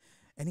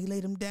 and he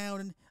laid him down,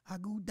 and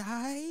Agu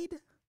died.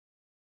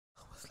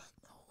 I was like,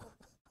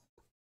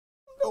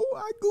 no,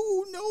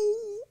 Agu, no.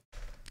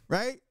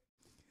 Right?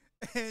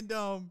 And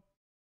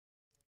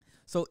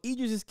so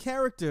Idris's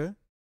character,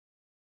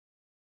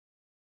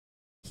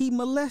 he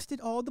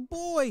molested all the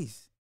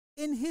boys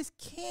in his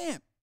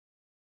camp.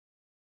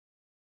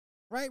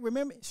 Right?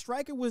 Remember,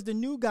 Stryker was the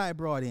new guy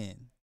brought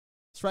in.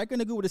 Stryker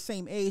and Agu were the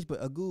same age, but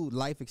Agu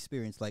life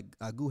experience, like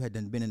Agu had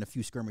been in a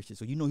few skirmishes,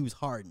 so he was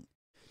hardened.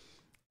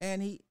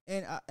 And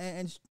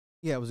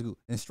yeah, it was Agu.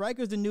 And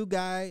Stryker's the new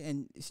guy,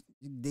 and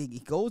he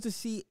goes to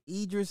see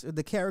Idris,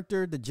 the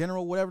character, the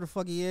general, whatever the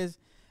fuck he is,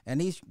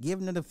 and he's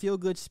giving him the feel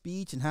good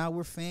speech and how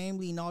we're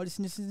family and all this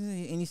and this,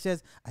 and he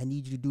says, "I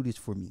need you to do this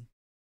for me."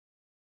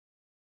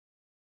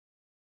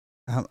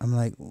 I'm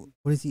like, what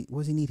does he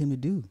need him to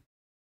do?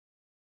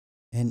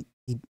 And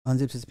he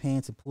unzips his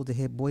pants and pulls the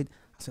head. Boy, I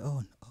said,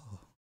 oh,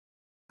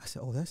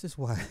 that's just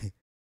why.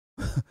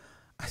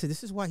 I said,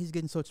 this is why he's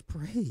getting such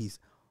praise.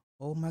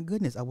 Oh my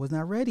goodness, I was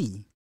not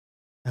ready.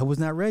 And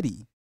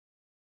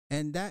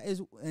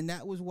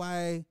that was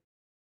why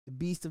the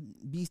Beast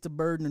of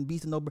Burden and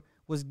Beast of No Burden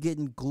was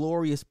getting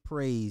glorious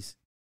praise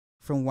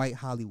from white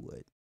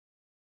Hollywood.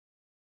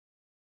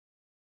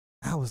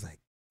 I was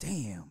like,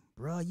 damn,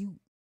 bro, you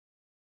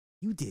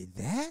did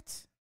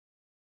that?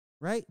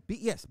 Right?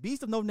 Yes,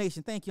 Beast of No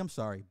Nation. Thank you. I'm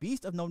sorry.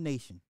 Beast of No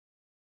Nation.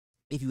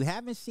 If you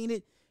haven't seen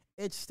it,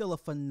 it's still a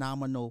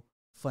phenomenal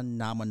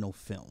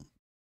film.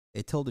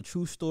 It told the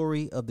true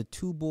story of the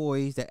two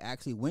boys that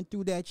actually went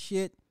through that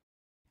shit,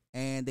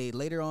 and they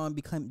later on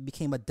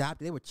became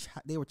adopted.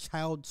 They were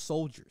child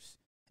soldiers.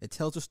 It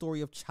tells the story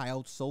of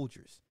child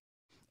soldiers.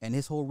 And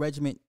his whole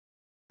regiment,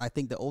 I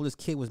think the oldest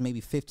kid was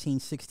maybe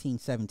 15, 16,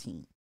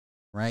 17,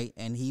 right?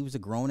 And he was a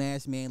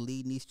grown-ass man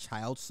leading these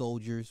child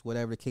soldiers,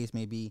 whatever the case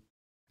may be.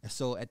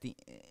 So at the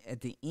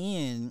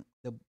end,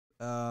 the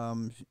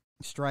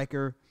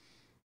Stryker,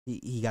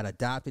 he got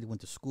adopted,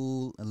 went to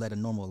school, and led a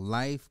normal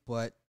life.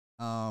 But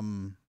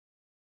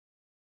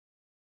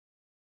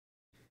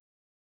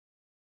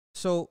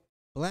so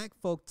black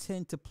folk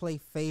tend to play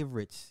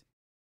favorites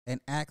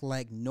and act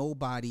like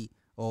nobody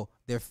or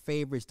their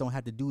favorites don't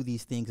have to do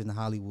these things in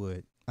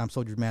Hollywood. I'm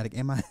so dramatic,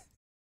 am I?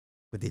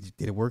 But did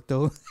it work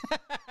though?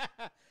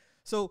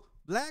 So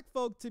black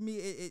folk, to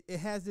me, it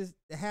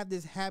have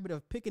this habit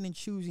of picking and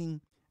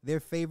choosing their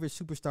favorite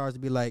superstars to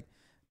be like,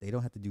 they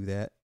don't have to do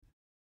that.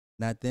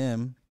 not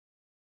them.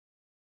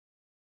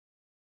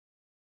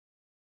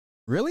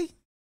 Really?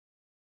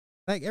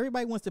 Like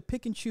everybody wants to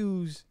pick and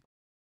choose,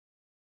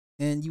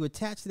 and you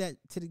attach to that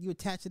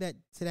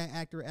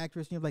actor or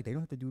actress, and you're like, they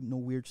don't have to do no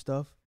weird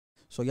stuff.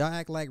 So y'all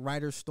act like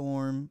Ryder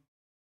Storm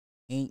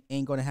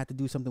ain't gonna have to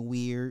do something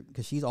weird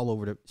because she's all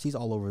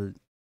over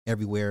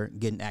everywhere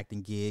getting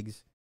acting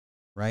gigs,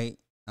 right?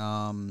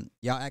 Y'all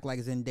act like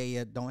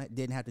Zendaya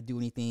didn't have to do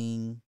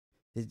anything.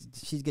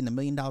 She's getting $1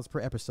 million per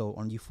episode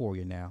on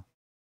Euphoria now,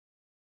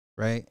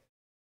 right?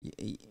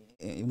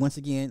 Once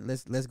again,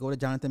 let's go to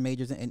Jonathan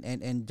Majors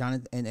and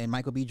Jonathan and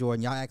Michael B.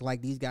 Jordan. Y'all act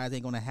like these guys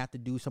ain't gonna have to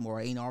do something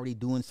or ain't already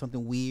doing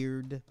something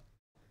weird.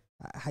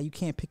 How you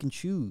can't pick and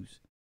choose?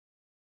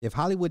 If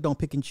Hollywood don't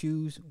pick and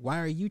choose, why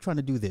are you trying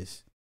to do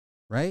this?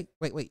 Right?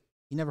 Wait.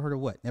 You never heard of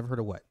what? Never heard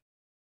of what?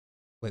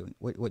 Wait.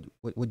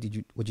 What did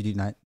you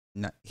not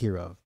hear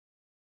of?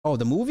 Oh,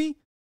 the movie?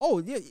 Oh,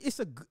 yeah. It's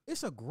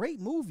a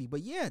great movie.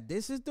 But yeah,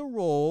 this is the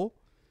role.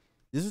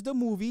 This is the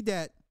movie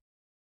that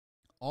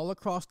all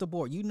across the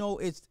board. You know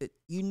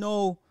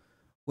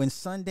when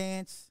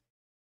Sundance,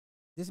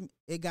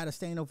 it got a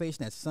standing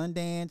ovation at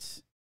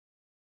Sundance,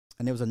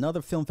 and there was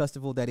another film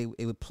festival that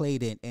it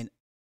played in, and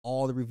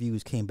all the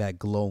reviews came back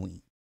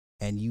glowing,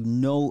 and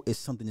it's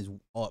something is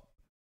up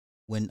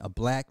when a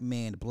black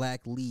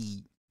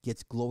lead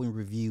gets glowing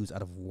reviews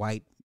out of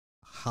white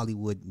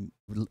Hollywood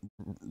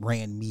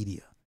ran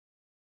media.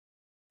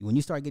 When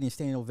you start getting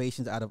standing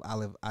ovations out of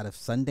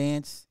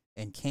Sundance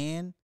and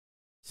Cannes,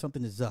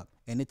 something is up.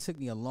 And it took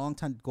me a long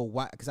time to go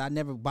watch because I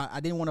didn't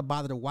want to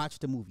bother to watch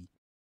the movie.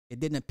 It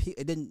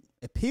didn't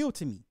appeal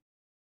to me.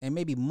 And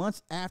maybe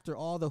months after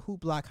all the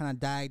hoopla kind of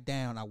died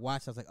down, I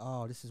watched. I was like,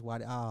 oh, this is why.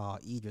 Oh,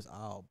 Idris.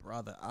 Oh,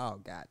 brother. Oh,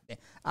 God.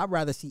 I'd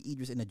rather see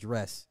Idris in a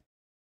dress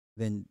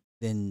than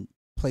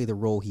play the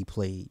role he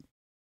played.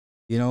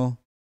 You know,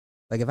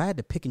 like if I had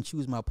to pick and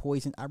choose my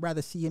poison, I'd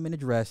rather see him in a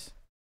dress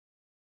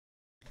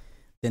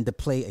than to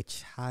play a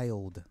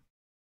child.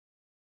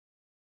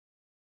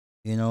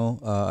 You know,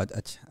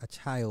 a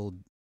child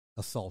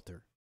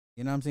assaulter.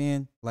 You know what I'm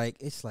saying? Like,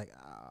 it's like,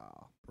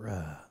 oh,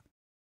 bruh.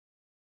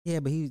 Yeah,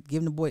 but he's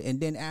giving the boy, and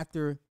then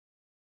after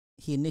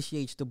he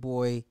initiates the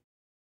boy,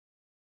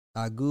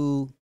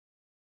 Agu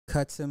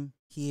cuts him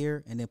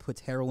here and then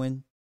puts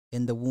heroin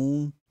in the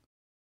wound.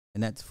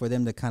 And that's for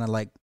them to kind of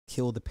like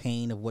kill the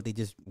pain of what they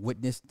just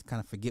witnessed, kind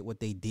of forget what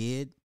they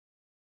did.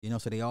 You know,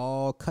 so they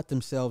all cut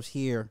themselves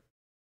here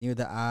near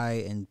the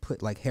eye and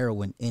put like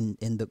heroin in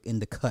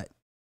the cut.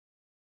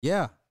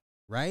 Yeah.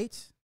 Right?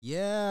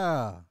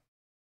 Yeah.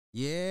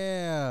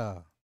 Yeah.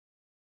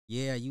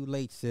 Yeah, you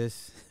late,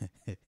 sis.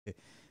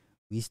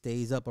 We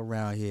stays up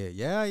around here.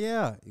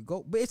 Yeah.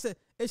 Go, but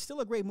it's still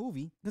a great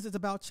movie because it's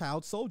about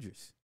child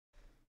soldiers.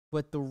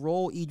 But the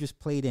role Idris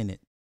played in it,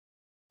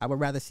 I would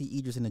rather see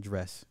Idris in a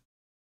dress.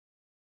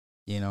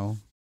 You know?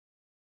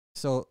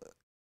 So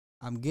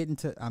I'm getting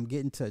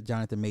to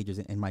Jonathan Majors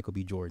and Michael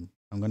B. Jordan.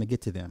 I'm gonna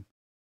get to them.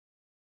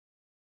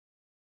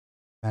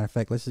 Matter of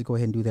fact, let's just go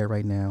ahead and do that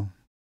right now.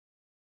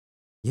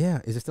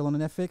 Yeah, is it still on the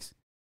Netflix?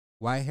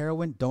 Why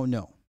heroin? Don't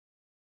know.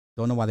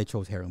 Don't know why they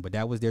chose heroin, but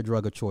that was their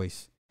drug of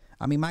choice.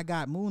 I mean, my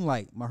God,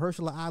 Moonlight,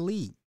 Mahershala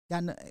Ali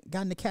got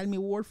an Academy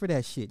Award for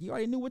that shit. You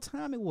already knew what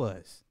time it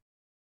was.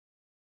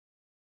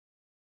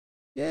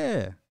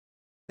 Yeah,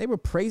 they were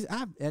praised.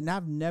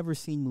 I've never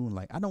seen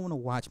Moonlight. I don't want to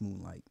watch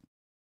Moonlight.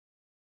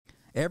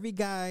 Every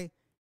guy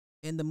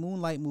in the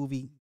Moonlight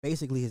movie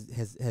basically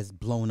has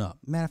blown up.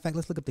 Matter of fact,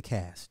 let's look up the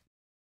cast.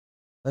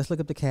 Let's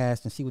look up the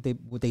cast and see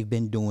what they've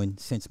been doing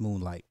since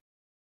Moonlight.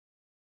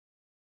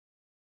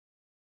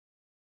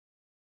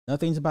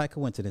 Nothing's by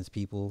coincidence,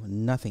 people.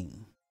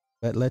 Nothing.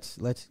 But let's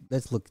do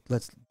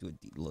a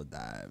deep little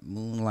dive.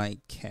 Moonlight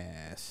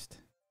cast.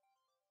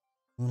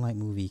 Moonlight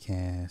movie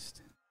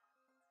cast.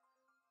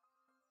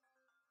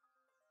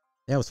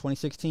 That was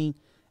 2016.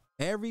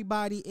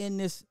 Everybody in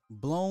this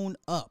blown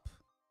up.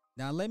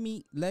 Now let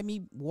me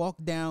walk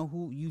down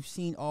who you've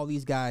seen all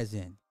these guys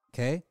in.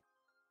 Okay.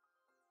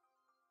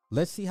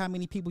 Let's see how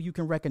many people you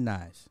can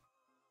recognize.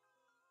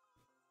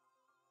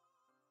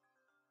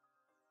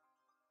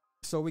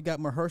 So we got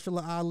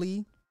Mahershala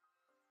Ali,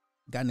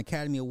 got an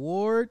Academy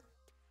Award,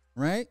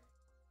 right?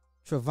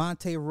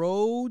 Trevante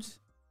Rhodes,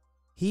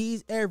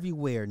 he's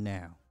everywhere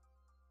now.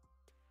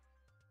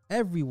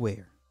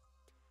 Everywhere.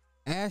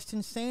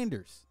 Ashton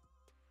Sanders.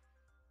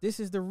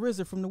 This is the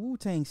RZA from the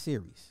Wu-Tang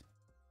series.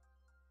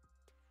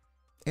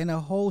 And a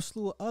whole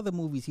slew of other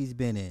movies he's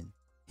been in.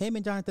 Him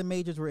and Jonathan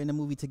Majors were in a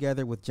movie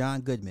together with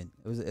John Goodman.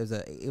 It was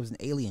an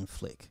alien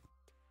flick.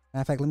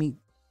 Matter of fact, let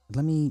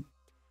me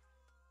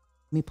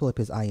pull up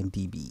his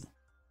IMDb.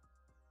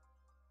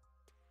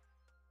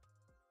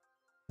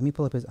 Let me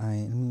pull up his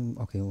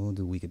Okay, we'll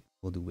do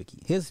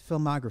Wiki. His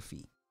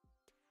filmography.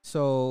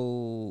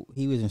 So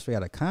he was in Straight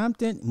Outta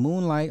Compton,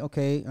 Moonlight.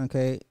 Okay.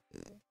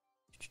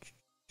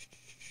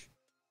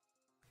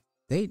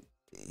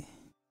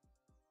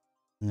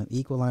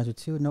 Equalizer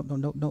 2. No.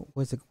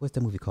 What's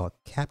the movie called?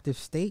 Captive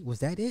State. Was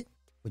that it?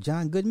 With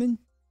John Goodman?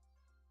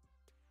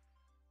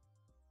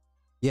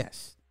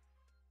 Yes.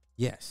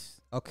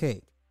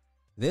 Okay.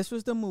 This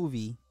was the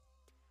movie.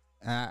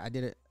 I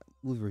did a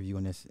movie review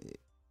on this.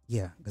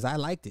 Yeah, because I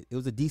liked it. It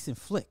was a decent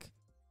flick.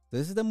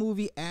 This is the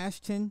movie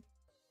Ashton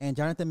and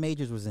Jonathan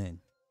Majors was in.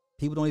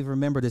 People don't even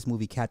remember this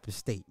movie, Captive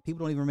State. People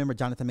don't even remember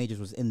Jonathan Majors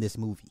was in this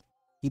movie.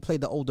 He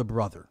played the older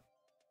brother.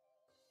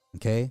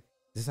 Okay?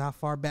 This is how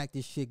far back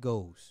this shit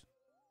goes.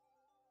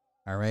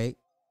 All right?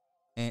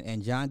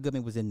 And John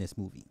Goodman was in this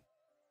movie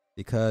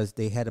because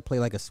they had to play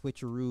like a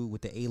switcheroo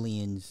with the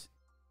aliens.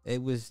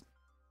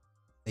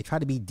 They tried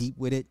to be deep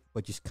with it,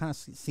 but you kind of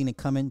seen it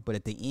coming. But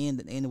at the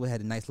end it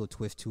had a nice little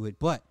twist to it.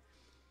 But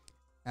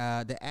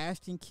the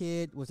Ashton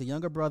kid was the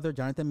younger brother.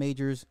 Jonathan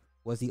Majors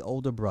was the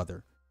older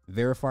brother.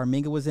 Vera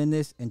Farmiga was in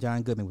this, and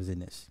John Goodman was in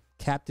this.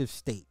 Captive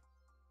State.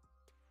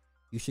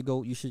 You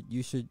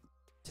should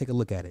take a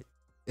look at it.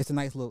 It's a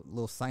nice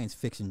little science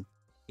fiction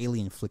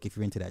alien flick if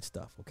you're into that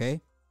stuff. Okay.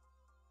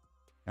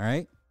 All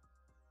right.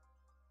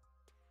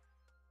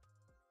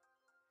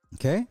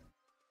 Okay.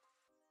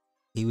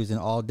 He was in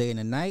All Day and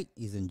the Night.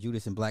 He's in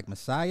Judas and Black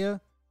Messiah.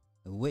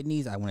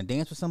 Whitney's I Want to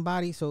Dance with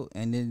Somebody. So,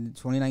 and then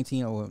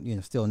 2019, or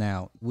still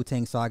now,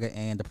 Wu-Tang Saga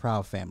and The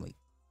Proud Family.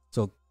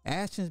 So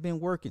Ashton's been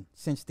working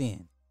since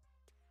then.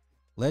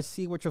 Let's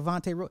see where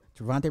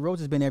Trevante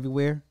Rhodes has been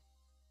everywhere.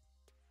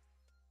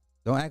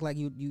 Don't act like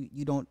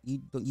you don't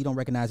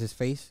recognize his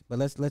face. But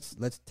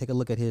let's take a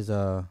look at his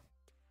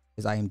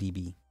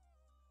IMDb.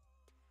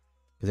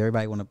 Because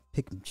everybody want to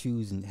pick and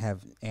choose and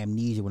have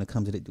amnesia when it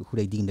comes to who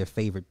they deem their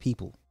favorite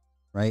people,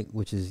 right?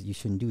 Which is, you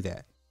shouldn't do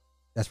that.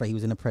 That's right. He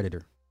was in The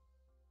Predator.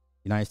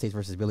 United States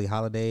versus Billie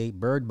Holiday.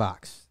 Bird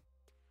Box.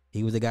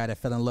 He was the guy that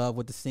fell in love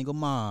with the single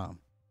mom.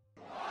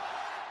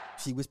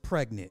 She was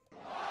pregnant.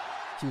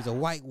 She was a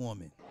white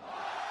woman.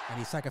 And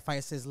he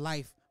sacrificed his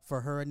life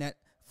for her and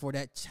for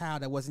that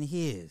child that wasn't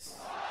his.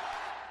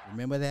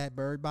 Remember that,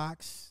 Bird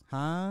Box?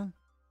 Huh?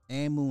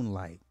 And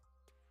Moonlight.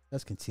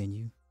 Let's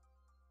continue.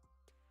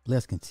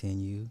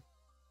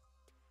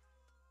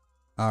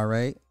 All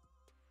right.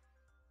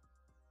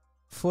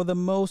 For the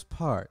most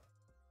part,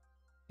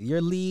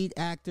 your lead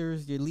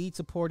actors, your lead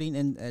supporting,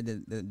 and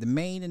the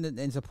main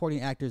and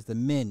supporting actors, the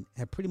men,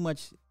 have pretty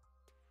much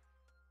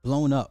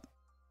blown up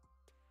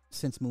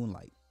since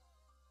Moonlight.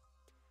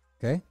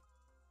 Okay?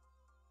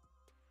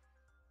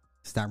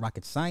 It's not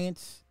rocket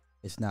science.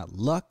 It's not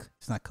luck.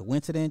 It's not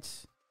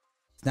coincidence.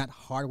 It's not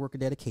hard work or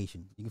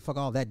dedication. You can fuck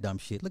all that dumb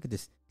shit. Look at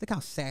this. Look how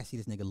sassy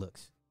this nigga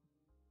looks.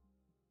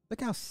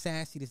 Look how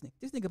sassy this nigga.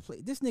 This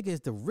nigga is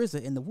the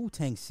RZA in the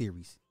Wu-Tang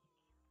series.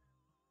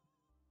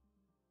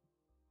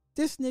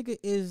 This nigga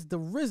is the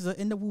RZA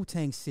in the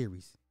Wu-Tang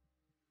series.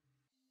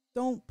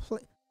 Don't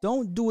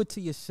do it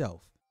to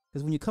yourself.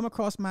 Because when you come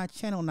across my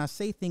channel and I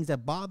say things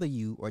that bother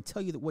you or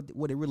tell you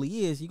what it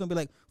really is, you're going to be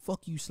like,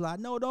 fuck you, Sly.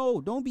 No,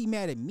 don't be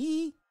mad at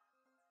me.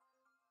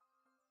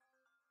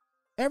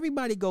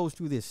 Everybody goes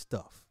through this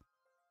stuff.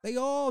 They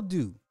all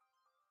do.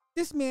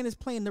 This man is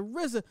playing the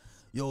RZA.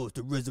 Yo, it's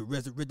the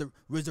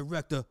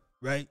RZA,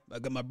 right? I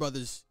got my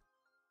brothers,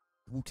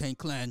 Wu-Tang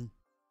Clan.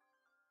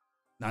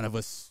 9 of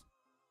us.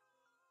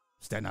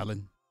 Staten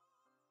Island.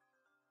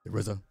 The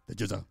RZA, the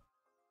Jizza.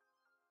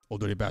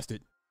 Old dirty bastard.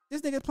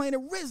 This nigga playing a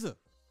RZA.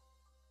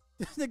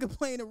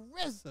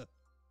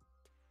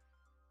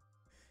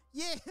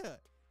 Yeah.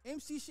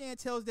 MC Shan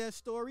tells that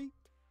story.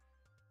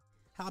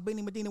 How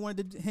Benny Medina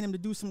wanted him to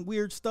do some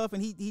weird stuff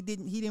and he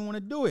didn't want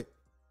to do it.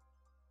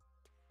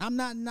 I'm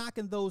not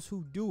knocking those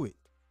who do it.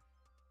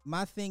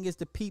 My thing is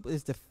the people,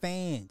 is the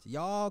fans.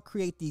 Y'all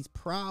create these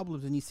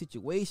problems in these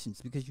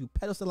situations because you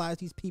pedestalize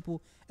these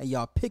people and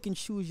y'all pick and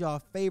choose y'all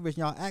favorites.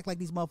 And y'all act like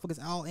these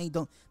motherfuckers all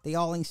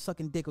ain't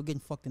sucking dick or getting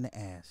fucked in the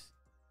ass.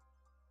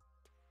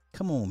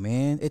 Come on,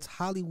 man. It's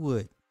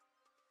Hollywood.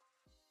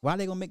 Why are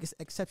they gonna make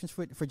exceptions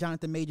for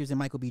Jonathan Majors and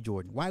Michael B.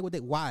 Jordan? Why would they?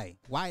 Why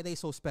are they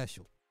so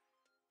special?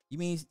 You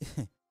mean?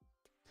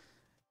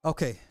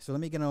 Okay, so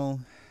let me get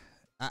on.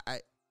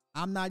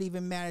 I'm not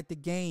even mad at the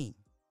game.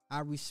 I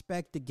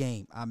respect the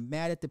game. I'm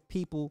mad at the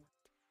people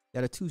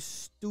that are too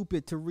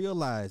stupid to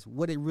realize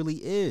what it really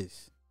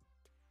is.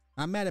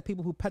 I'm mad at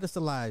people who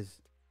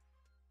pedestalize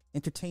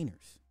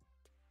entertainers.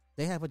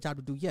 They have a job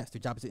to do. Yes, their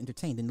job is to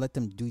entertain. Then let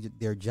them do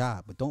their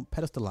job, but don't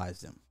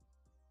pedestalize them.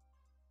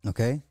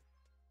 Okay?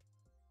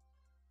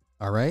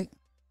 All right?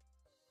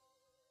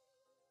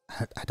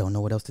 I don't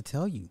know what else to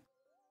tell you.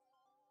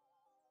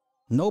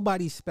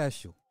 Nobody's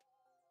special.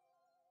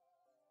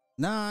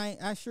 Nah,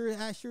 I sure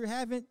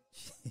haven't.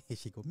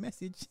 She go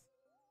message.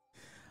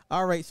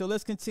 All right, so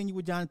let's continue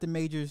with Jonathan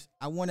Majors.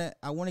 I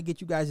wanna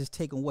get you guys'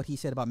 take on what he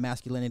said about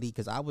masculinity,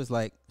 because I was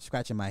like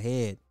scratching my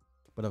head,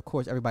 but of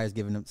course everybody's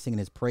singing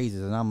his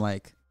praises, and I'm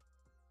like,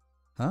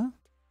 huh?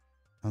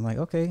 I'm like,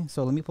 okay,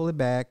 so let me pull it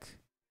back.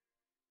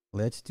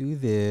 Let's do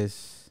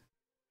this.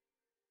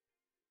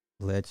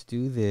 Let's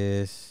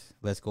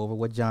go over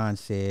what John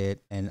said,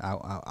 and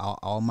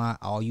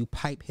all you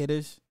pipe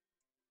hitters.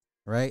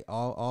 Right,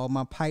 all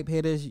my pipe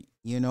hitters,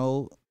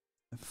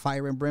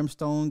 fire and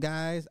brimstone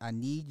guys, I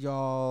need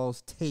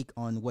y'all's take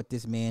on what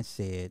this man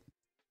said,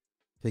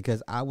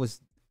 because I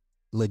was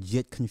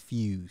legit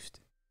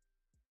confused.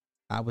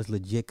 I was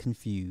legit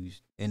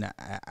confused, and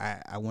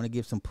I want to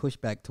give some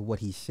pushback to what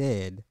he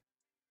said,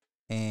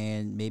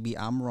 and maybe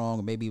I'm wrong,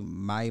 or maybe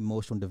my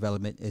emotional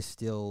development is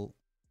still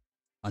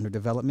under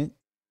development,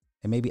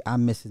 and maybe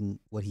I'm missing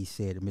what he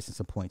said or missing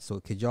some points. So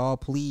could y'all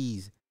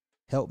please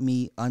help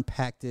me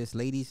unpack this,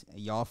 ladies?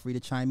 Y'all free to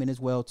chime in as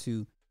well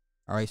too.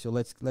 All right, so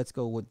let's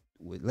go with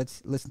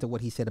let's listen to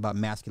what he said about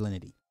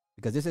masculinity,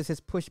 because this is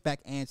his pushback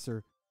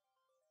answer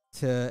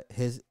to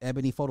his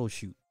Ebony photo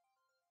shoot.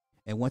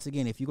 And once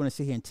again, if you're gonna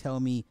sit here and tell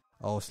me,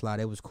 "Oh, Sly,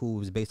 that was cool, it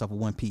was based off of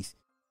One Piece,"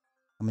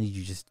 I'm gonna need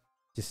you just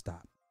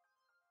stop.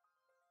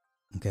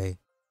 Okay,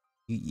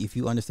 if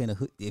you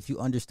understand if you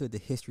understood the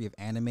history of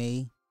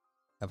anime,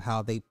 of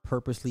how they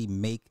purposely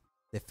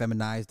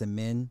feminize the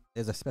men,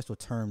 there's a special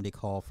term they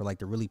call for like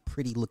the really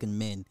pretty looking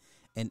men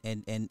in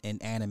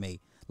anime.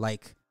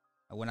 Like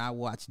when I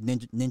watch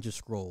Ninja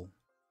Scroll,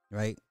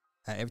 right?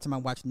 Every time I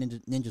watch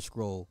Ninja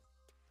Scroll,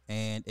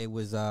 and it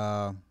was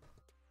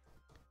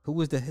who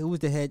was the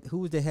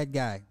head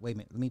guy? Wait a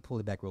minute, let me pull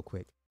it back real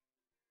quick.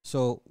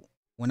 So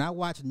when I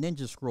watch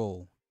Ninja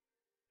Scroll,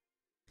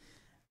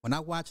 it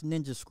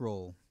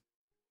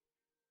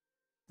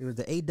was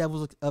the eight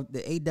devils of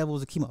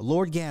Kima.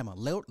 Lord Gamma.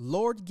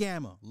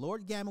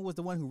 Lord Gamma was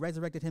the one who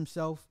resurrected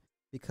himself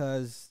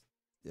because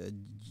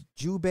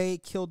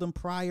Jubei killed him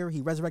prior.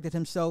 He resurrected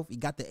himself. He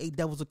got the 8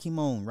 devils of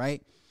Kimon,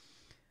 right?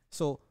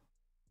 So,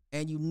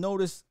 and you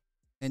notice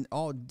in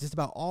just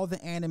about all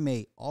the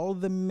anime, all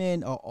the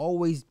men are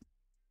always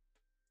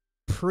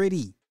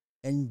pretty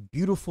and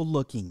beautiful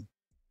looking.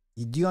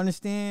 Do you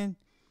understand?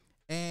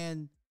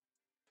 And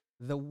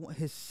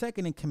his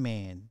second in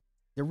command,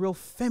 the real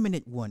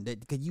feminine one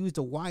that could use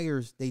the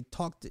wires, they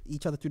talked to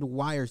each other through the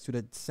wires,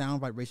 through the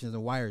sound vibrations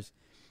and wires,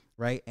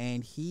 right?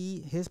 And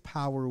his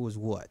power was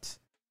what?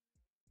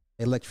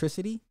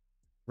 Electricity,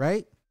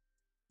 right?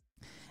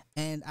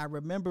 And I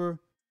remember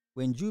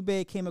when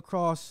Jubei came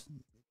across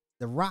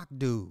the rock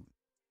dude,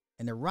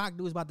 and the rock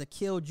dude was about to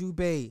kill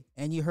Jubei,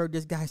 and you heard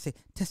this guy say,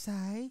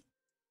 "Tesai?"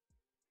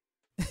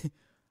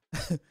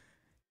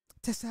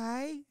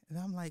 Tesai? And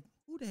I'm like,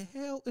 who the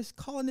hell is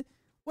calling it?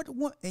 What?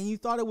 And you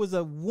thought it was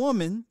a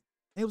woman,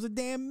 and it was a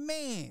damn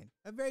man,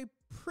 a very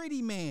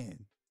pretty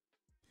man.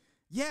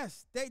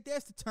 Yes,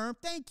 that's the term.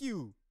 Thank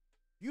you.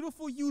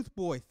 Beautiful youth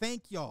boy.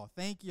 Thank y'all.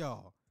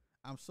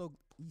 Y'all so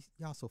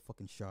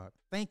fucking sharp.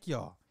 Thank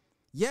y'all.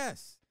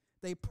 Yes,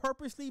 they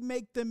purposely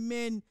make the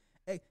men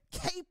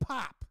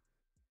K-pop.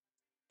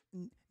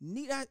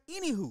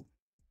 Anywho,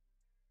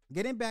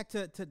 getting back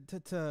to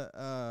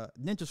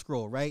Ninja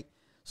Scroll, right?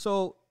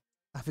 So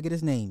I forget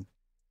his name,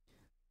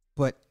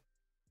 but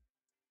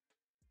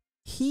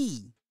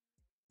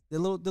the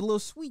little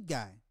sweet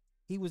guy,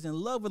 he was in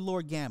love with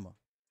Lord Gamma,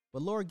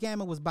 but Lord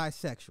Gamma was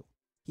bisexual.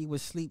 He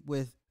would sleep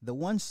with the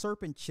one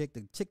serpent chick,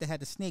 the chick that had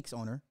the snakes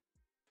on her,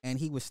 and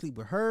he would sleep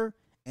with her,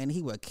 and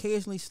he would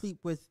occasionally sleep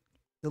with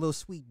the little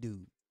sweet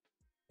dude.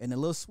 And the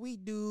little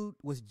sweet dude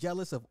was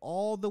jealous of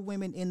all the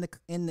women in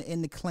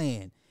the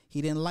clan.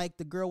 He didn't like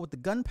the girl with the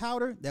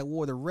gunpowder that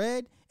wore the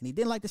red, and he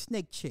didn't like the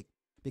snake chick,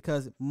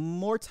 because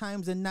more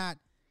times than not,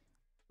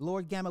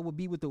 Lord Gamma would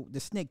be with the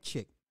snake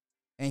chick.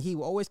 And he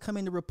would always come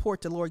in to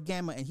report to Lord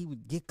Gamma, and he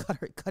would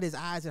cut his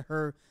eyes at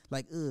her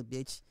like,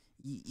 bitch,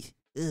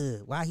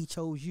 why he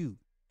chose you,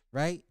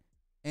 right?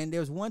 And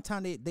there was one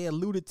time they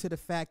alluded to the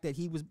fact that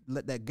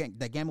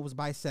that Gamma was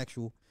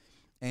bisexual,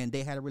 and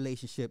they had a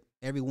relationship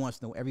every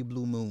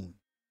blue moon.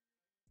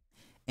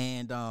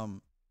 And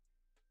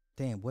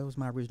damn, what was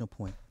my original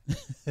point?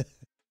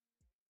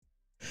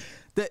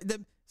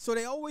 So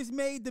they always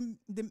made the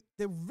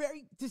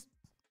very just.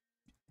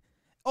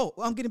 Oh,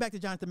 I'm getting back to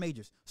Jonathan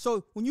Majors.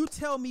 So when you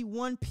tell me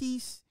One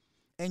Piece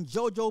and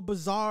JoJo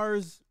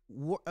Bizarre's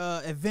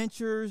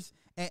adventures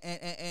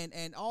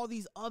and all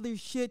these other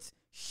shits,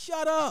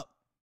 shut up.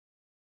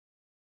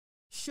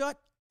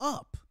 Shut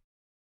up.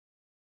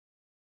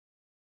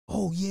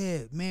 Oh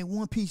yeah, man,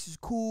 One Piece is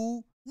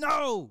cool.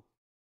 No.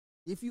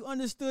 If you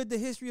understood the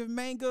history of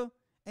manga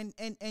and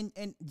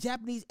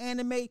Japanese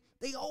anime,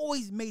 they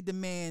always made the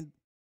man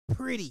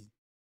pretty.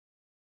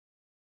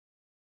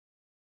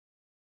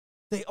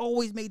 They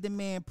always made the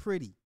man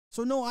pretty.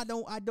 So no, I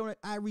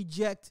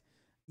reject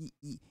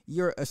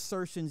your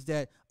assertions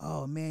that,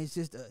 oh man, it's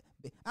just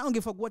I don't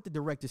give a fuck what the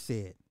director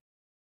said.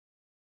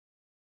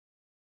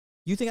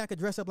 You think I could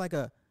dress up like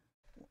a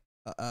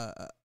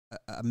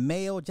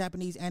male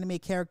Japanese anime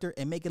character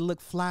and make it look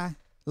fly?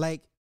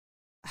 Like,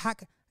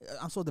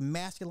 I'm so to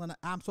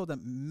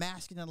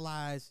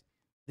masculinize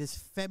this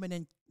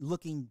feminine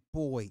looking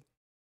boy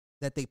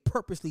that they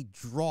purposely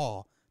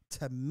draw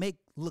to make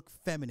look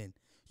feminine.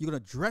 You're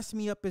going to dress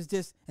me up as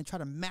this and try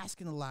to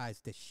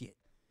masculinize this shit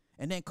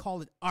and then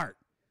call it art.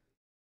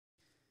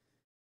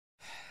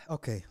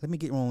 Okay, let me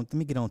get on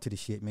to the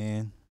shit,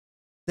 man.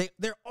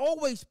 They're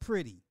always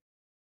pretty.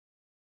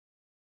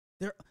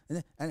 The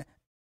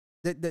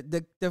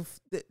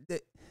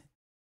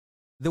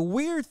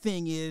weird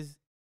thing is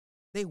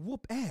they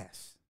whoop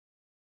ass.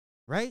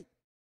 Right?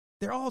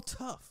 They're all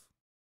tough.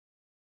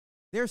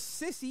 They're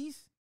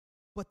sissies,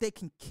 but they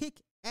can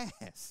kick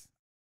ass.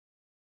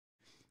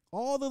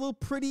 all the little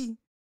pretty,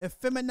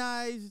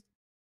 effeminized,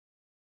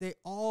 they're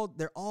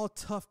all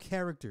tough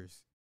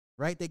characters,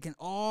 right? They can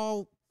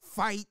all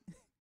fight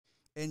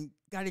and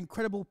got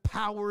incredible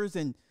powers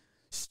and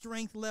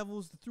strength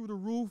levels through the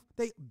roof.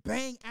 They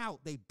bang out,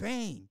 they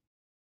bang,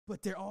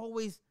 but they're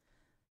always,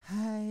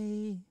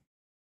 hi.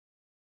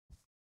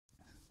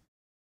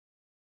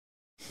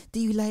 Do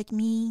you like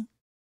me?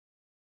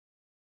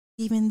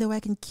 Even though I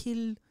can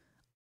kill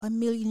 1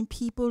 million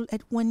people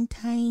at one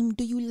time,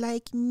 do you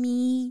like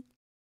me?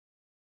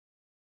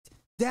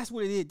 That's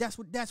what it is. That's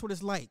what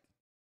it's like.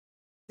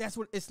 That's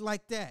what it's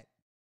like that.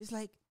 It's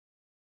like,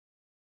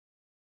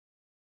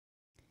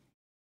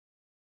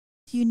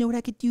 do you know what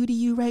I could do to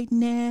you right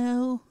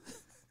now?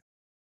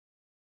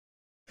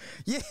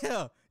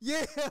 Yeah.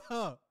 Yeah.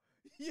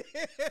 Yeah.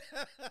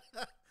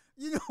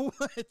 You know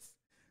what?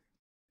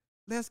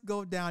 Let's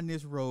go down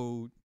this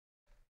road.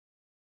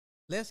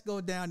 Let's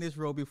go down this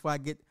road before I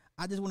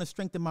just want to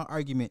strengthen my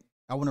argument.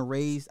 I want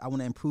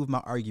to improve my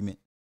argument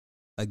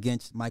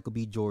against Michael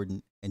B.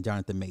 Jordan and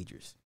Jonathan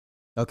Majors.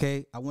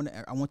 Okay? I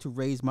want to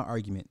raise my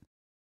argument.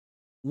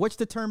 What's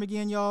the term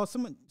again, y'all?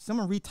 Someone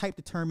retype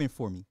the term in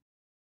for me.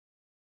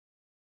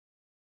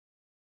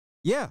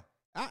 Yeah.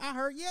 I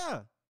heard,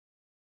 yeah.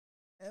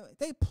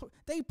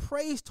 They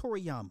praise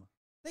Toriyama.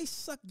 They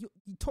suck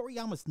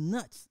Toriyama's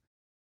nuts.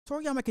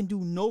 Toriyama can do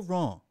no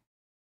wrong.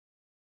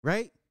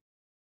 Right?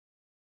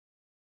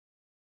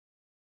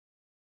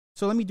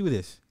 So let me do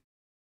this.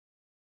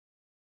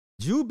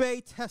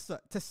 Jubei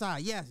Tessai.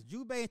 Yes,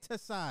 Jubei and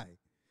Tessai.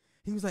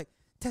 He was like,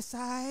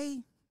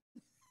 Tessai?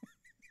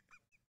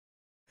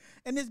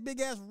 And this big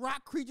ass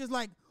rock creature's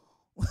like,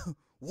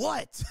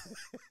 what?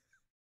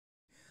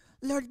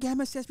 Lord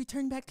Gamma says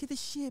return back to the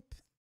ship.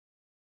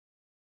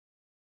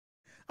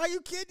 Are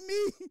you kidding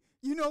me?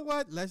 You know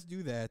what? Let's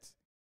do that.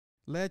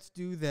 Let's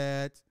do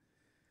that.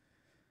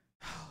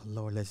 Oh,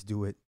 Lord, let's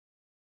do it.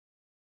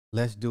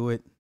 Let's do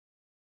it.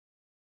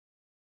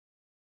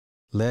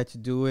 Let's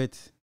do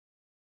it.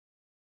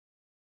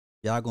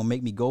 Y'all gonna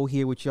make me go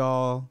here with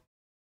y'all.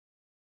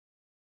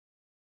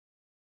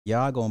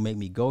 Y'all gonna make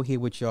me go here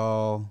with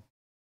y'all.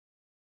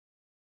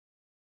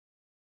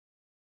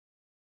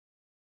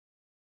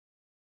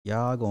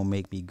 Y'all gonna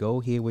make me go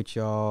here with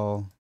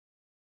y'all.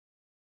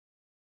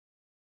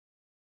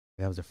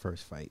 That was the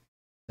first fight.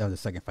 That was the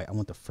second fight. I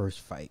want the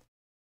first fight.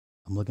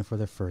 I'm looking for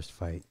the first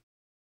fight.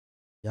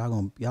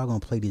 Y'all gonna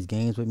play these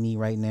games with me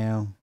right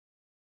now.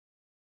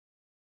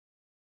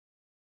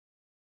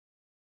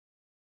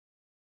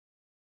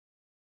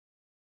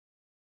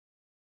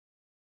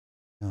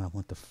 No, I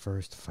want the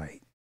first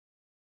fight.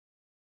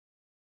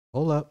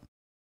 Hold up.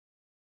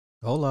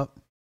 Hold up.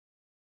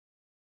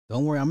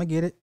 Don't worry, I'm gonna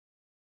get it.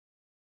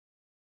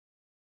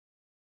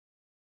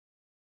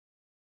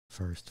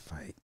 First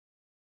fight.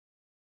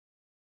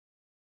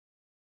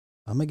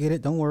 I'm gonna get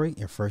it. Don't worry.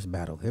 Your first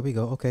battle. Here we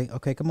go.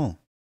 Okay, come on.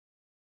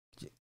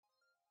 Let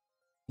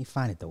me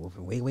find it though.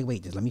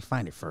 Wait. Just let me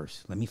find it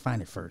first. Let me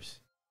find it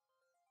first.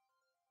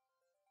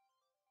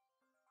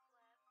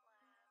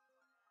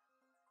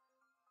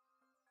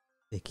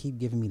 They keep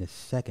giving me the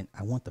second.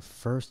 I want the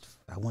first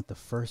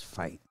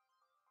fight.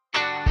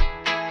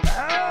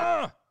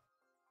 Ah!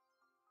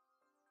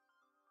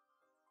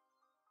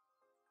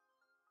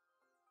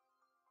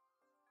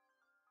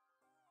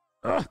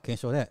 Can't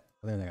show that.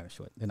 They're not gonna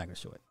show it. They're not gonna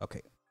show it.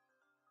 Okay.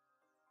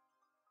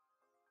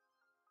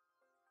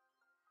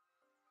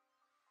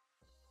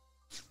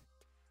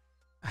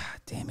 Ah,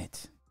 damn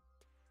it.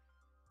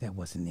 That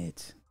wasn't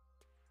it.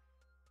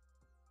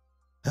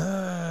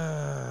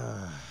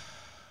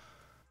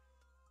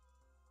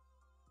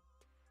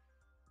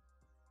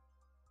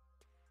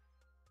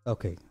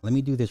 Okay, let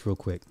me do this real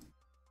quick.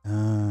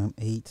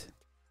 8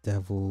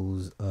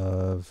 Devils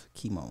of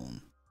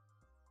Kimon.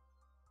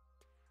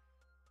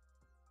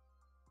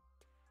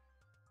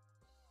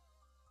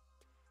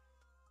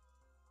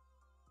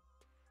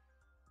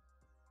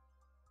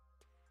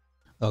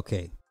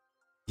 Okay.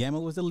 Gamma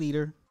was the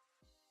leader.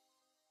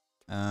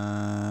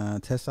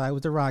 Tessai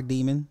was the rock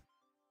demon.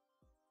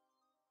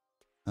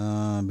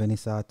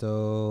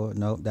 Benisato,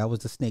 no, that was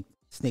the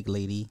snake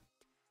lady.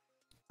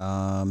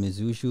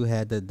 Mizushu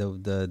had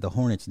the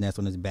hornet's nest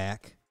on his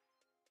back.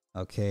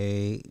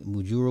 Okay.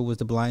 Mujuro was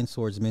the blind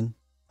swordsman.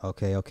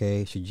 Okay.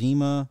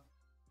 Shijima.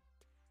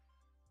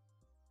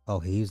 Oh,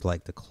 he's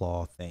like the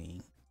claw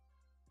thing.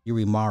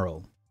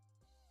 Yurimaru.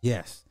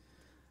 Yes.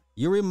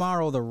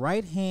 Yurimaru, the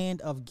right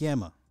hand of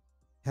Gemma,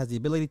 has the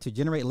ability to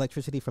generate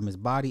electricity from his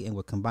body and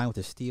will combine with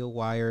a steel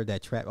wire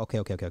that trap.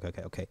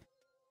 Okay.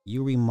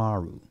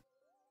 Yurimaru.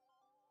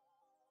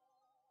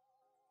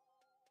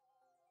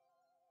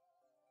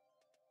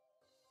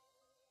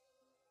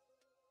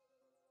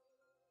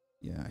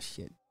 Yeah,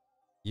 shit.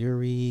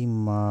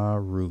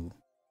 Yurimaru.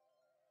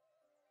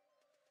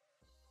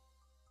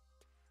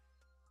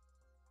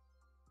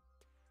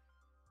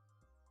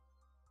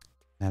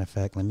 Matter of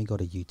fact, let me go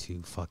to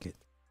YouTube. Fuck it.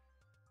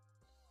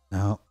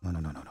 No.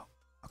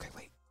 Okay,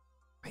 wait.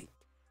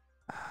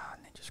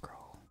 Ninja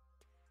Scroll.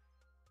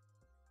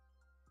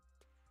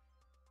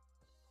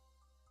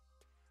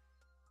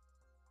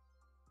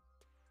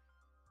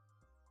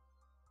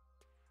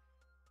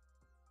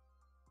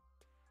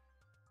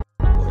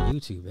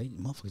 YouTube. They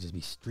motherfuckers just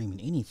be streaming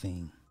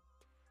anything.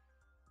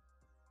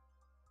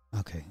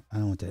 Okay, I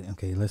don't want that.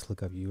 Okay, let's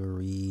look up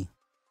Yuri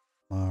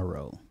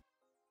Morrow.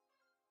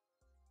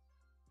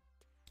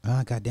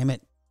 Ah, God damn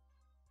it.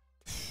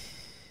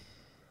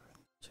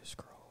 Just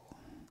scroll.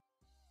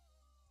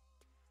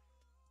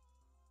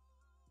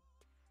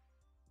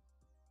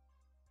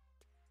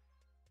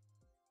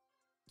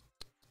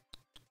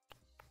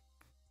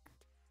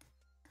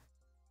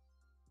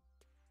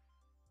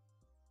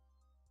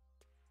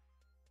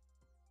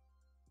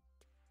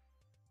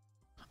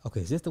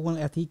 Okay, is this the one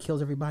after he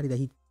kills everybody that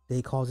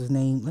he calls his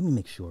name? Let me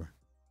make sure.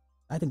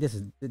 I think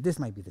this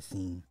might be the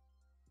scene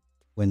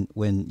when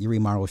Yuri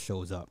Morrow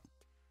shows up.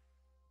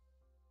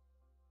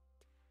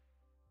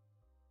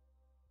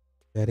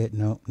 That it?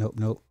 Nope. Damn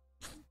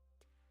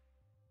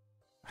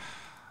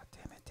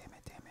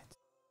it.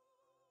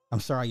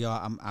 I'm sorry,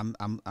 y'all.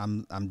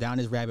 I'm down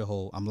this rabbit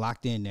hole. I'm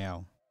locked in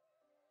now.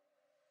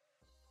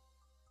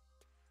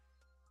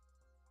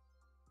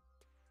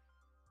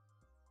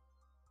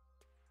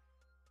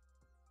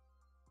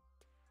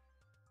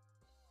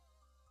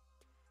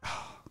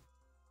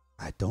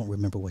 I don't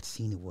remember what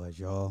scene it was,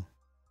 y'all. All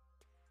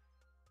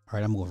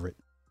right, I'm over it.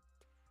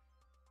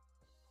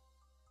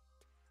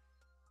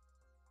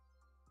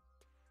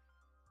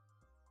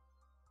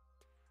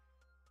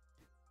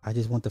 I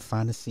just want to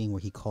find a scene where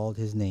he called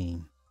his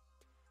name.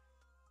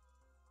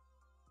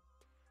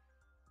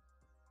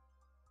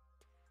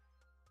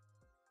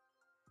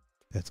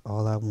 That's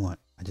all I want.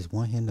 I just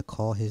want him to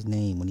call his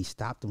name when he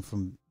stopped him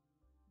from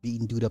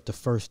beating dude up the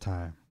first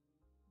time.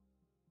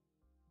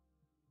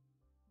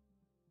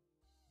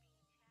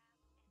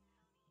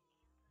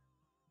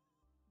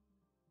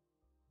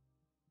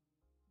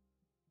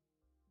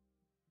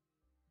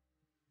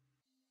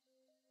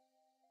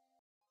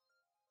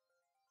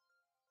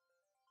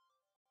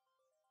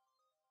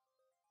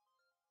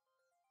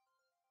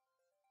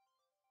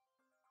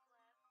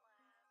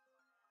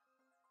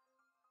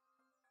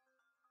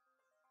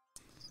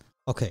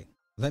 Okay,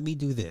 let me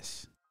do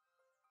this.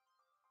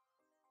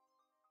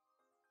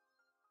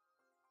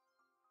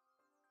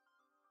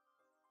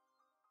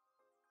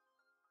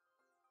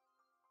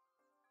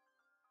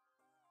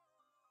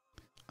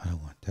 I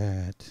don't want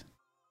that.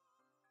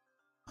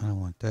 I don't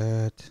want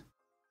that.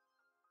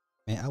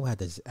 Man, I would have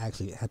to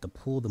actually have to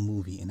pull the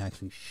movie and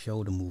actually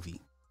show the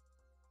movie.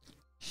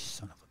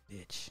 Son of a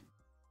bitch.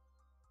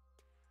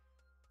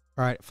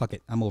 All right, fuck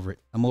it. I'm over it.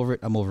 I'm over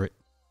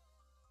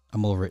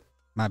it.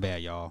 My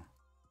bad, y'all.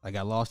 I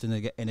got lost in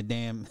the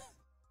damn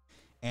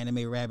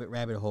anime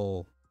rabbit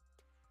hole.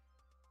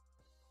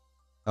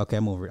 Okay,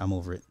 I'm over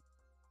it.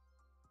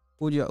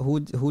 Who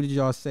did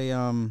y'all say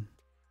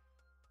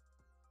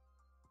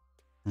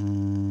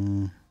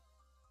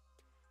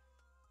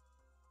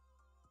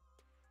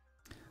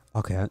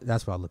Okay,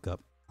 that's what I'll look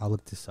up. I'll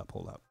look this up.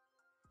 Hold up.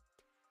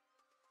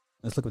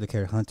 Let's look at the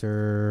character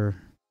Hunter.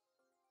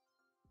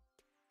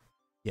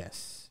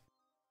 Yes.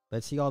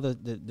 Let's see all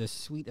the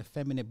sweet,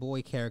 effeminate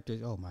boy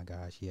characters. Oh my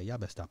gosh, yeah, y'all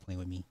better stop playing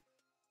with me.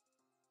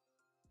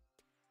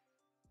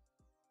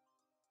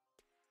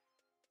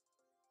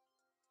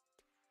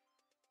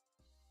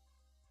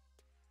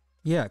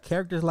 Yeah,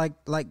 characters like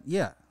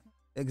yeah,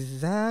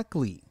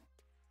 exactly.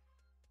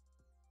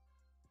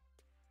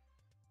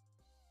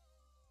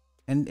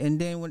 And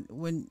then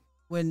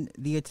when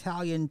the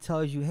Italian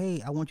tells you,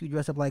 hey, I want you to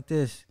dress up like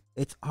this,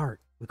 it's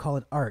art. We call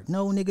it art.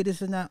 No, nigga,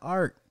 this is not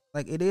art.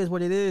 Like, it is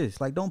what it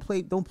is. Like, don't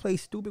play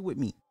stupid with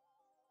me.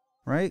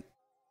 Right?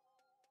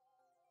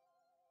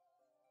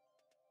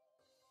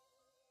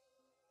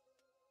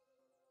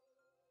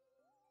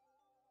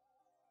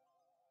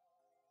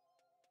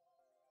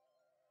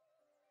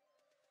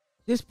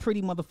 This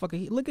pretty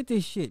motherfucker. Look at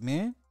this shit,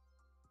 man.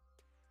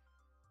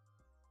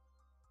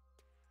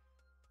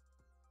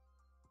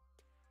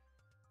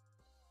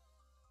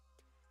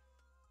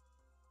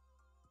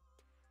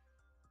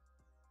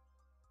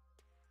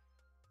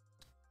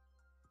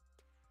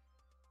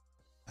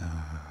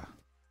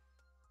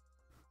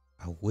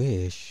 I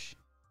wish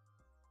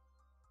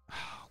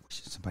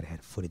somebody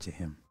had footage of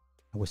him.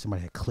 I wish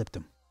somebody had clipped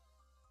him.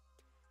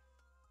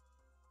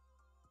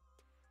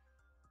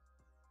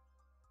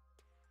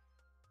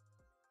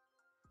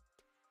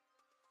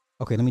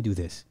 Okay, let me do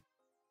this.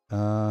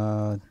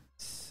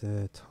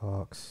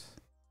 Talks.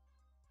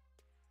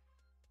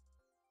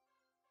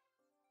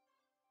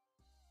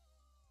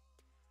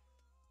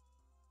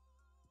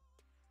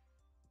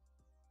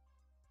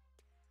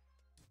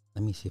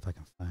 Let me see if I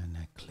can find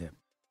that clip.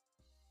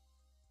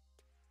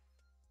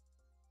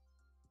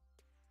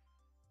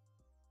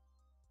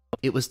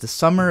 It was the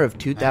summer of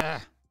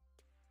 2000.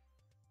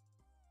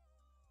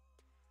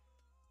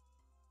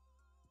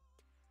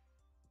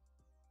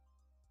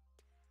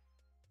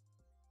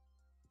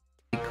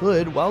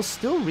 Could while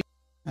still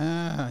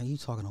you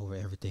talking over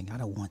everything. I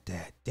don't want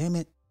that. Damn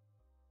it.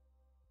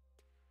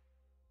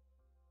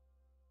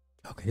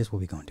 Okay, this is what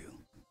we're gonna do.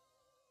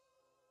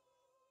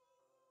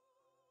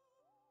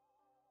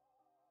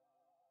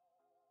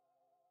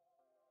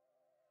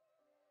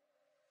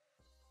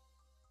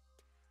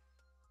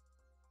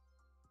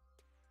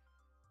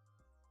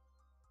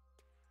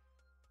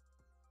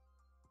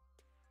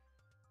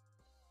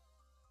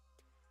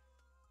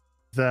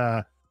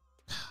 God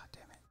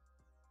damn it.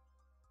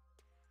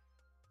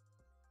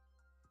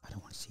 I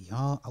don't want to see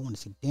y'all. I want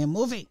to see the damn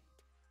movie.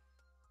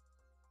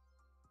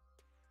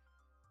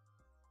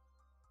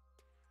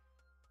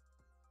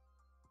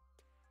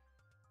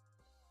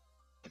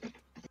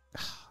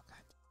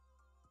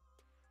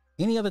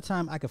 Any other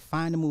time I could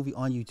find a movie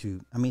on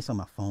YouTube. I mean, it's on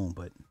my phone,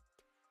 but you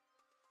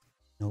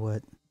know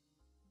what?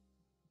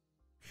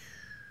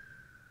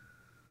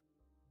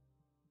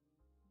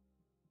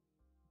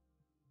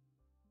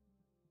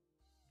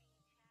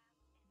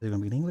 Is it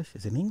gonna be in English?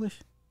 Is it in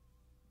English?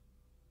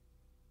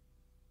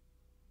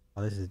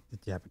 Oh, this is the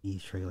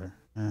Japanese trailer.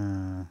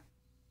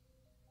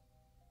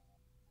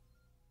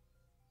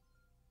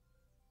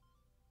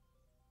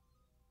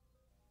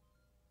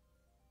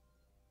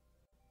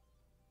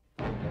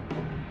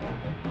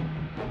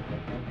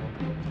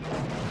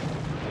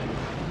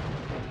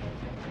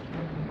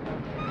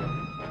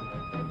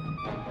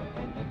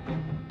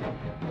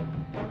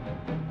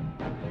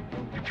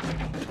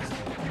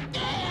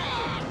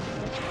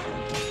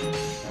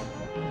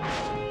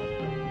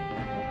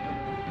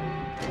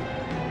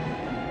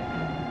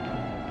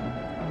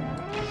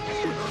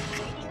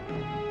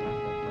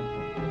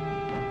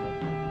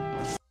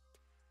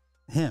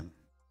 Him.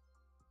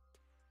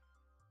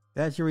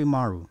 That's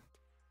Yurimaru.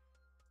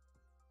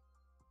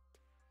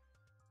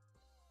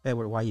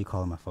 Edward, why are you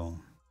calling my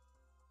phone?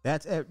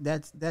 That's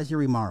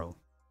Yurimaru.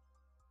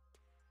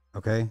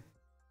 Okay,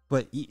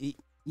 but you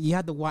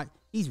have to watch.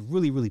 He's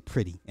really, really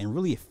pretty and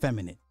really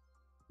effeminate,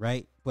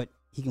 right? But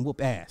he can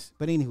whoop ass.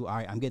 But anywho, all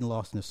right, I'm getting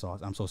lost in the sauce.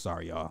 I'm so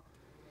sorry, y'all.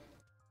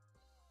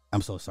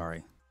 I'm so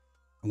sorry.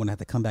 I'm gonna have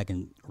to come back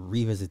and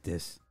revisit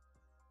this.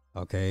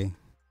 Okay.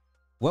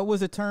 What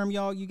was the term,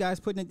 y'all? You guys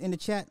putting it in the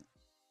chat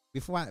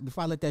before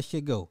I let that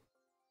shit go.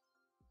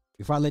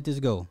 Before I let this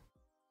go.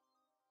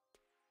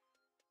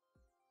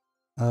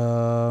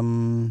 What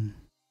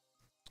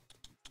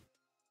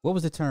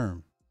was the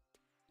term?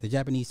 The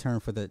Japanese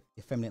term for the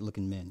effeminate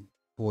looking men,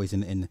 boys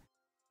in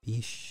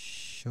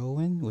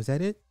Bishonen? Was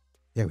that it?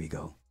 There we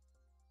go.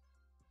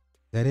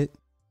 Is that it?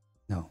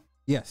 No.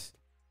 Yes.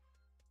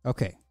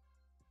 Okay.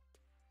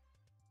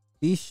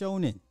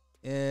 Bishonen.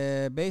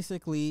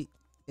 Basically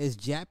is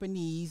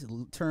Japanese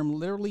term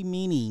literally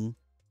meaning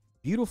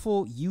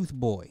beautiful youth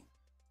boy,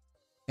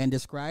 and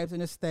describes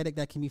an aesthetic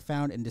that can be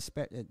found in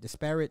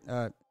disparate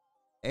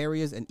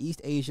areas in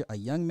East Asia, a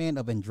young man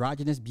of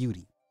androgynous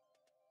beauty.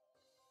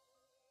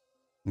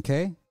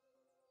 Okay?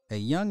 A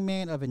young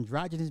man of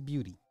androgynous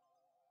beauty.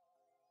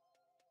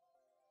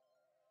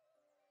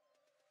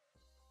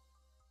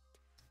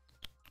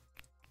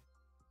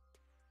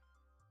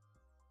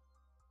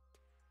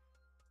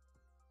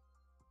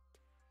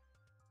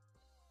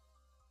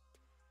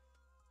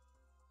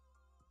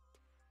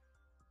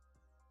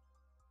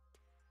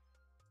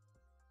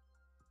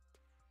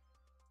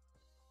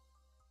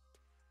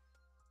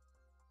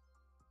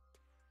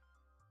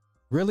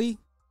 Really?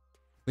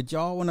 But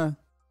y'all wanna?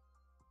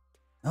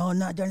 Oh,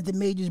 not Jonathan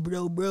Majors,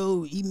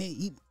 bro. He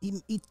made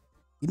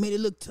it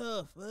look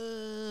tough.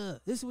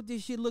 This is what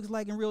this shit looks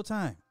like in real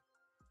time.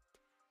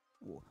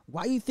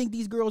 Why you think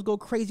these girls go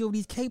crazy over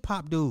these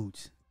K-pop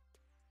dudes?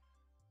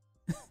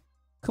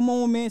 Come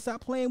on, man,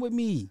 stop playing with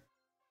me.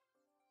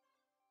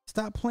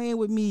 Stop playing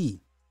with me.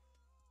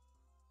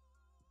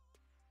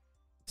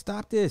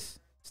 Stop this.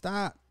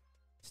 Stop.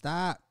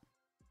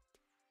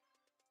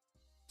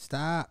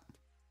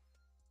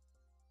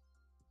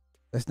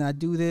 Let's not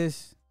do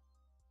this.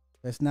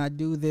 Let's not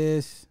do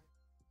this.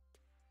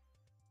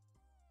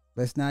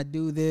 Let's not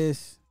do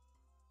this.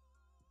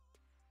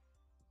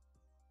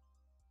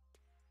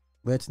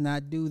 Let's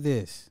not do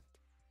this.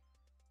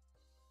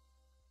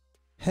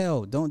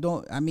 Hell, don't.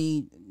 I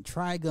mean,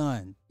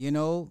 Trigun. You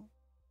know,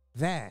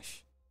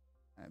 Vash.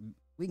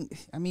 What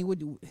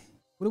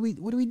are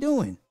we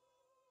doing?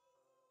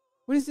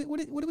 What is it?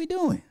 What are we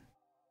doing?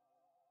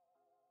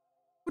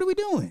 What are we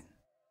doing?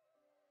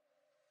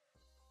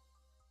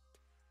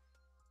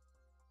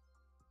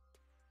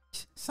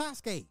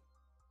 Sasuke,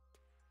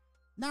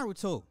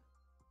 Naruto.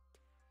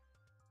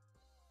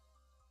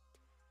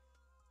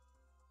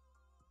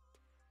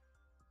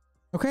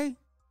 Okay.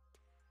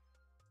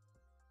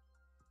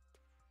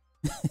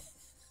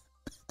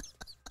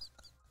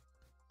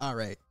 All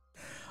right.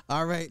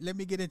 Let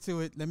me get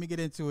into it.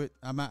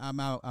 I'm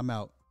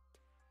out.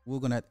 We're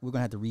gonna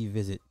have to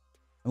revisit.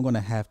 I'm gonna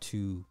have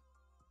to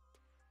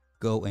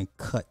go and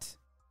cut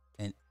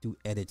and do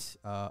edits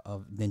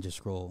of Ninja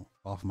Scroll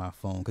off my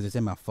phone because it's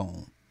in my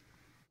phone.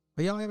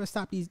 But y'all better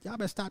stop these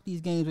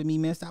games with me,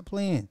 man. Stop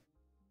playing.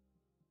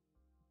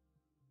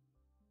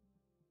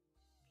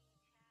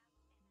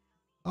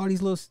 All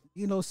these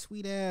little,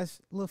 sweet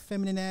ass, little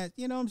feminine ass,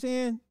 you know what I'm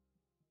saying?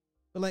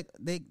 But like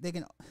they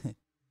can,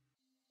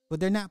 but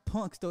they're not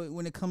punks though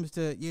when it comes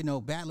to,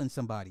 battling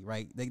somebody,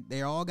 right?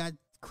 They all got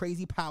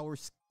crazy power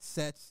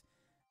sets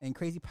and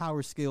crazy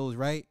power skills,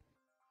 right?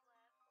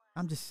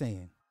 I'm just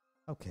saying.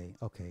 Okay.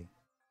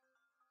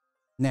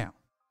 Now,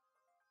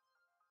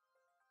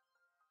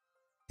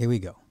 here we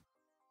go.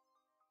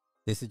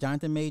 This is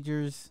Jonathan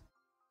Majors.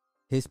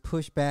 his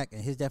pushback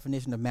and his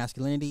definition of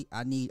masculinity.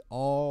 I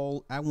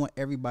want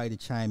everybody to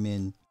chime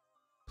in.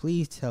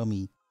 Please tell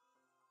me,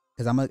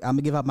 because I'm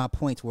gonna give out my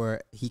points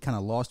where he kind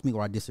of lost me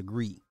or I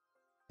disagree.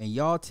 And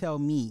y'all tell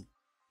me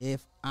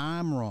if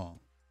I'm wrong.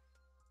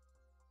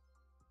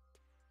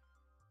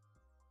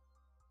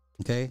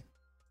 Okay?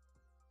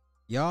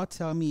 Y'all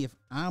tell me if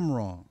I'm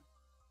wrong.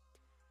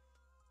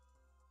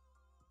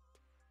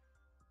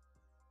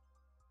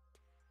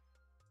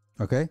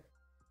 Okay?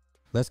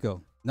 Let's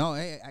go. No,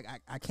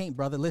 I can't,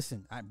 brother.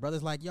 Listen,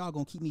 brothers like y'all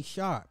gonna keep me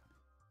sharp.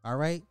 All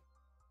right?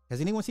 Has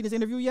anyone seen this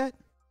interview yet?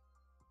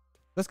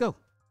 Let's go.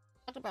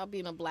 Talked about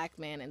being a black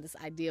man and this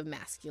idea of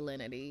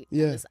masculinity,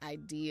 Yeah. and this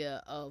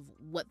idea of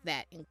what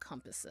that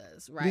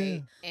encompasses,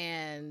 right? Yeah.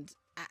 And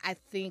I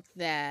think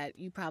that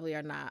you probably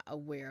are not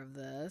aware of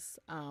this,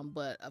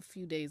 but a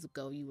few days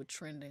ago you were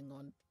trending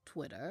on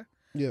Twitter.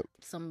 Yep.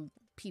 Some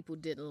people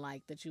didn't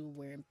like that you were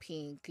wearing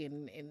pink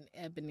and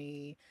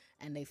ebony,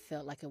 and they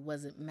felt like it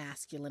wasn't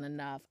masculine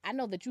enough. I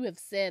know that you have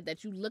said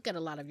that you look at a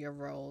lot of your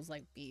roles,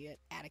 like be it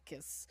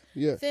Atticus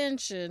Yeah.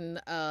 Finch and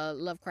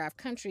Lovecraft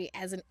Country,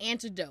 as an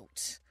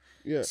antidote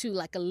Yeah. to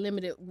like a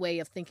limited way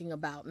of thinking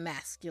about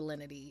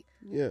masculinity.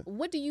 Yeah.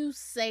 What do you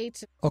say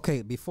to...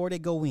 Okay, before they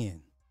go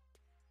in,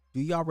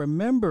 do y'all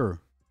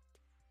remember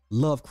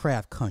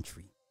Lovecraft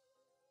Country?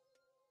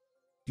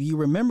 Do you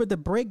remember the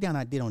breakdown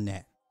I did on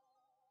that?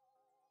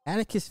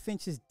 Atticus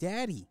Finch's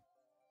daddy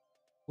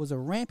was a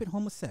rampant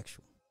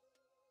homosexual.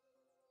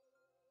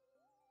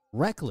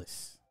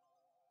 Reckless.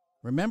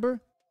 Remember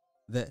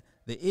the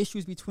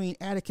issues between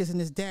Atticus and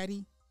his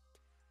daddy?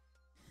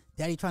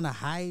 Daddy trying to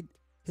hide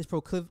his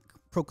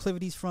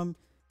proclivities from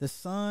the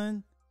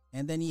son,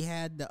 and then he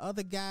had the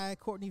other guy,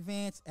 Courtney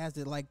Vance, as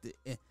the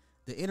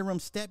interim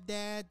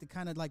stepdad, the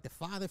kind of like the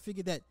father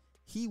figure that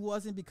he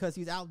wasn't, because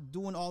he was out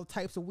doing all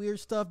types of weird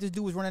stuff. This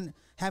dude was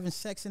having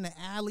sex in the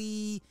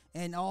alley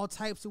and all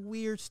types of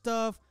weird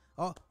stuff.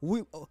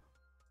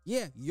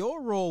 Yeah,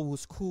 your role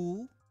was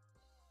cool,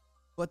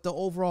 but the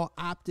overall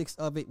optics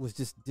of it was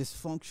just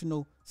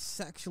dysfunctional,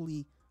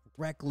 sexually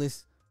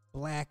reckless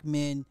black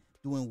men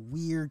doing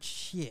weird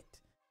shit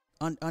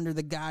under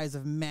the guise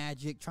of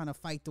magic, trying to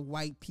fight the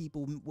white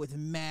people with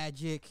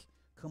magic.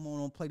 Come on,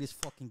 don't play this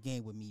fucking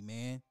game with me,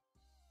 man.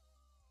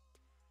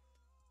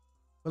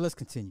 But let's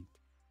continue.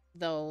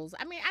 Those,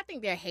 I mean, I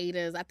think they're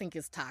haters. I think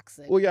it's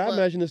toxic. Well, yeah, I but-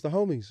 imagine it's the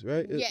homies,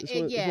 right? Yeah, It's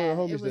one of the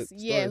homies it was, that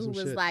yeah, started who some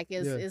was shit. like,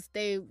 Yeah. it's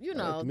they, you I like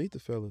know. to meet the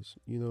fellas,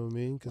 you know what I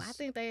mean? 'Cause, I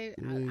think they,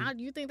 I mean,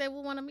 you think they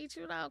would want to meet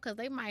you though, because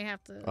they might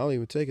have to. I don't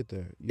even take it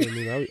there. You know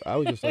what I mean? I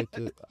would just like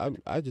to.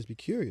 I'd just be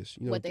curious.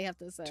 You know, What they have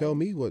to say. Tell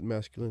me what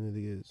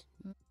masculinity is.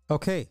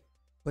 Okay,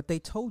 but they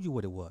told you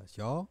what it was,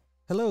 y'all.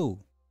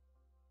 Hello.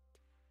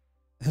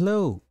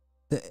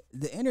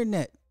 The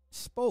internet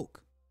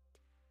spoke,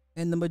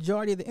 and the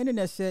majority of the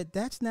internet said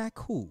that's not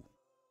cool.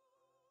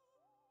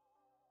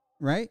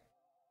 Right?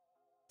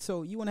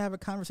 So you want to have a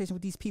conversation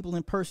with these people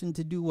in person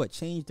to do what?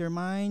 Change their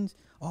minds?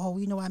 Oh,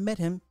 I met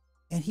him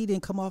and he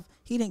didn't come off.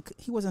 He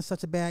wasn't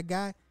such a bad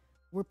guy.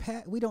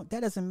 That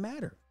doesn't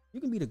matter.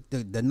 You can be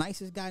the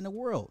nicest guy in the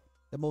world,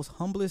 the most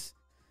humblest,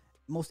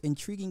 most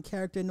intriguing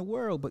character in the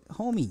world. But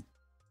homie,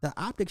 the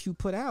optics you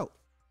put out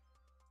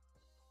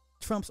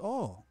trumps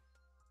all.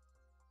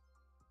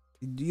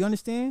 Do you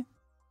understand?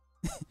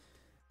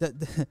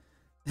 the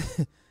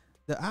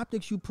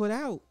optics you put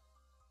out.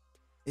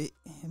 But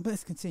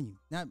let's continue.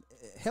 Now,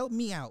 help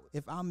me out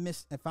if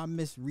I'm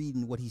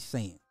misreading what he's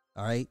saying.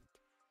 All right.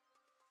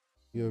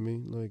 You know what I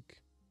mean?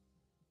 Like,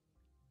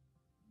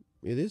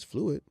 it is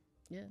fluid.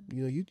 Yeah.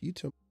 You know, you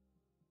tell.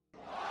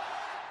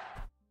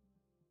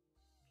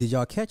 Did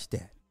y'all catch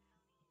that?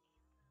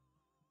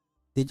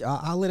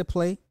 I'll let it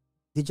play.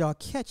 Did y'all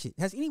catch it?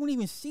 Has anyone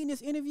even seen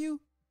this interview?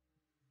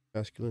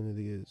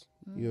 Masculinity is.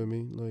 You know what I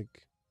mean?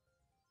 Like,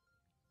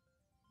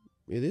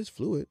 it is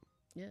fluid.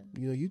 Yeah.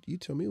 You know, you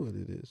tell me what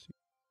it is.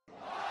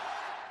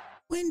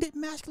 When did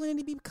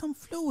masculinity become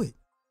fluid?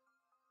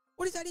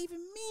 What does that even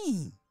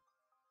mean?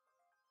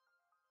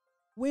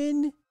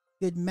 When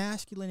did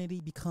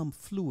masculinity become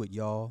fluid,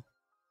 y'all?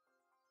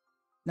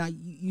 Now,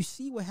 you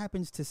see what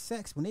happens to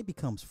sex when it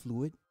becomes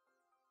fluid.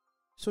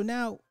 So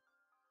now,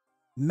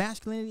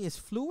 masculinity is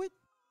fluid?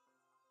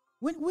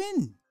 When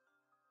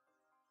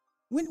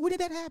did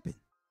that happen?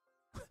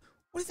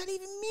 What does that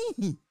even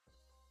mean?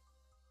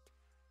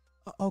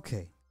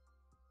 Okay.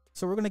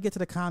 So we're going to get to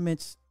the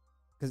comments,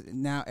 because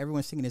now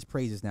everyone's singing his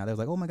praises now. They're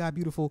like, oh my God,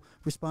 beautiful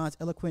response,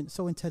 eloquent,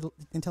 so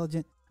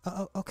intelligent.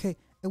 Okay.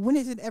 And when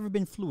has it ever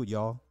been fluid,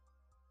 y'all?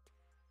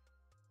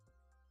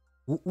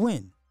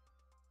 When?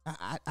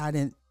 I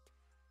didn't.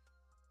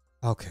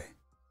 Okay.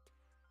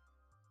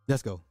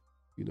 Let's go.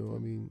 You know, I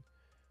mean,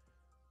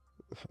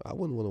 I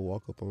wouldn't want to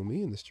walk up on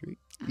me in the street.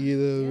 You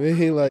know what I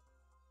mean? Like,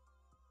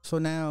 so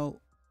now,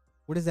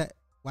 what is that?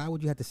 Why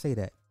would you have to say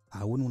that?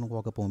 I wouldn't want to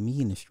walk up on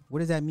me in the street. What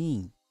does that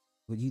mean?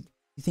 Would you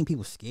think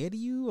people scared of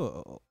you,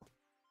 or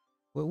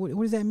what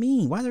does that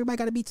mean? Why does everybody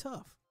got to be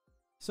tough?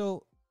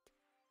 So,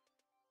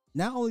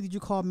 not only did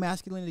you call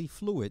masculinity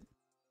fluid,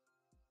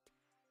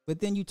 But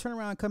then you turn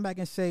around and come back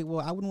and say, well,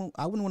 I wouldn't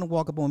want to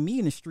walk up on me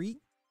in the street.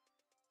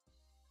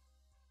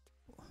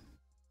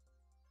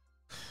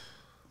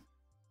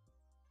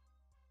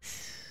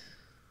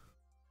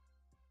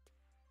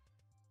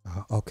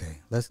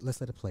 Okay, let's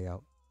let it play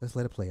out. Let's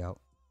let it play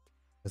out.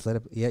 Let's let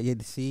it. Yeah.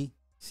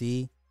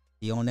 See,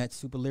 he on that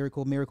super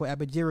lyrical miracle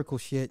abajirical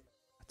shit.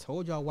 I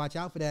told y'all, watch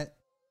out for that.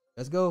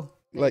 Let's go.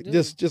 Like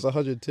just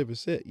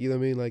 110%. You know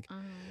what I mean? Like,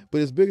 but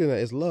it's bigger than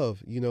that. It's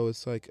love. You know,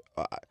 it's like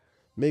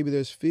maybe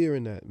there's fear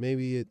in that.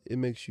 Maybe it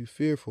makes you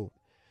fearful.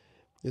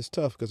 It's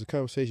tough because the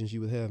conversations you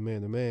would have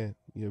man to man.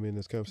 You know what I mean?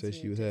 There's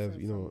conversations you would have.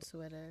 You know.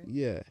 Twitter.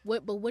 Yeah.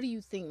 But what do you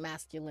think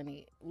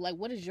masculinity? Like,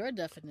 what is your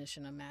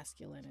definition of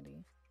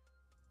masculinity?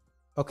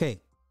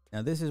 Okay,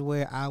 now this is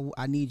where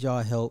I need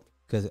y'all help,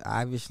 because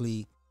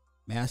obviously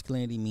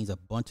masculinity means a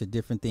bunch of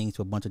different things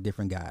to a bunch of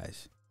different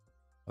guys.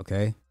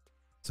 Okay,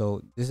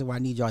 so this is where I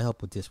need y'all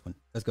help with this one.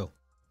 Let's go.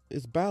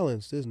 It's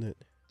balanced, isn't it?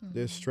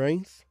 There's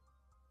strength,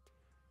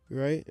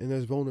 right? And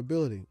there's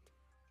vulnerability.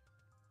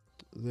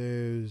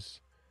 There's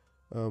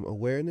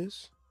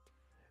awareness,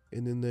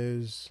 and then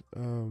there's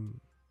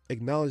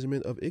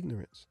acknowledgement of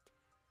ignorance.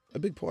 A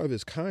big part of it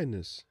is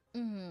kindness,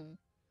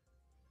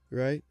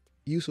 right?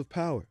 Use of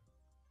power.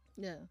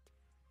 Yeah.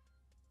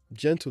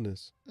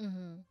 Gentleness.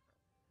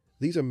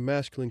 These are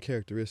masculine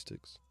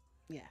characteristics.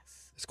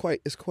 Yes. It's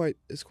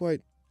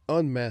quite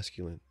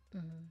unmasculine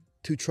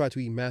to try to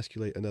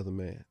emasculate another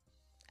man.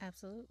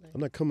 Absolutely. I'm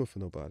not coming for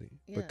nobody,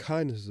 Yeah. but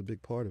kindness is a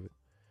big part of it.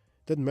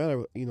 Doesn't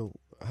matter, you know,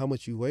 how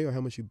much you weigh or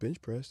how much you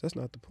bench press. That's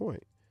not the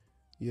point.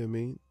 You know what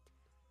I mean?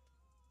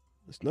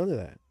 It's none of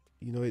that.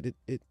 You know,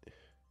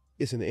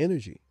 it's an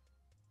energy.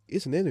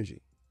 It's an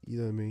energy. You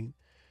know what I mean?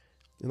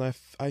 And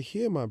I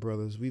hear my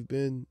brothers.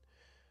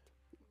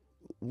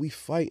 We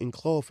fight and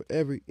claw for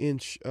every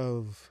inch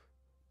of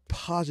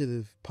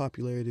positive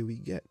popularity we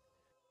get.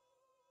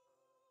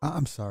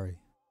 I'm sorry.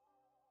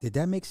 Did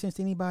that make sense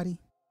to anybody?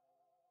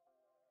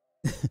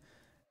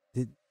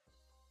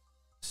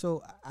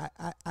 So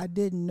I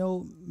didn't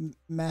know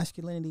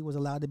masculinity was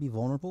allowed to be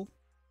vulnerable.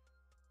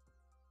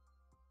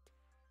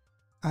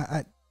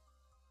 I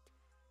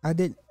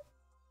didn't.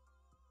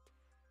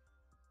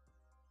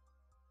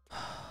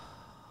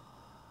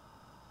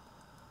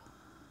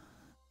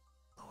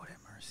 Lord have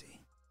mercy.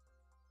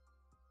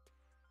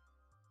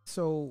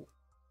 So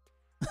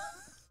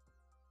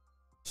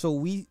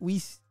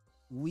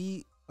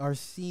we are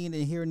seeing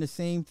and hearing the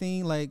same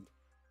thing, like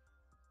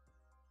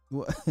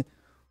what?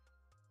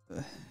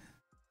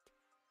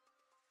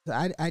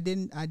 I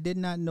did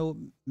not know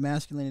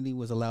masculinity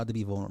was allowed to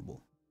be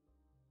vulnerable.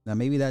 Now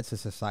maybe that's a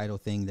societal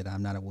thing that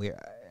I'm not aware.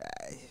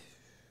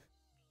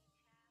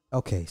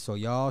 Okay, so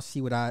y'all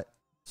see what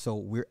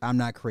I'm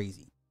not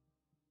crazy.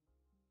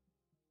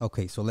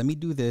 Okay, so let me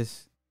do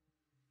this.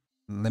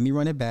 Let me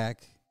run it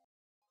back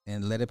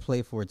and let it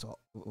play for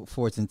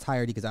its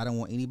entirety, because I don't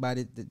want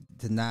anybody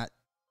to not.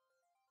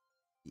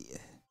 Yeah.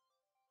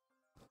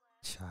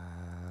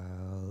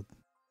 Child.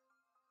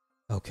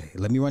 Okay,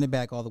 let me run it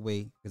back all the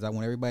way, because I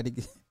want everybody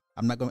to.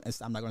 I'm not gonna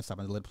stop. I'm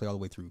gonna let it play all the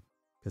way through,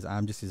 because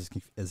I'm just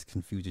as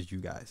confused as you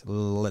guys.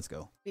 Let's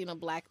go. Being a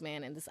black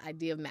man and this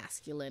idea of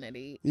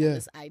masculinity, Yeah. and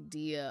this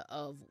idea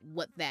of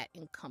what that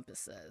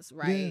encompasses,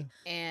 right?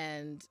 Yeah.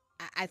 And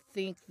I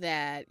think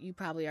that you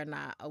probably are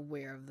not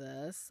aware of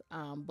this,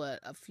 but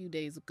a few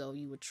days ago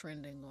you were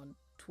trending on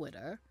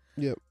Twitter.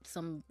 Yep.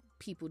 Some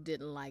people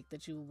didn't like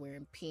that you were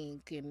wearing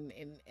pink and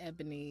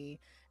ebony,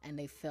 and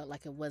they felt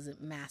like it wasn't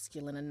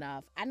masculine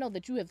enough. I know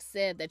that you have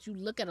said that you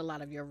look at a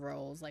lot of your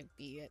roles, like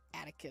be it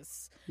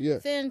Atticus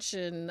Finch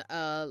and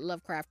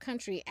Lovecraft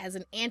Country, as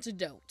an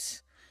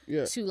antidote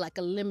to like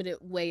a limited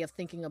way of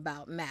thinking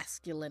about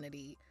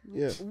masculinity.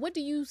 Yeah. What do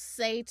you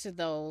say to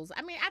those?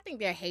 I mean, I think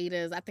they're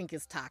haters. I think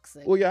it's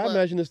toxic. Well, yeah, I but-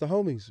 imagine it's the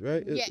homies,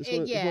 right? Yeah, It's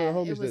one of the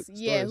homies it was, that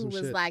yeah, started who some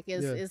was shit. like, Yeah.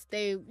 it's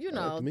they, you I like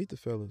know. to meet the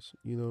fellas,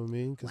 you know what I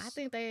mean? 'Cause, Well, I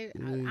think they. I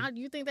mean,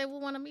 you think they would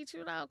want to meet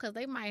you though? Because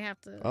they might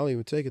have to. I don't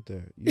even take it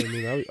there. You know what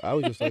I mean? I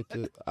would just like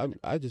to.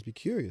 I'd just be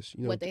curious.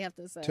 You know, What they have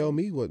to say. Tell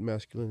me what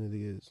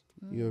masculinity is.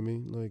 You know what I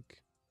mean?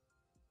 Like,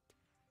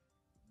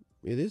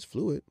 it is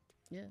fluid.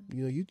 Yeah.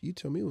 You know, you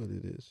tell me what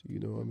it is. You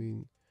know, I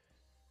mean,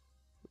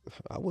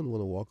 I wouldn't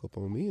want to walk up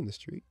on me in the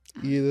street.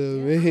 You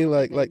know what I mean?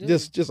 Like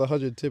just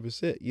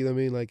 110%. You know what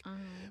I mean? Like,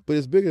 but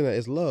it's bigger than that.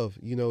 It's love.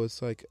 You know, it's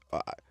like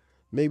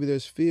maybe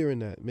there's fear in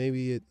that.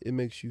 Maybe it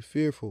makes you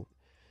fearful.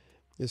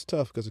 It's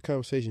tough because the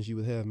conversations you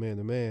would have man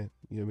to man.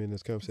 You know what I mean?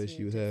 There's conversations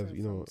you would have.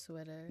 You know.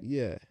 Twitter.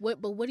 Yeah.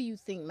 But what do you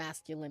think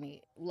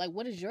masculinity? Like,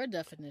 what is your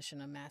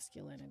definition of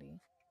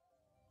masculinity?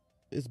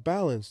 It's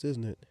balanced,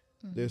 isn't it?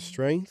 There's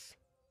strength,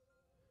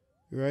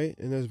 right?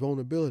 And there's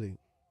vulnerability.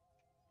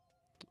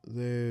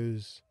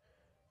 There's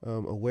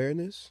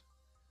awareness,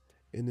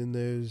 and then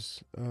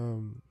there's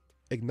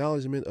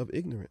acknowledgement of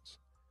ignorance.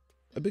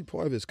 A big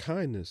part of it is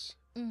kindness,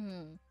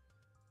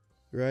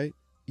 right?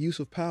 Use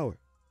of power.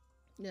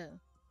 Yeah.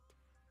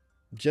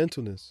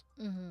 Gentleness.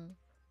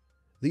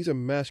 These are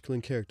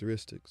masculine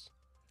characteristics.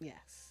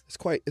 Yes. It's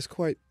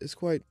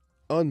quite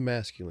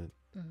unmasculine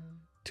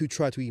to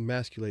try to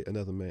emasculate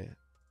another man.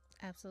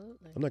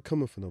 Absolutely. I'm not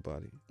coming for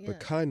nobody. Yeah. But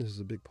kindness is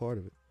a big part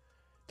of it.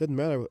 Doesn't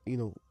matter,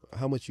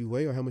 how much you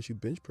weigh or how much you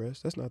bench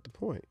press. That's not the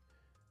point.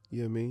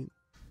 You know what I mean?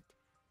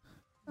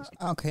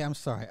 Okay, I'm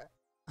sorry.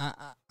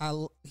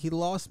 He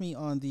lost me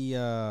on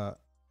the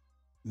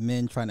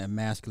men trying to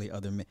emasculate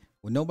other men.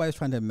 When nobody's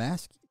trying to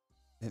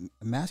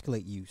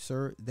emasculate you,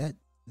 sir, that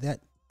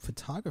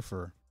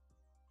photographer,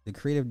 the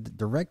creative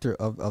director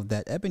of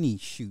that Ebony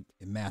shoot,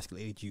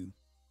 emasculated you.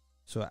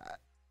 So,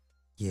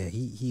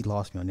 he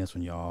lost me on this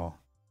one, y'all.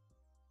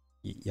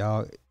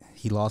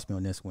 He lost me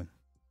on this one.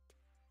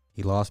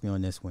 He lost me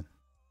on this one.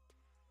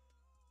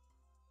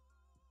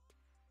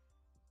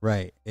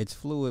 Right, it's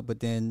fluid, but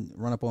then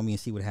run up on me and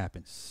see what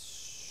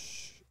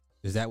happens.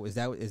 Is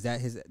that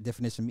his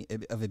definition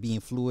of it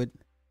being fluid?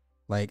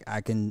 Like,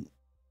 I can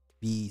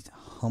be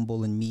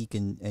humble and meek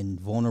and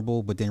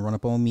vulnerable, but then run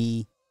up on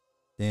me,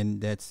 then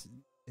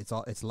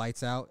it's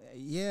lights out.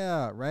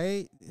 Yeah,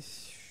 right.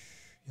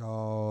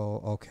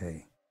 Y'all,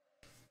 okay.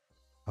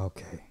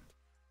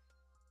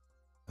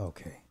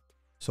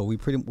 So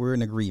we're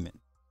in agreement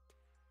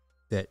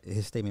that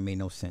his statement made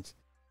no sense.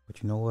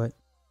 But you know what?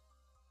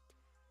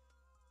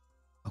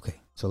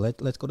 Okay, so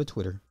let's go to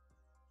Twitter,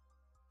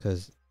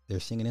 because they're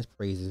singing his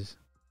praises.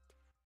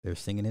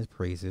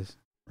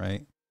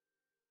 Right?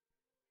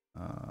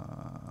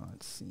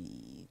 Let's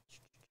see.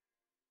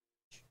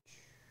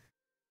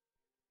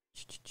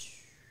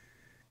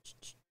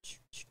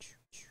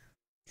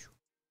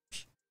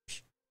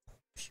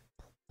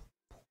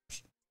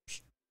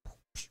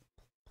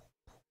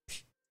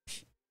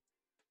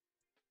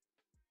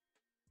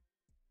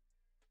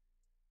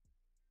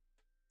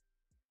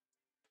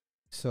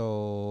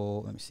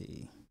 So let me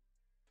see.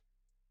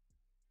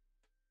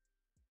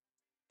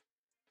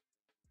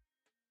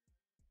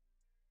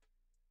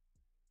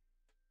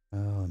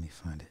 Oh, let me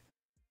find it.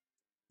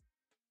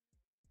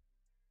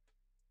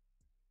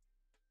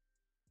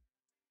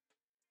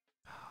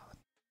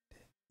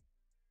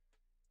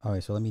 All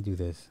right, so let me do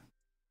this.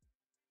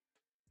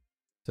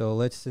 So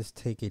let's just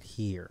take it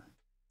here.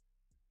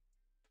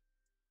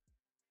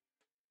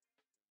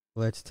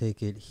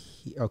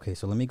 Okay,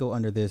 so let me go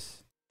under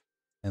this,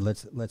 and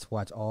let's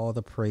watch all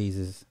the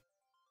praises.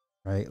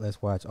 Right?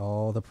 Let's watch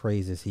all the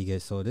praises he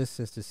gets. So this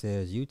sister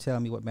says, "You tell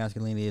me what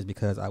masculinity is,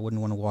 because I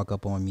wouldn't want to walk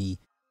up on me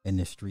in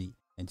the street."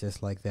 And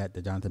just like that,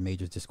 the Jonathan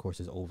Majors discourse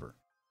is over.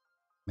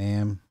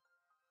 Ma'am.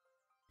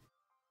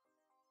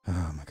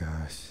 Oh my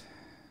gosh.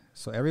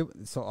 So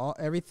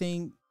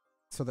everything.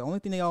 So the only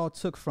thing they all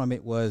took from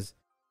it was,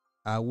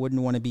 I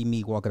wouldn't want to be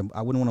me walking.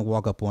 I wouldn't want to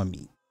walk up on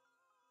me.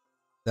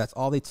 That's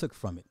all they took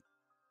from it.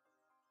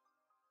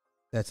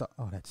 That's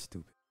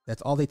stupid.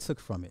 That's all they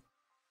took from it.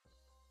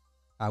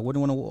 I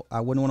wouldn't want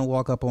to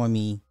walk up on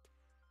me.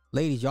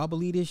 Ladies, y'all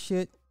believe this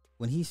shit?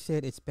 When he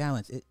said it's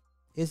balance,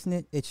 isn't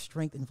it? It's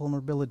strength and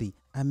vulnerability.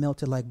 I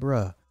melted like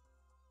bruh.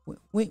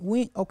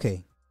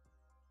 When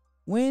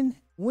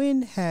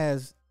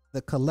has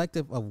the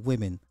collective of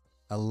women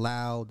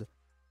allowed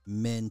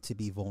men to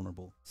be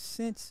vulnerable?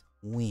 Since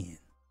when?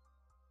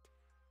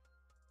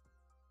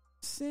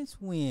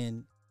 Since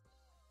when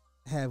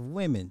have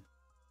women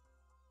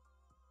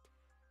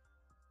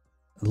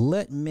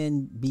let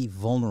men be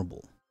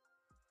vulnerable?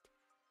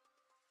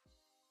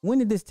 When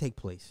did this take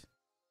place?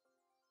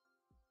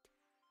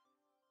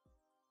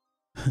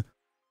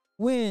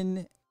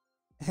 When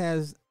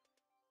has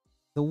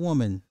the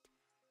woman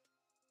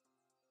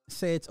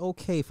said it's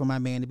okay for my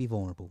man to be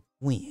vulnerable?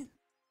 When?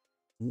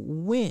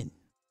 When?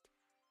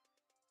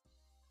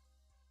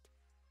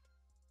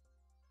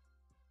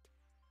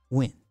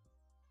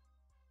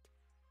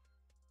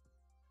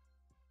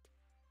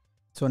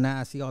 So now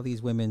I see all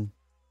these women.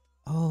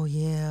 Oh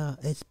yeah,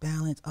 it's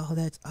balance. Oh,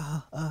 that's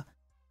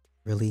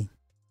really.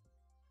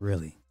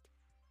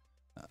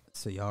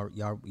 So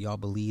y'all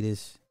believe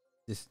this?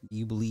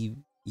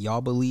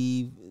 Y'all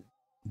believe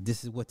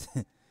this is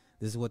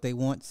what they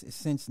want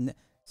since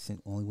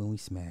only when we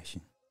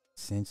smashing.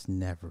 Since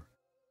never.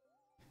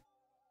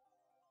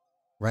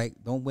 Right?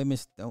 Don't women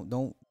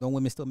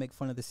still make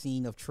fun of the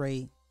scene of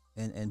Trey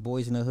and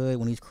Boys in the Hood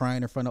when he's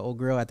crying in front of old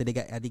girl after they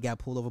got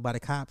pulled over by the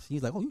cops?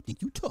 He's like, "Oh, you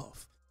think you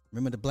tough?"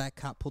 Remember the black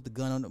cop put the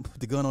gun on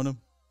him?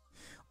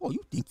 "Oh,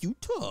 you think you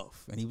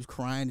tough?" And he was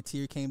crying. The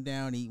tear came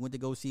down. He went to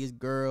go see his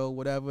girl,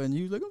 whatever. And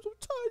he was like, "I'm so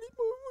tired. I'm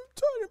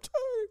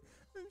tired.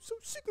 I'm so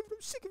sick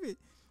of it.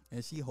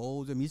 And she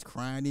holds him. He's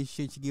crying and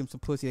shit. She gives him some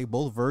pussy. They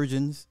both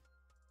virgins.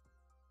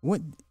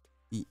 What?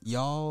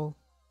 Y'all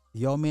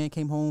man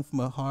came home from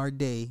a hard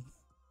day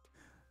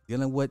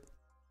dealing with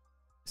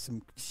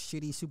some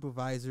shitty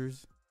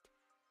supervisors,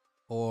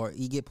 or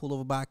he get pulled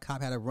over by a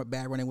cop, had a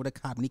bad run-in with a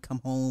cop, and he come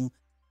home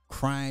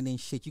crying and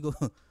shit. You go,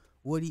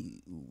 what?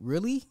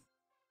 Really?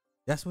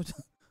 That's what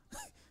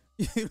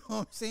you know what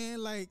I'm saying?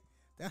 Like,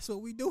 that's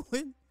what we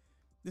doing.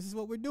 This is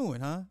what we're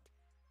doing, huh?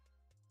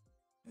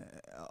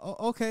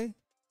 Okay.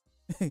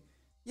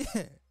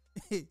 Yeah.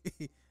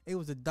 It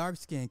was a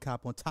dark-skinned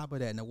cop on top of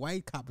that, and the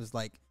white cop was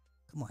like,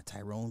 "Come on,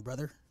 Tyrone,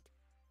 brother,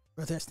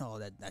 that's not all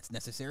that's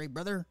necessary,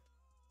 brother."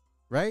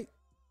 Right?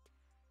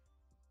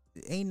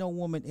 Ain't no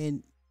woman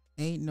in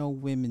Ain't no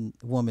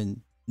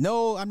woman.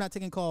 No, I'm not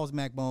taking calls,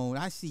 Macbone.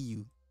 I see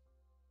you.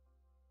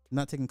 I'm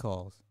not taking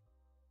calls.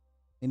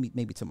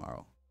 Maybe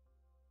tomorrow.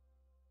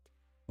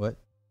 What?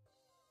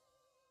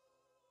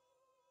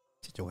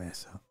 Sit your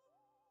ass up.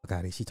 Fuck out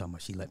of here. She talking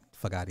about she let me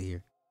fuck out of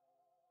here.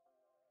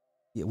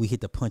 Yeah, we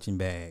hit the punching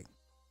bag.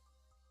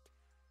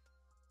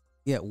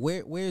 Yeah,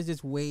 where's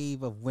this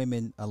wave of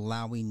women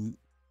allowing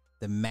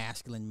the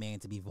masculine man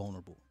to be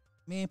vulnerable?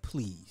 Man,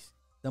 please.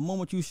 The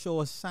moment you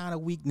show a sign of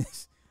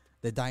weakness,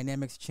 the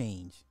dynamics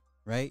change,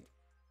 right?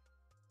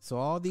 So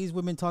all these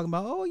women talking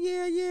about, oh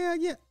yeah.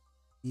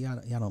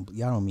 Y'all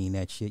don't mean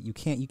that shit. You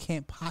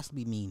can't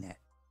possibly mean that.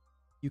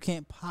 You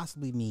can't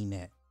possibly mean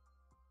that.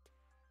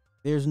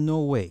 There's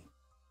no way.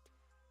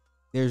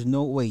 There's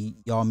no way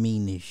y'all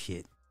mean this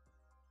shit.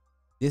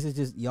 This is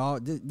just y'all.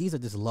 These are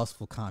just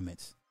lustful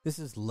comments. This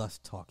is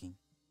lust talking.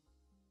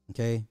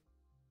 Okay,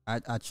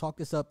 I chalk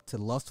this up to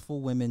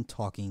lustful women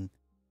talking.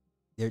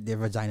 Their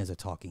vaginas are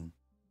talking.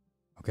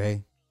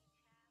 Okay.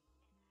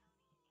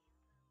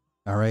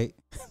 All right,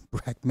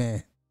 Black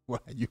man, why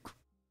are you?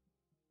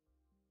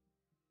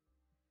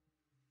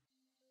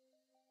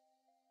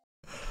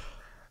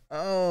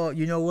 Oh,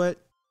 you know what?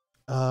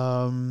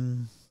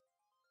 Damn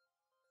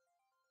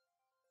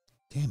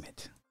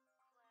it.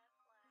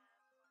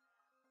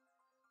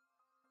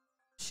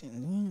 Shit,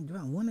 do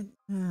I want to?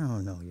 I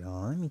don't know,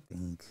 y'all. Let me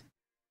think.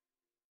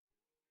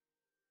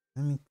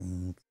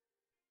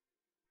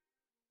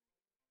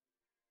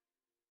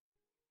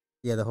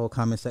 Yeah, the whole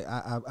comment say,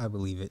 I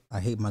believe it.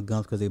 I hate my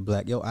gums because they're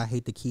black. Yo, I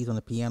hate the keys on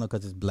the piano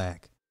because it's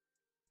black.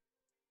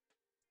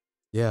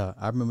 Yeah,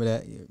 I remember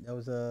that. That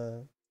was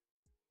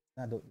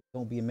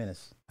Don't Be a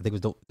Menace. I think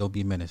it was Don't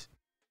Be a Menace.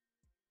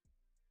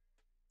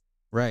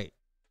 Right.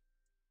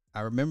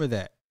 I remember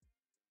that.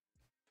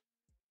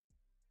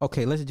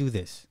 Okay, let's do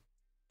this.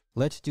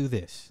 Let's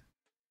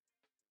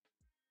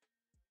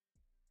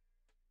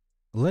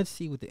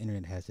see what the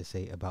internet has to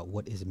say about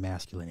what is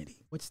masculinity.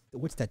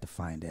 What's that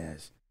defined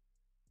as?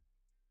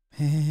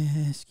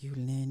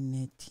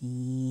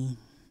 Masculinity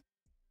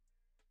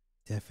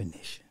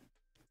definition.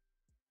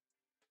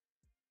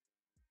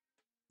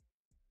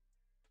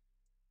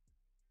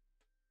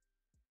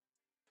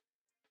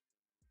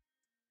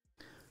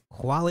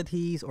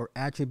 Qualities or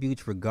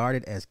attributes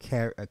regarded as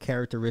a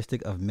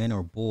characteristic of men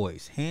or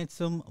boys.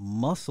 Handsome,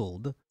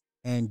 muscled,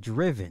 and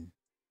driven.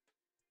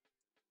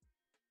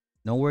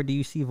 Nowhere do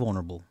you see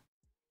vulnerable.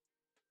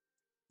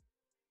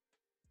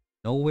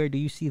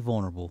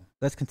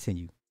 Let's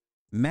continue.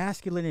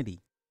 Masculinity,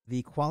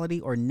 the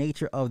quality or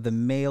nature of the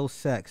male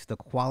sex, the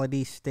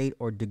quality, state,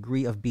 or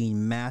degree of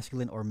being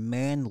masculine or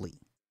manly.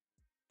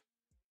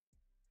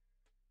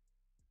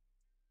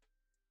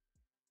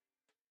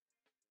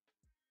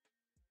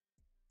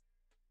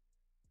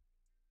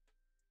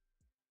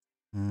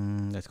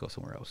 Let's go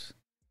somewhere else.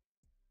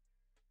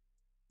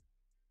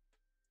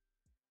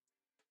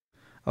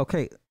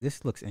 Okay,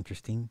 this looks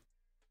interesting.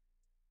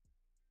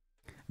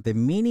 The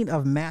meaning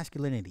of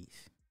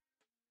masculinities.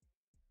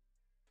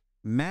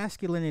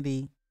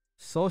 Masculinity,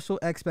 social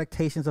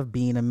expectations of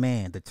being a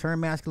man. The term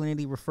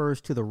masculinity refers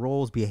to the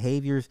roles,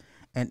 behaviors,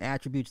 and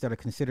attributes that are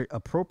considered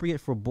appropriate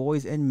for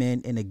boys and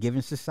men in a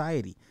given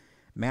society.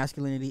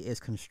 Masculinity is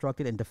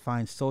constructed and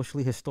defined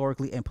socially,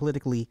 historically, and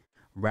politically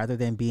rather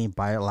than being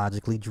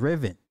biologically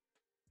driven.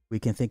 We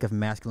can think of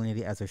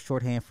masculinity as a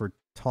shorthand for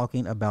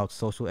talking about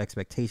social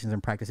expectations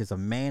and practices of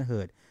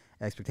manhood,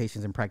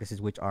 expectations and practices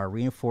which are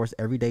reinforced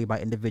every day by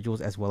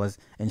individuals as well as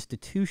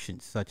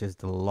institutions such as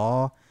the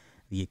law,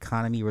 the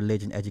economy,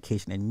 religion,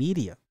 education, and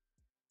media.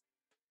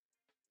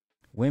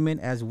 Women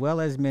as well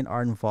as men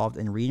are involved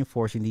in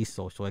reinforcing these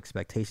social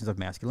expectations of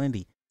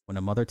masculinity. When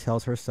a mother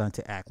tells her son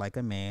to act like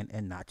a man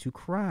and not to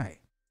cry.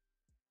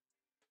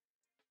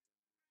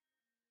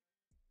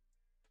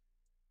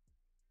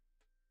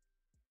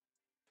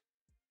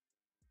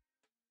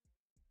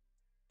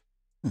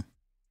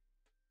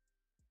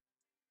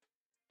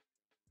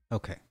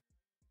 Okay,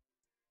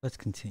 let's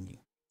continue.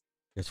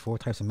 There's 4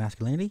 types of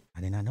masculinity. I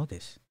did not know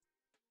this.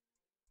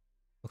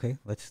 Okay,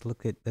 let's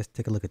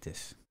take a look at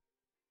this.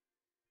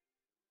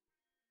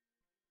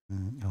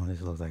 Oh,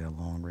 this looks like a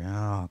long run.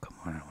 Oh, come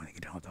on, I don't want to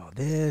get down with all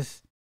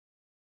this.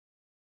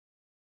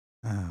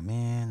 Oh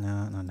man,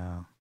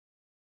 no.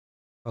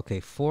 Okay,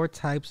 4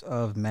 types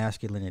of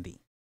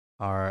masculinity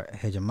are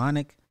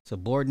hegemonic,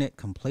 subordinate,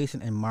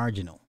 complacent, and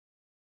marginal.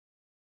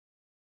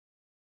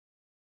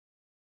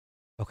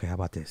 Okay, how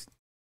about this?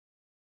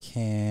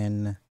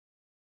 Can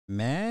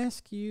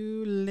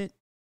masculinity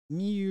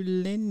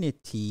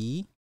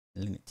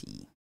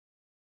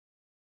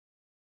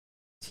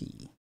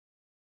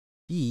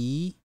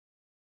be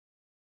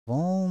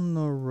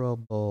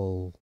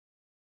vulnerable?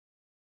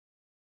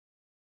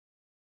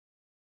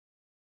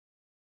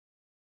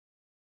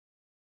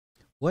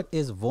 What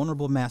is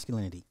vulnerable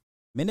masculinity?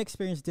 Men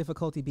experience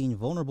difficulty being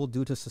vulnerable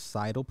due to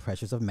societal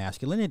pressures of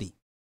masculinity.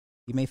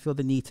 You may feel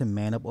the need to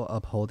man up or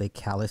uphold a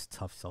callous,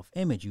 tough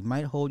self-image. You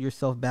might hold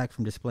yourself back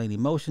from displaying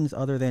emotions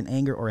other than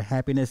anger or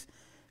happiness,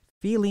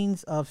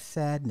 feelings of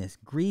sadness,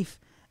 grief,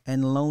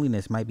 and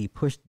loneliness might be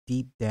pushed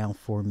deep down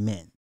for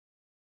men.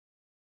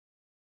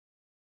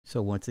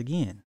 So once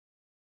again,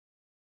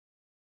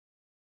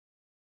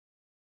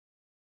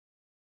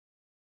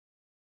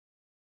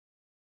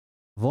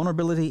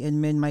 vulnerability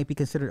in men might be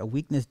considered a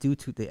weakness due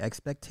to the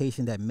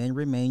expectation that men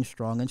remain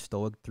strong and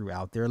stoic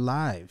throughout their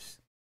lives.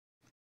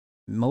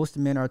 Most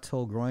men are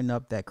told growing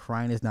up that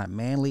crying is not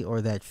manly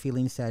or that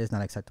feeling sad is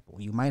not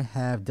acceptable. You might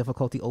have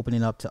difficulty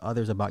opening up to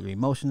others about your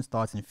emotions,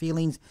 thoughts, and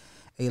feelings.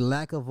 A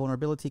lack of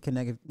vulnerability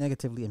can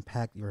negatively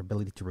impact your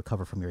ability to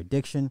recover from your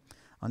addiction.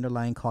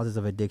 Underlying causes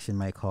of addiction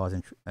might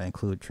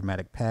include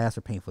traumatic past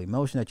or painful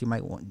emotion that you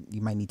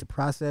might need to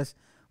process.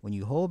 When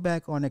you hold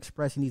back on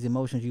expressing these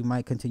emotions, you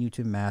might continue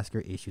to mask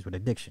your issues with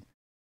addiction.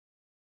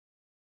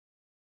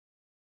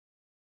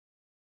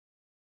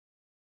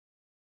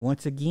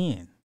 Once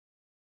again,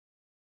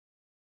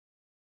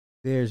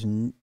 there's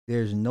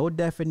no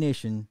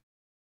definition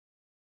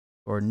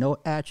or no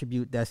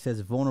attribute that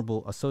says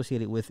vulnerable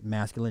associated with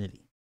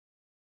masculinity.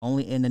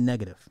 Only in the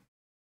negative.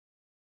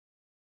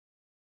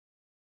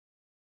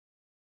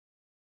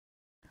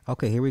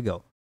 Okay, here we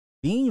go.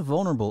 Being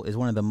vulnerable is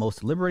one of the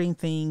most liberating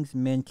things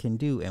men can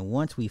do, and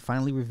once we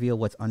finally reveal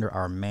what's under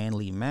our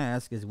manly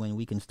mask is when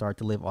we can start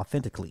to live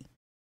authentically.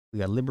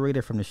 We are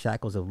liberated from the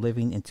shackles of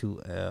living into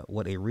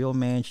what a real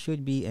man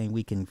should be, and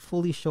we can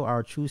fully show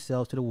our true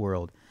selves to the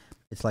world.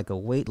 It's like a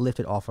weight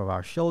lifted off of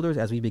our shoulders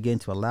as we begin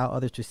to allow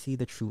others to see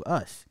the true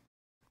us.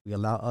 We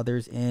allow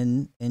others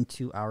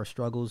into our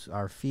struggles,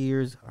 our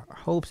fears, our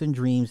hopes and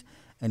dreams,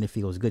 and it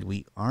feels good.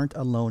 We aren't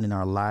alone in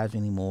our lives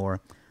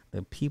anymore.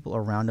 The people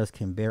around us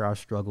can bear our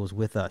struggles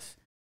with us.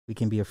 We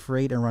can be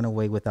afraid and run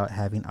away without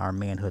having our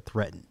manhood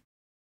threatened.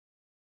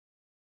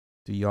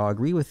 Do y'all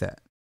agree with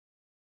that?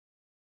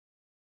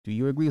 Do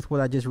you agree with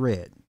what I just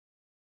read?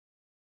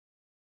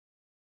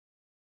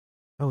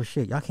 Oh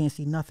shit, y'all can't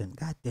see nothing.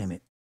 God damn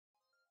it.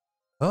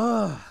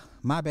 Oh,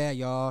 my bad,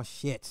 y'all.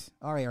 Shit.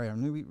 All right. Let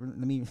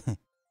me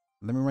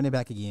run it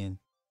back again.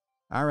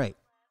 All right.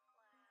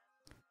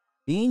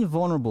 Being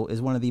vulnerable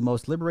is one of the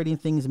most liberating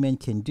things men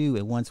can do,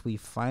 and once we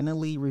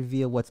finally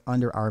reveal what's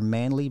under our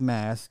manly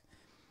mask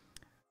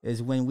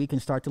is when we can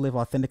start to live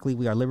authentically.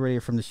 We are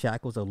liberated from the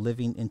shackles of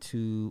living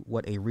into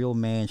what a real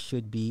man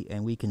should be,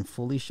 and we can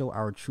fully show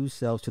our true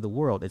selves to the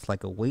world. It's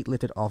like a weight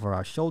lifted off of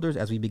our shoulders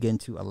as we begin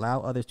to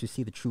allow others to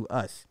see the true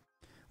us.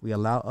 We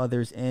allow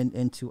others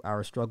into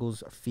our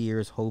struggles,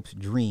 fears, hopes,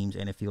 dreams,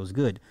 and it feels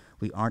good.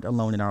 We aren't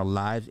alone in our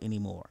lives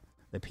anymore.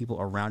 The people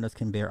around us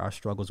can bear our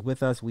struggles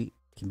with us. We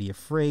can be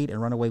afraid and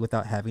run away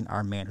without having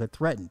our manhood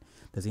threatened.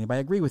 Does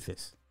anybody agree with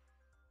this?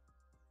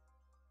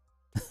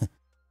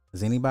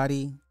 Does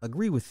anybody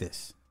agree with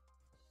this?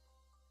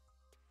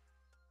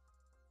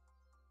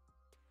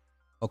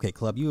 Okay,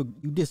 Club, you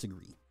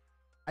disagree.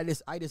 I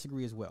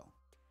disagree as well.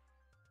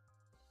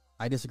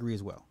 I disagree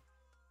as well.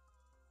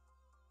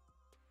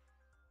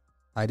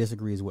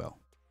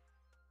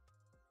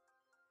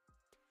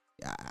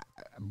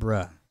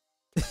 Bruh.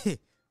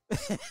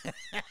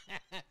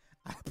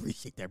 I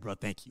appreciate that, bro.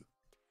 Thank you.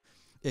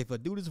 If a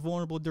dude is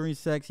vulnerable during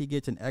sex, he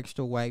gets an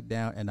extra wipe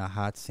down and a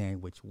hot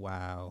sandwich.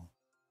 Wow.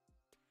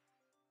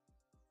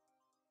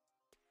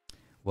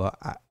 Well,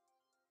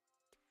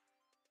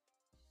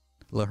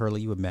 look, Hurley,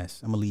 you a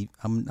mess. I'm gonna leave.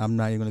 I'm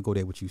not even gonna go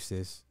there with you,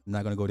 sis. I'm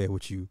not gonna go there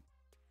with you.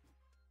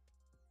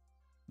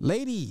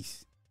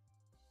 Ladies.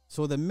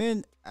 So the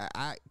men,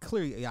 I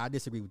clearly, I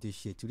disagree with this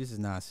shit too. This is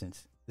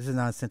nonsense. This is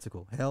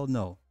nonsensical. Hell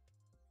no.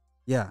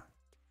 Yeah.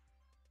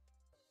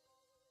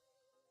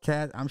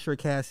 Cass, I'm sure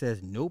Cass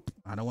says, nope,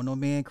 I don't want no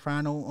man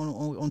crying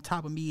on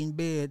top of me in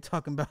bed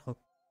talking about,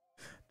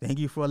 thank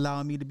you for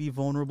allowing me to be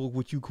vulnerable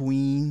with you,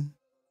 queen.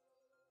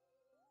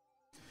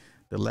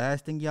 The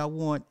last thing y'all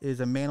want is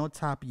a man on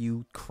top of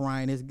you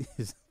crying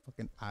his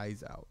fucking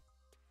eyes out.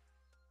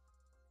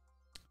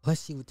 Let's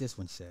see what this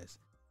one says.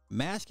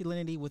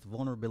 Masculinity with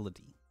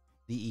vulnerability.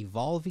 The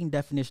evolving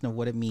definition of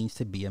what it means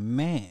to be a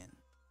man.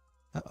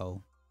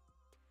 Uh-oh.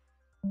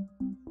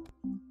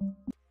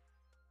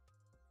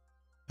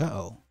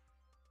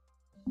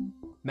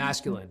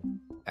 Masculine.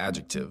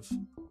 Adjective.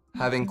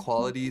 Having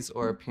qualities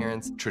or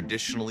appearance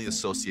traditionally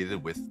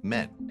associated with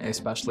men.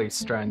 Especially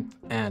strength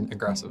and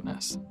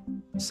aggressiveness.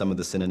 Some of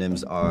the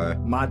synonyms are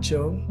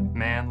macho,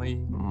 manly,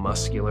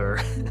 muscular,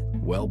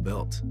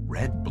 well-built,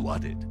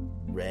 red-blooded.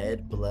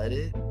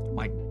 Red-blooded?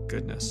 My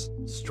goodness.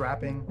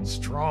 Strapping,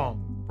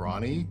 strong,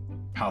 brawny,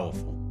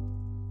 powerful.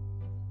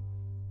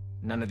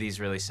 None of these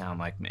really sound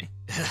like me.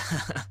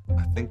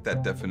 I think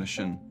that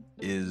definition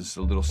is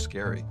a little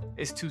scary.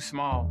 It's too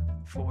small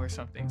for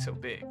something so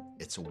big.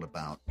 It's all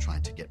about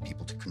trying to get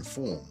people to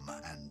conform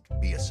and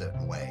be a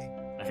certain way.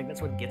 I think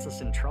that's what gets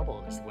us in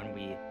trouble, is when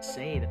we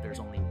say that there's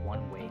only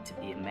one way to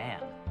be a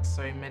man.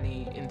 So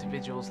many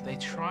individuals, they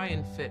try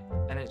and fit,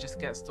 and it just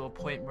gets to a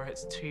point where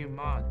it's too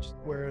much.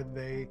 Where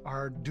they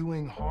are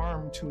doing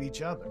harm to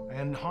each other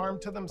and harm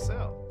to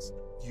themselves.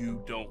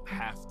 You don't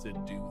have to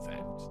do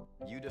that.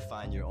 You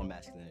define your own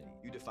masculinity.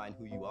 You define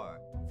who you are.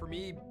 For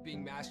me,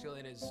 being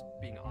masculine is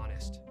being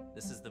honest.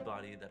 This is the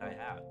body that I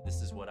have.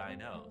 This is what I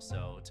know.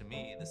 So to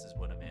me, this is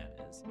what a man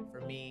is.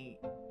 For me,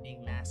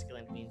 being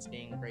masculine means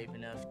being brave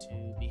enough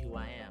to be who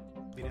I am.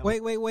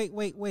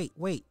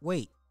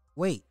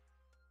 Wait.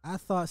 I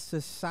thought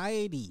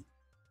society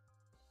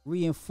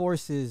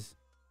reinforces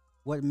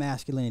what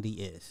masculinity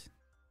is.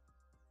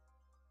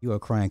 You are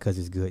crying because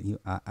it's good. You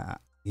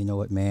know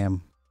what,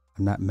 ma'am?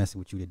 I'm not messing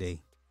with you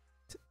today.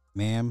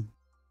 Ma'am,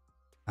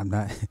 I'm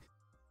not.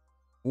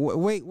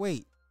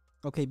 Wait.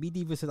 Okay, B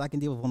Diva says I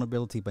can deal with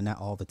vulnerability, but not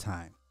all the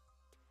time.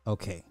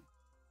 Okay.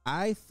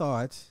 I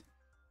thought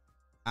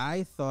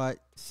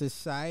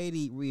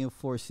society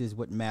reinforces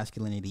what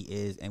masculinity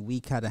is, and we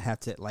kind of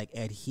have to like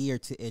adhere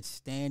to its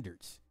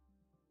standards,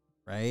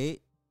 right?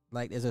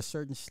 Like there's a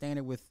certain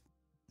standard with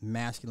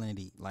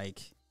masculinity. Like,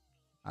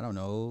 I don't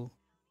know,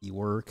 you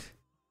work,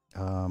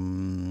 you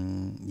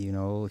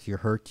know, if you're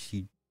hurt,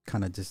 you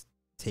kind of just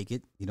take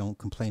it. You don't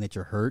complain that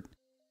you're hurt.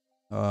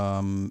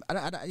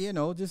 You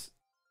know, just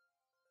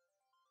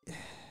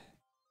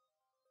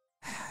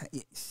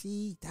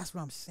see, that's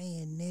what I'm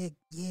saying, Nick.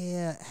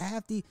 Yeah,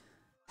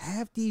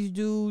 half these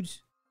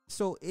dudes.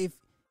 So if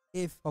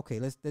okay,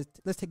 let's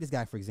take this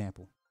guy for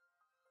example.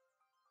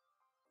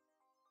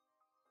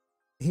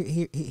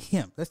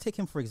 Him. Let's take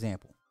him for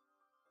example.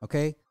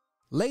 Okay,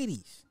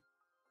 ladies.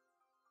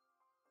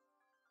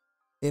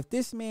 If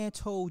this man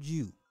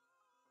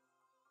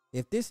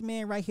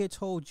right here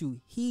told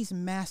you he's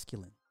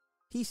masculine,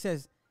 he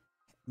says,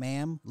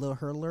 ma'am, Lil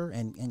Hurler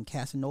and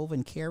Casanova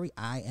and Carrie,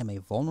 I'm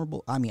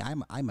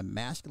a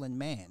masculine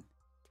man.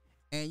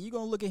 And you're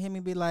going to look at him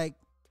and be like,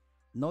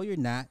 no, you're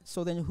not.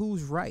 So then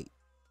who's right?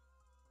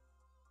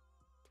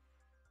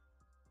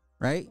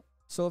 Right?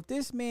 So if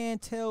this man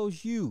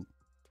tells you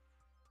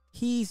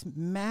he's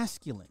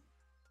masculine,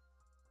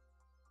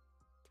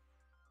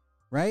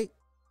 right?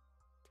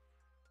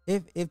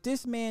 If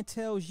this man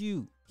tells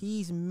you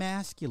he's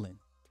masculine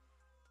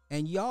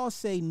and y'all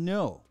say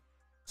no,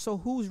 so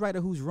who's right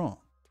or who's wrong?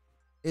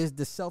 Is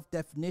the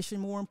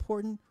self-definition more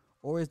important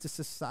or is the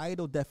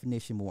societal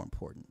definition more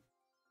important?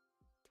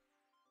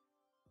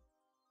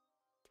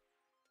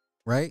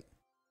 Right?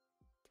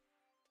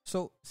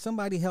 So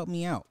somebody help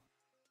me out.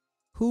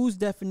 Whose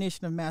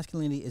definition of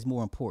masculinity is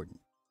more important?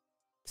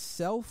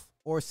 Self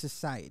or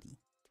society?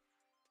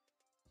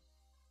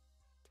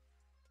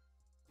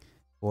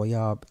 Boy,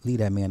 y'all, leave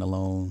that man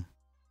alone.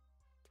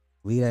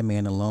 Leave that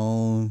man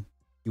alone.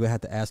 You would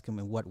have to ask him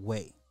in what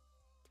way.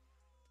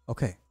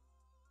 Okay.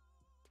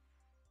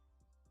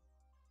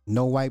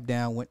 No wipe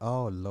down when,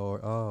 oh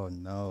Lord, oh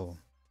no.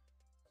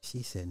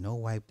 She said no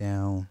wipe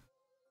down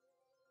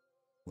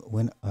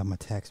when my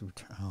tax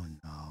return. Oh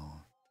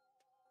no.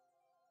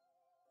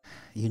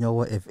 You know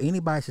what? If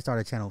anybody should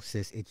start a channel,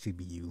 sis, it should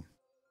be you.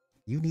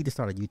 You need to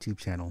start a YouTube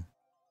channel.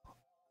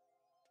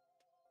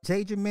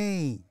 J.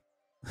 Jermaine.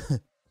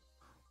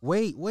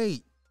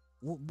 Wait.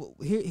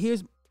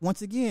 Here's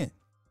once again.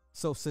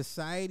 So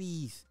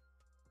societies,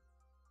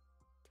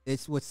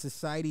 it's what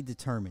society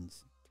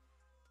determines,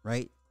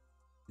 right?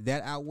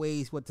 That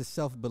outweighs what the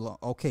self belong.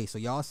 Okay, so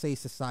y'all say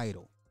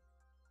societal.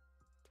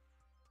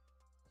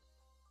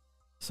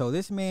 So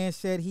this man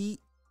said you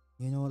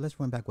know what? Let's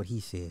run back what he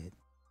said.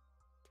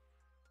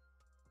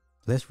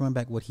 This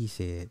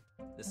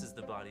is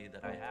the body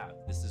that I have.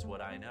 This is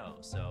what I know.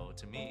 So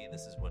to me,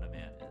 this is what a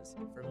man is.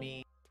 For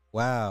me.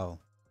 Wow.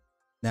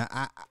 Now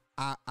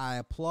I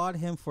applaud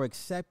him for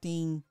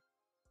accepting,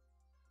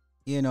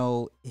 you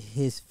know,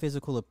 his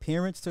physical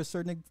appearance to a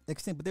certain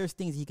extent, but there's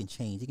things he can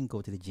change. He can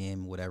go to the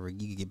gym, whatever.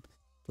 You can get a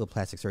little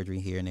plastic surgery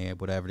here and there,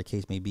 whatever the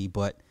case may be.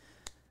 But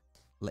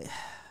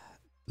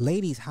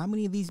ladies, how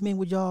many of these men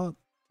would y'all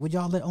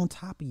let on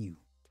top of you?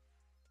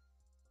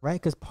 Right?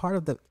 Because part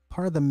of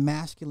the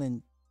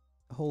masculine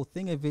whole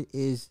thing of it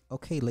is,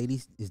 okay,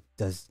 ladies,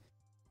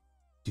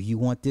 do you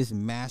want this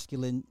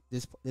masculinity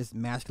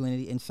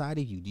inside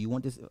of you? Do you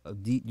want this?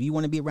 Do you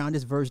want to be around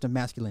this version of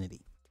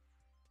masculinity?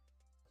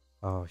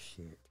 Oh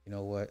shit! You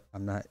know what?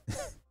 I'm not.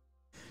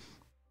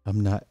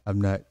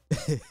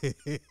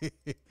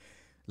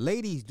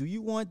 Ladies, do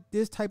you want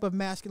this type of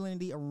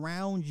masculinity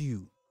around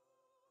you?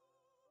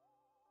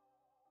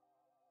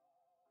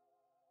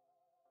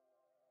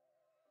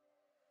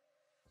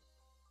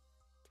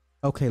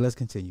 Okay, let's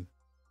continue.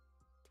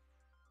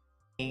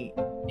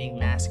 Being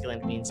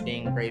masculine means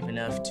being brave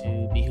enough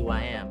to be who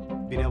I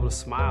am. Being able to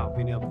smile,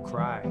 being able to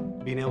cry,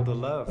 being able to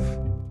love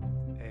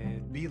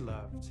and be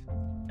loved.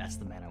 That's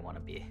the man I want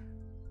to be.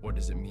 What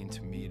does it mean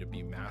to me to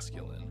be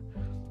masculine?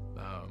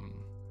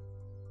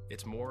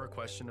 It's more a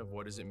question of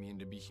what does it mean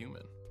to be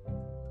human?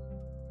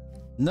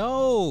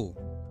 No.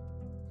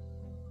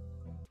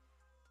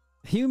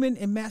 Human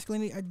and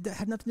masculinity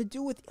have nothing to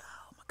do with. Oh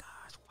my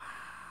gosh!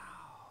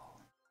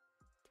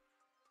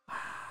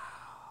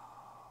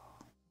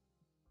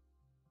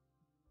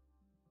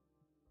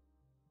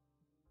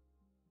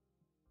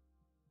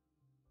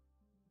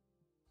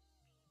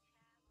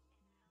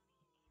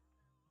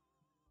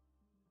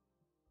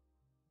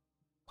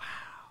 Wow.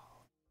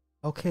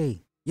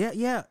 Okay,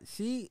 Yeah.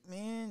 See,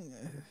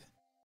 man.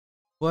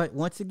 But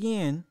once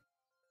again,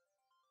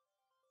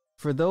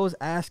 for those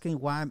asking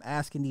why I'm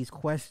asking these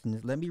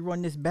questions, let me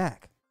run this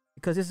back.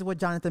 Because this is what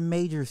Jonathan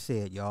Majors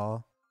said,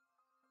 y'all.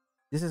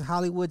 This is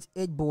Hollywood's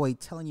It Boy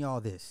telling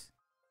y'all this.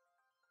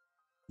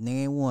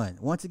 Name one.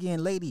 Once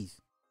again, ladies,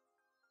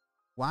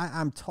 why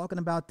I'm talking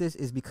about this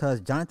is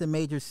because Jonathan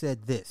Majors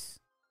said this.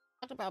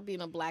 Talked about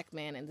being a black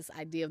man and this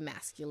idea of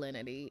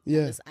masculinity,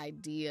 Yeah. and this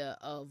idea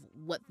of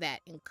what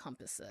that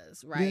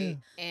encompasses, right?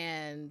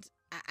 And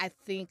I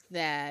think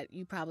that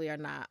you probably are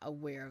not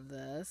aware of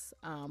this,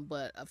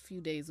 but a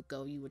few days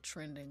ago you were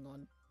trending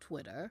on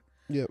Twitter.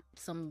 Yep.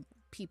 Some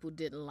people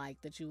didn't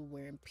like that you were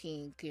wearing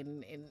pink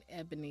and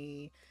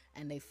ebony,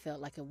 and they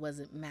felt like it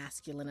wasn't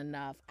masculine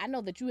enough. I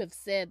know that you have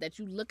said that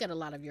you look at a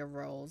lot of your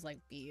roles, like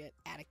be it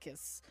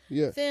Atticus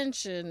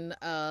Finch and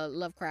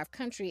Lovecraft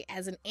Country,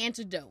 as an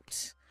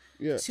antidote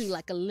to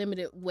like a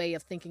limited way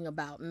of thinking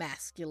about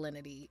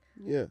masculinity.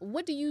 Yeah.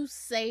 What do you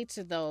say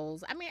to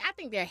those? I mean, I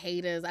think they're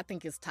haters. I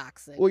think it's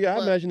toxic. Well, yeah,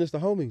 I imagine it's the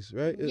homies,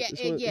 right?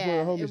 It's one of the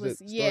homies that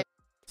start.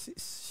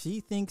 She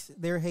thinks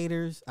they're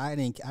haters. I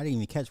didn't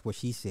even catch what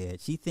she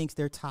said. She thinks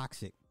they're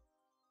toxic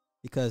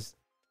because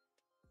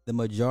the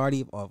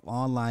majority of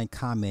online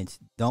comments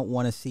don't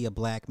want to see a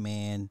black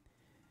man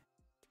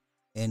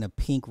in a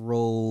pink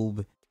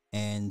robe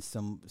and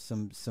some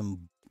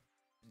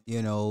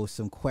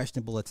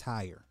questionable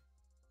attire.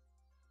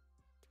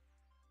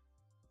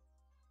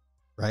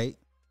 Right?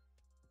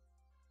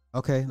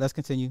 Okay, let's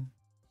continue.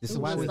 This is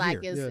why we're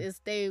like here. it's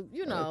they,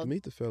 you know. I like to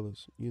meet the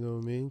fellas, you know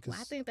what I mean?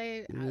 I think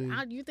they.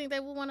 You think they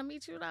would want to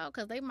meet you though?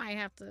 Because they might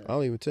have to. I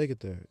don't even take it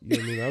there. You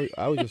know what I mean?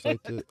 I would just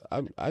like to.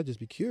 I'd just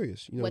be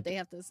curious. You know what they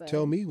have to say.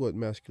 Tell me what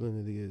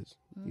masculinity is.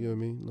 You know what I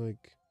mean?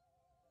 Like,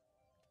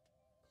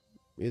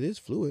 it is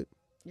fluid.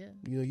 Yeah.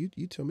 You know,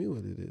 you tell me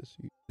what it is.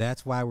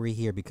 That's why we're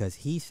here, because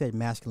he said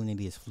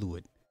masculinity is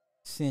fluid.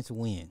 Since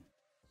when?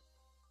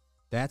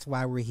 That's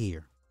why we're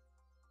here.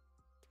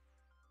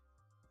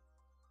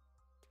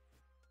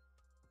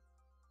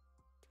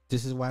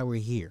 This is why we're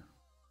here.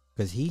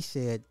 Because he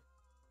said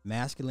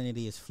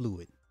masculinity is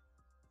fluid.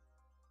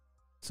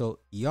 So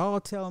y'all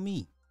tell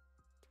me,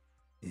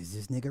 is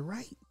this nigga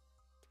right?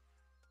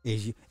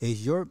 Is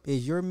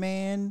your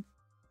man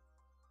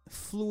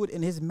fluid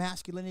in his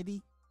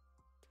masculinity?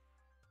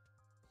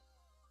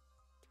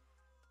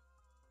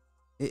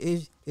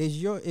 Is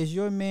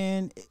your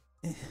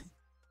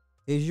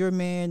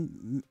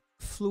man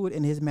fluid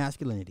in his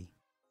masculinity?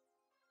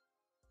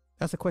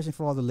 That's a question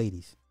for all the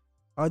ladies.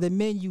 Are the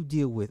men you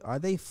deal with, are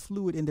they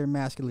fluid in their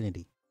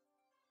masculinity?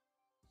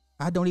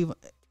 I don't even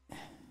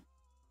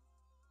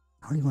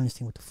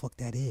understand what the fuck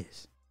that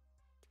is.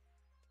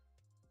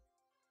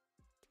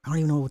 I don't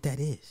even know what that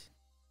is.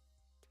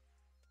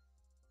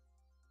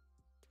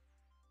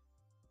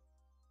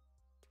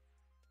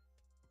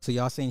 So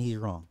y'all saying he's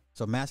wrong.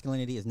 So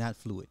masculinity is not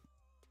fluid.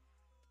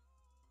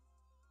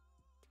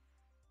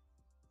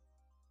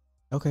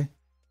 Okay.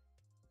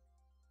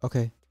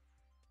 Okay.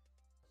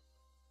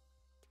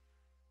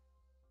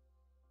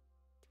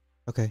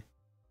 Okay.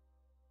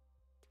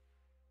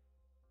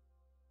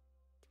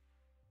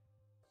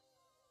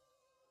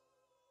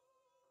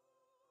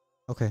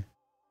 Okay.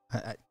 All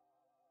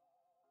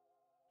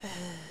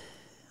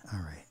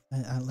right.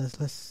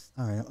 Let's.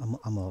 All right.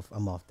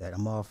 I'm off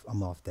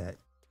that.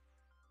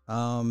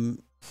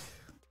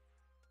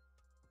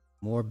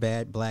 More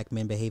bad black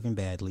men behaving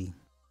badly.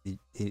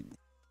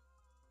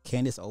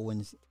 Candace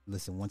Owens.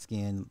 Listen, once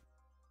again,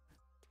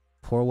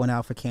 pour one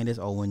out for Candace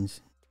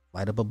Owens.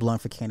 Light up a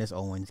blunt for Candace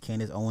Owens.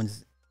 Candace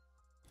Owens,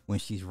 when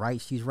she's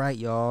right,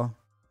 y'all.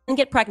 And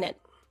get pregnant.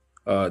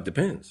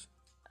 Depends.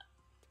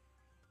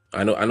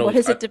 I know. What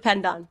does it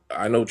depend on?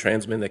 I know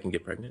trans men that can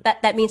get pregnant.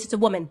 That means it's a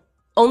woman.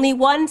 Only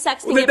one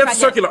sex can get pregnant. That's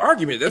a circular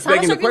argument. That's it's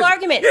not a circular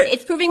argument. Yeah.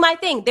 It's proving my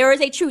thing. There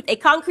is a truth, a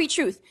concrete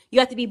truth. You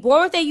have to be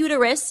born with a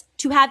uterus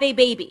to have a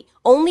baby.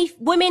 Only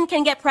women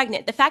can get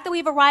pregnant. The fact that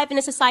we've arrived in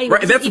a society where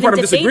that's the part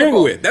I'm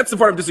disagreeing with. That's the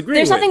part I'm disagreeing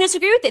with. There's nothing to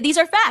disagree with it. These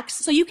are facts.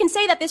 So you can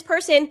say that this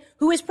person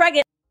who is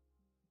pregnant.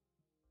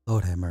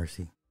 Lord have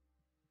mercy.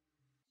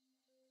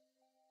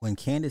 When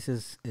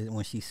Candace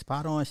when she's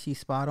spot on, she's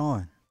spot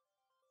on.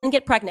 And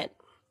get pregnant.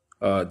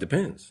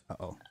 Depends.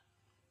 Uh-oh.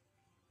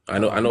 I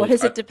know. What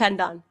does it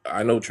depend on?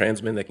 I know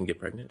trans men that can get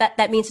pregnant.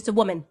 That means it's a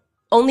woman.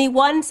 Only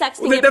one sex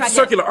can get pregnant. That's a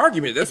circular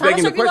argument. That's not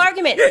a circular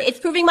argument. Yeah. It's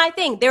proving my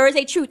thing. There is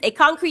a truth, a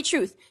concrete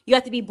truth. You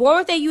have to be born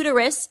with a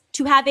uterus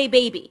to have a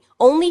baby.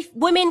 Only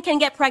women can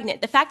get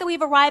pregnant. The fact that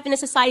we've arrived in a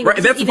society where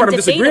that's the part I'm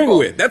disagreeing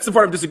with. That's the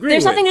part I'm disagreeing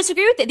with. There's nothing to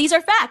disagree with it. These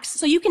are facts.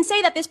 So you can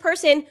say that this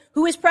person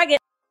who is pregnant.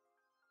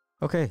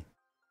 Okay.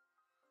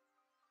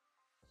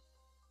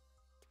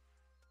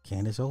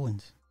 Candace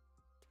Owens.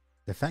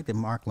 The fact that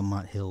Mark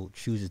Lamont Hill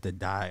chooses to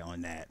die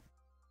on that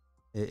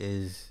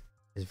is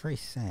very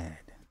sad.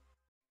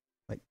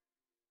 Like,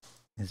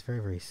 it's very,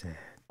 very sad.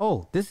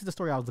 Oh, this is the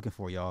story I was looking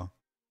for, y'all.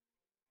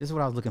 This is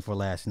what I was looking for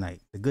last night.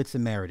 The Good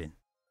Samaritan.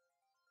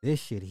 This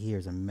shit here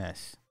is a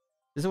mess.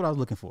 This is what I was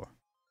looking for.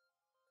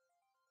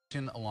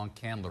 Along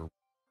Candler.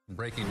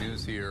 Breaking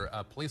news here.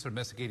 Police are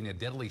investigating a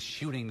deadly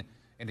shooting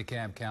in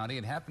DeKalb County.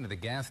 It happened at the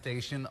gas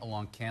station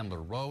along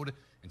Candler Road.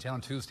 In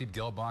Channel 2, Steve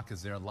Gelbach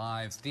is there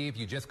live. Steve,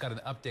 you just got an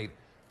update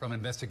from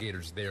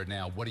investigators there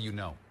now. What do you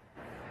know?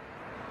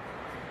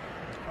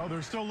 Oh,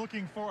 they're still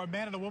looking for a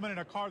man and a woman in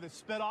a car that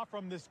sped off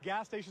from this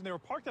gas station. They were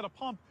parked at a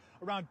pump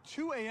around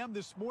 2 a.m.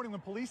 this morning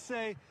when police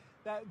say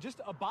that just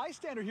a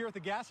bystander here at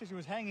the gas station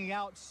was hanging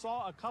out,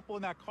 saw a couple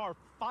in that car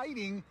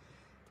fighting.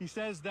 He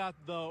says that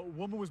the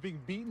woman was being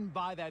beaten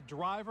by that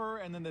driver,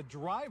 and then the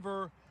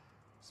driver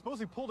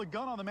supposedly pulled a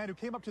gun on the man who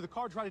came up to the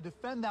car to try to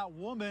defend that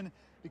woman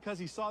because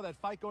he saw that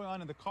fight going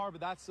on in the car. But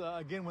that's,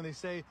 again, when they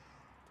say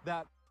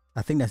that.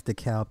 I think that's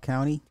DeKalb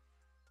County.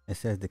 It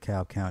says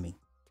DeKalb County.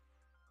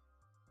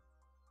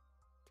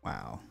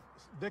 Wow.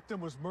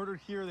 Victim was murdered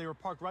here. They were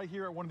parked right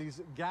here at one of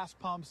these gas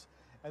pumps.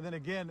 And then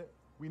again,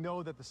 we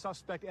know that the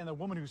suspect and the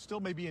woman who still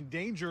may be in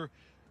danger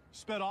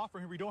sped off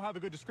from here. We don't have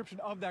a good description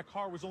of that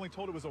car. Was only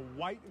told it was a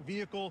white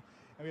vehicle,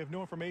 and we have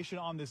no information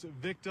on this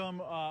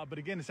victim. But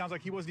again, it sounds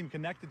like he wasn't even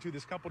connected to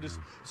this couple. Just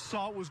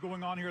saw what was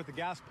going on here at the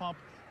gas pump,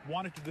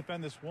 wanted to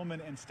defend this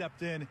woman, and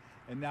stepped in,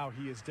 and now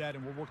he is dead.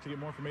 And we'll work to get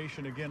more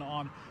information again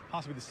on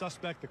possibly the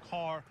suspect, the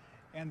car,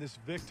 and this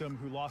victim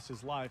who lost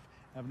his life.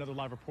 I have another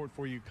live report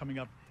for you coming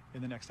up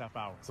in the next half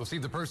hour. So,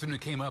 Steve, the person who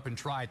came up and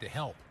tried to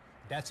help,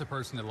 that's the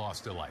person that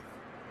lost their life.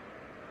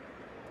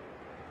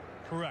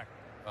 Correct.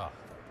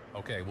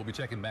 Okay, we'll be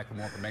checking back for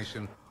more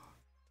information.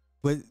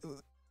 But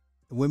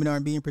women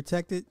aren't being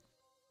protected?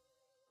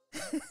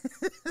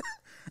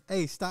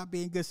 Hey, stop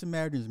being good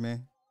Samaritans,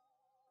 man.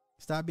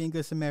 Stop being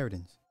good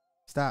Samaritans.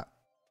 Stop.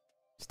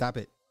 Stop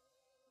it.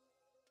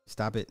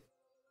 Stop it.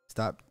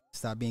 Stop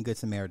being good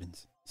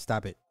Samaritans.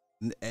 Stop it.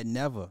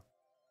 Never.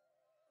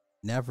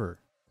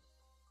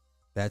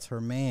 That's her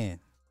man.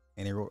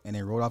 And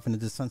they rode off into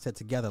the sunset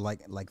together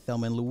like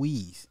Thelma and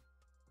Louise.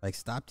 Like,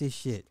 stop this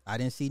shit. I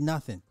didn't see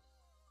nothing.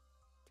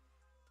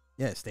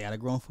 Yeah, stay out of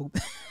grown folk.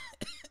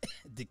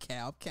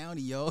 DeKalb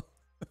County, yo.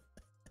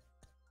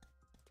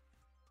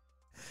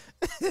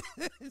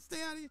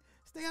 Stay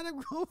out of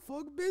grown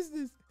folk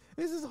business.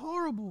 This is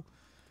horrible.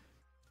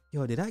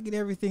 Yo, did I get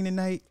everything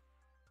tonight?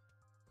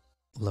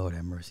 Lord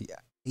have mercy.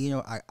 You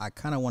know, I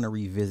kind of want to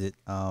revisit.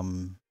 I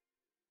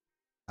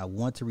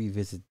want to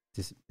revisit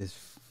this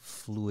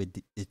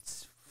fluid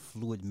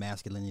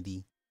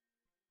masculinity.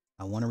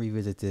 I want to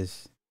revisit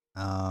this.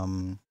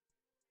 I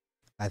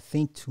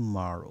think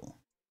tomorrow.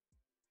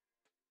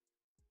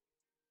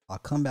 I'll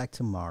come back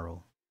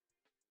tomorrow,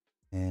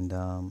 and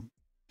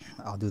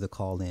I'll do the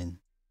call in,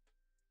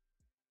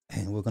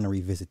 and we're gonna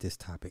revisit this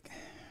topic.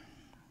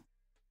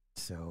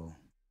 So,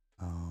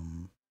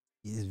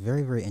 it's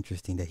very, very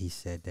interesting that he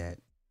said that,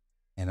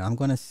 and I'm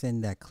gonna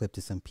send that clip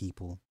to some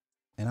people,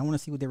 and I want to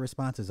see what their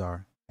responses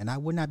are. And I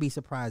would not be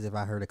surprised if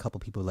I heard a couple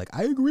people like,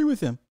 I agree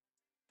with him.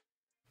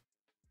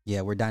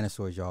 Yeah, we're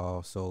dinosaurs,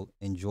 y'all. So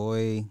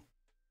enjoy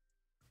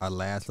our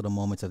last little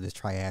moments of this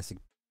Triassic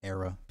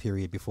era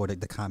period before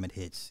the comet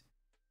hits,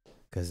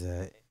 because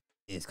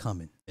it's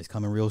coming. It's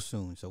coming real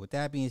soon. So with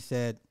that being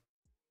said,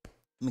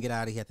 let me get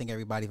out of here. Thank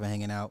everybody for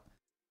hanging out.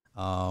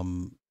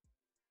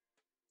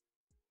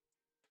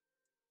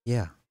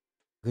 Yeah,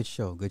 good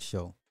show.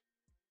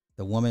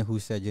 The woman who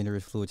said gender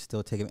is fluid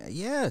still taking.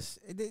 Yes,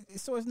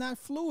 so it's not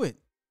fluid.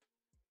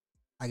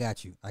 I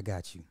got you.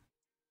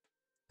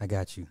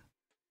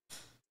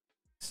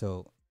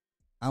 So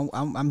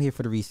I'm here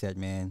for the reset,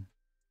 man.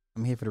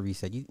 I'm here for the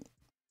reset. You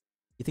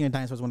think the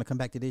dinosaurs want to come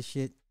back to this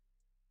shit?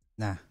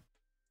 Nah.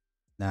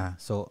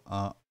 So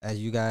as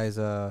you guys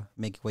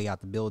make your way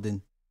out the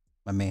building,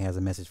 my man has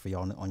a message for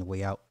y'all on your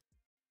way out.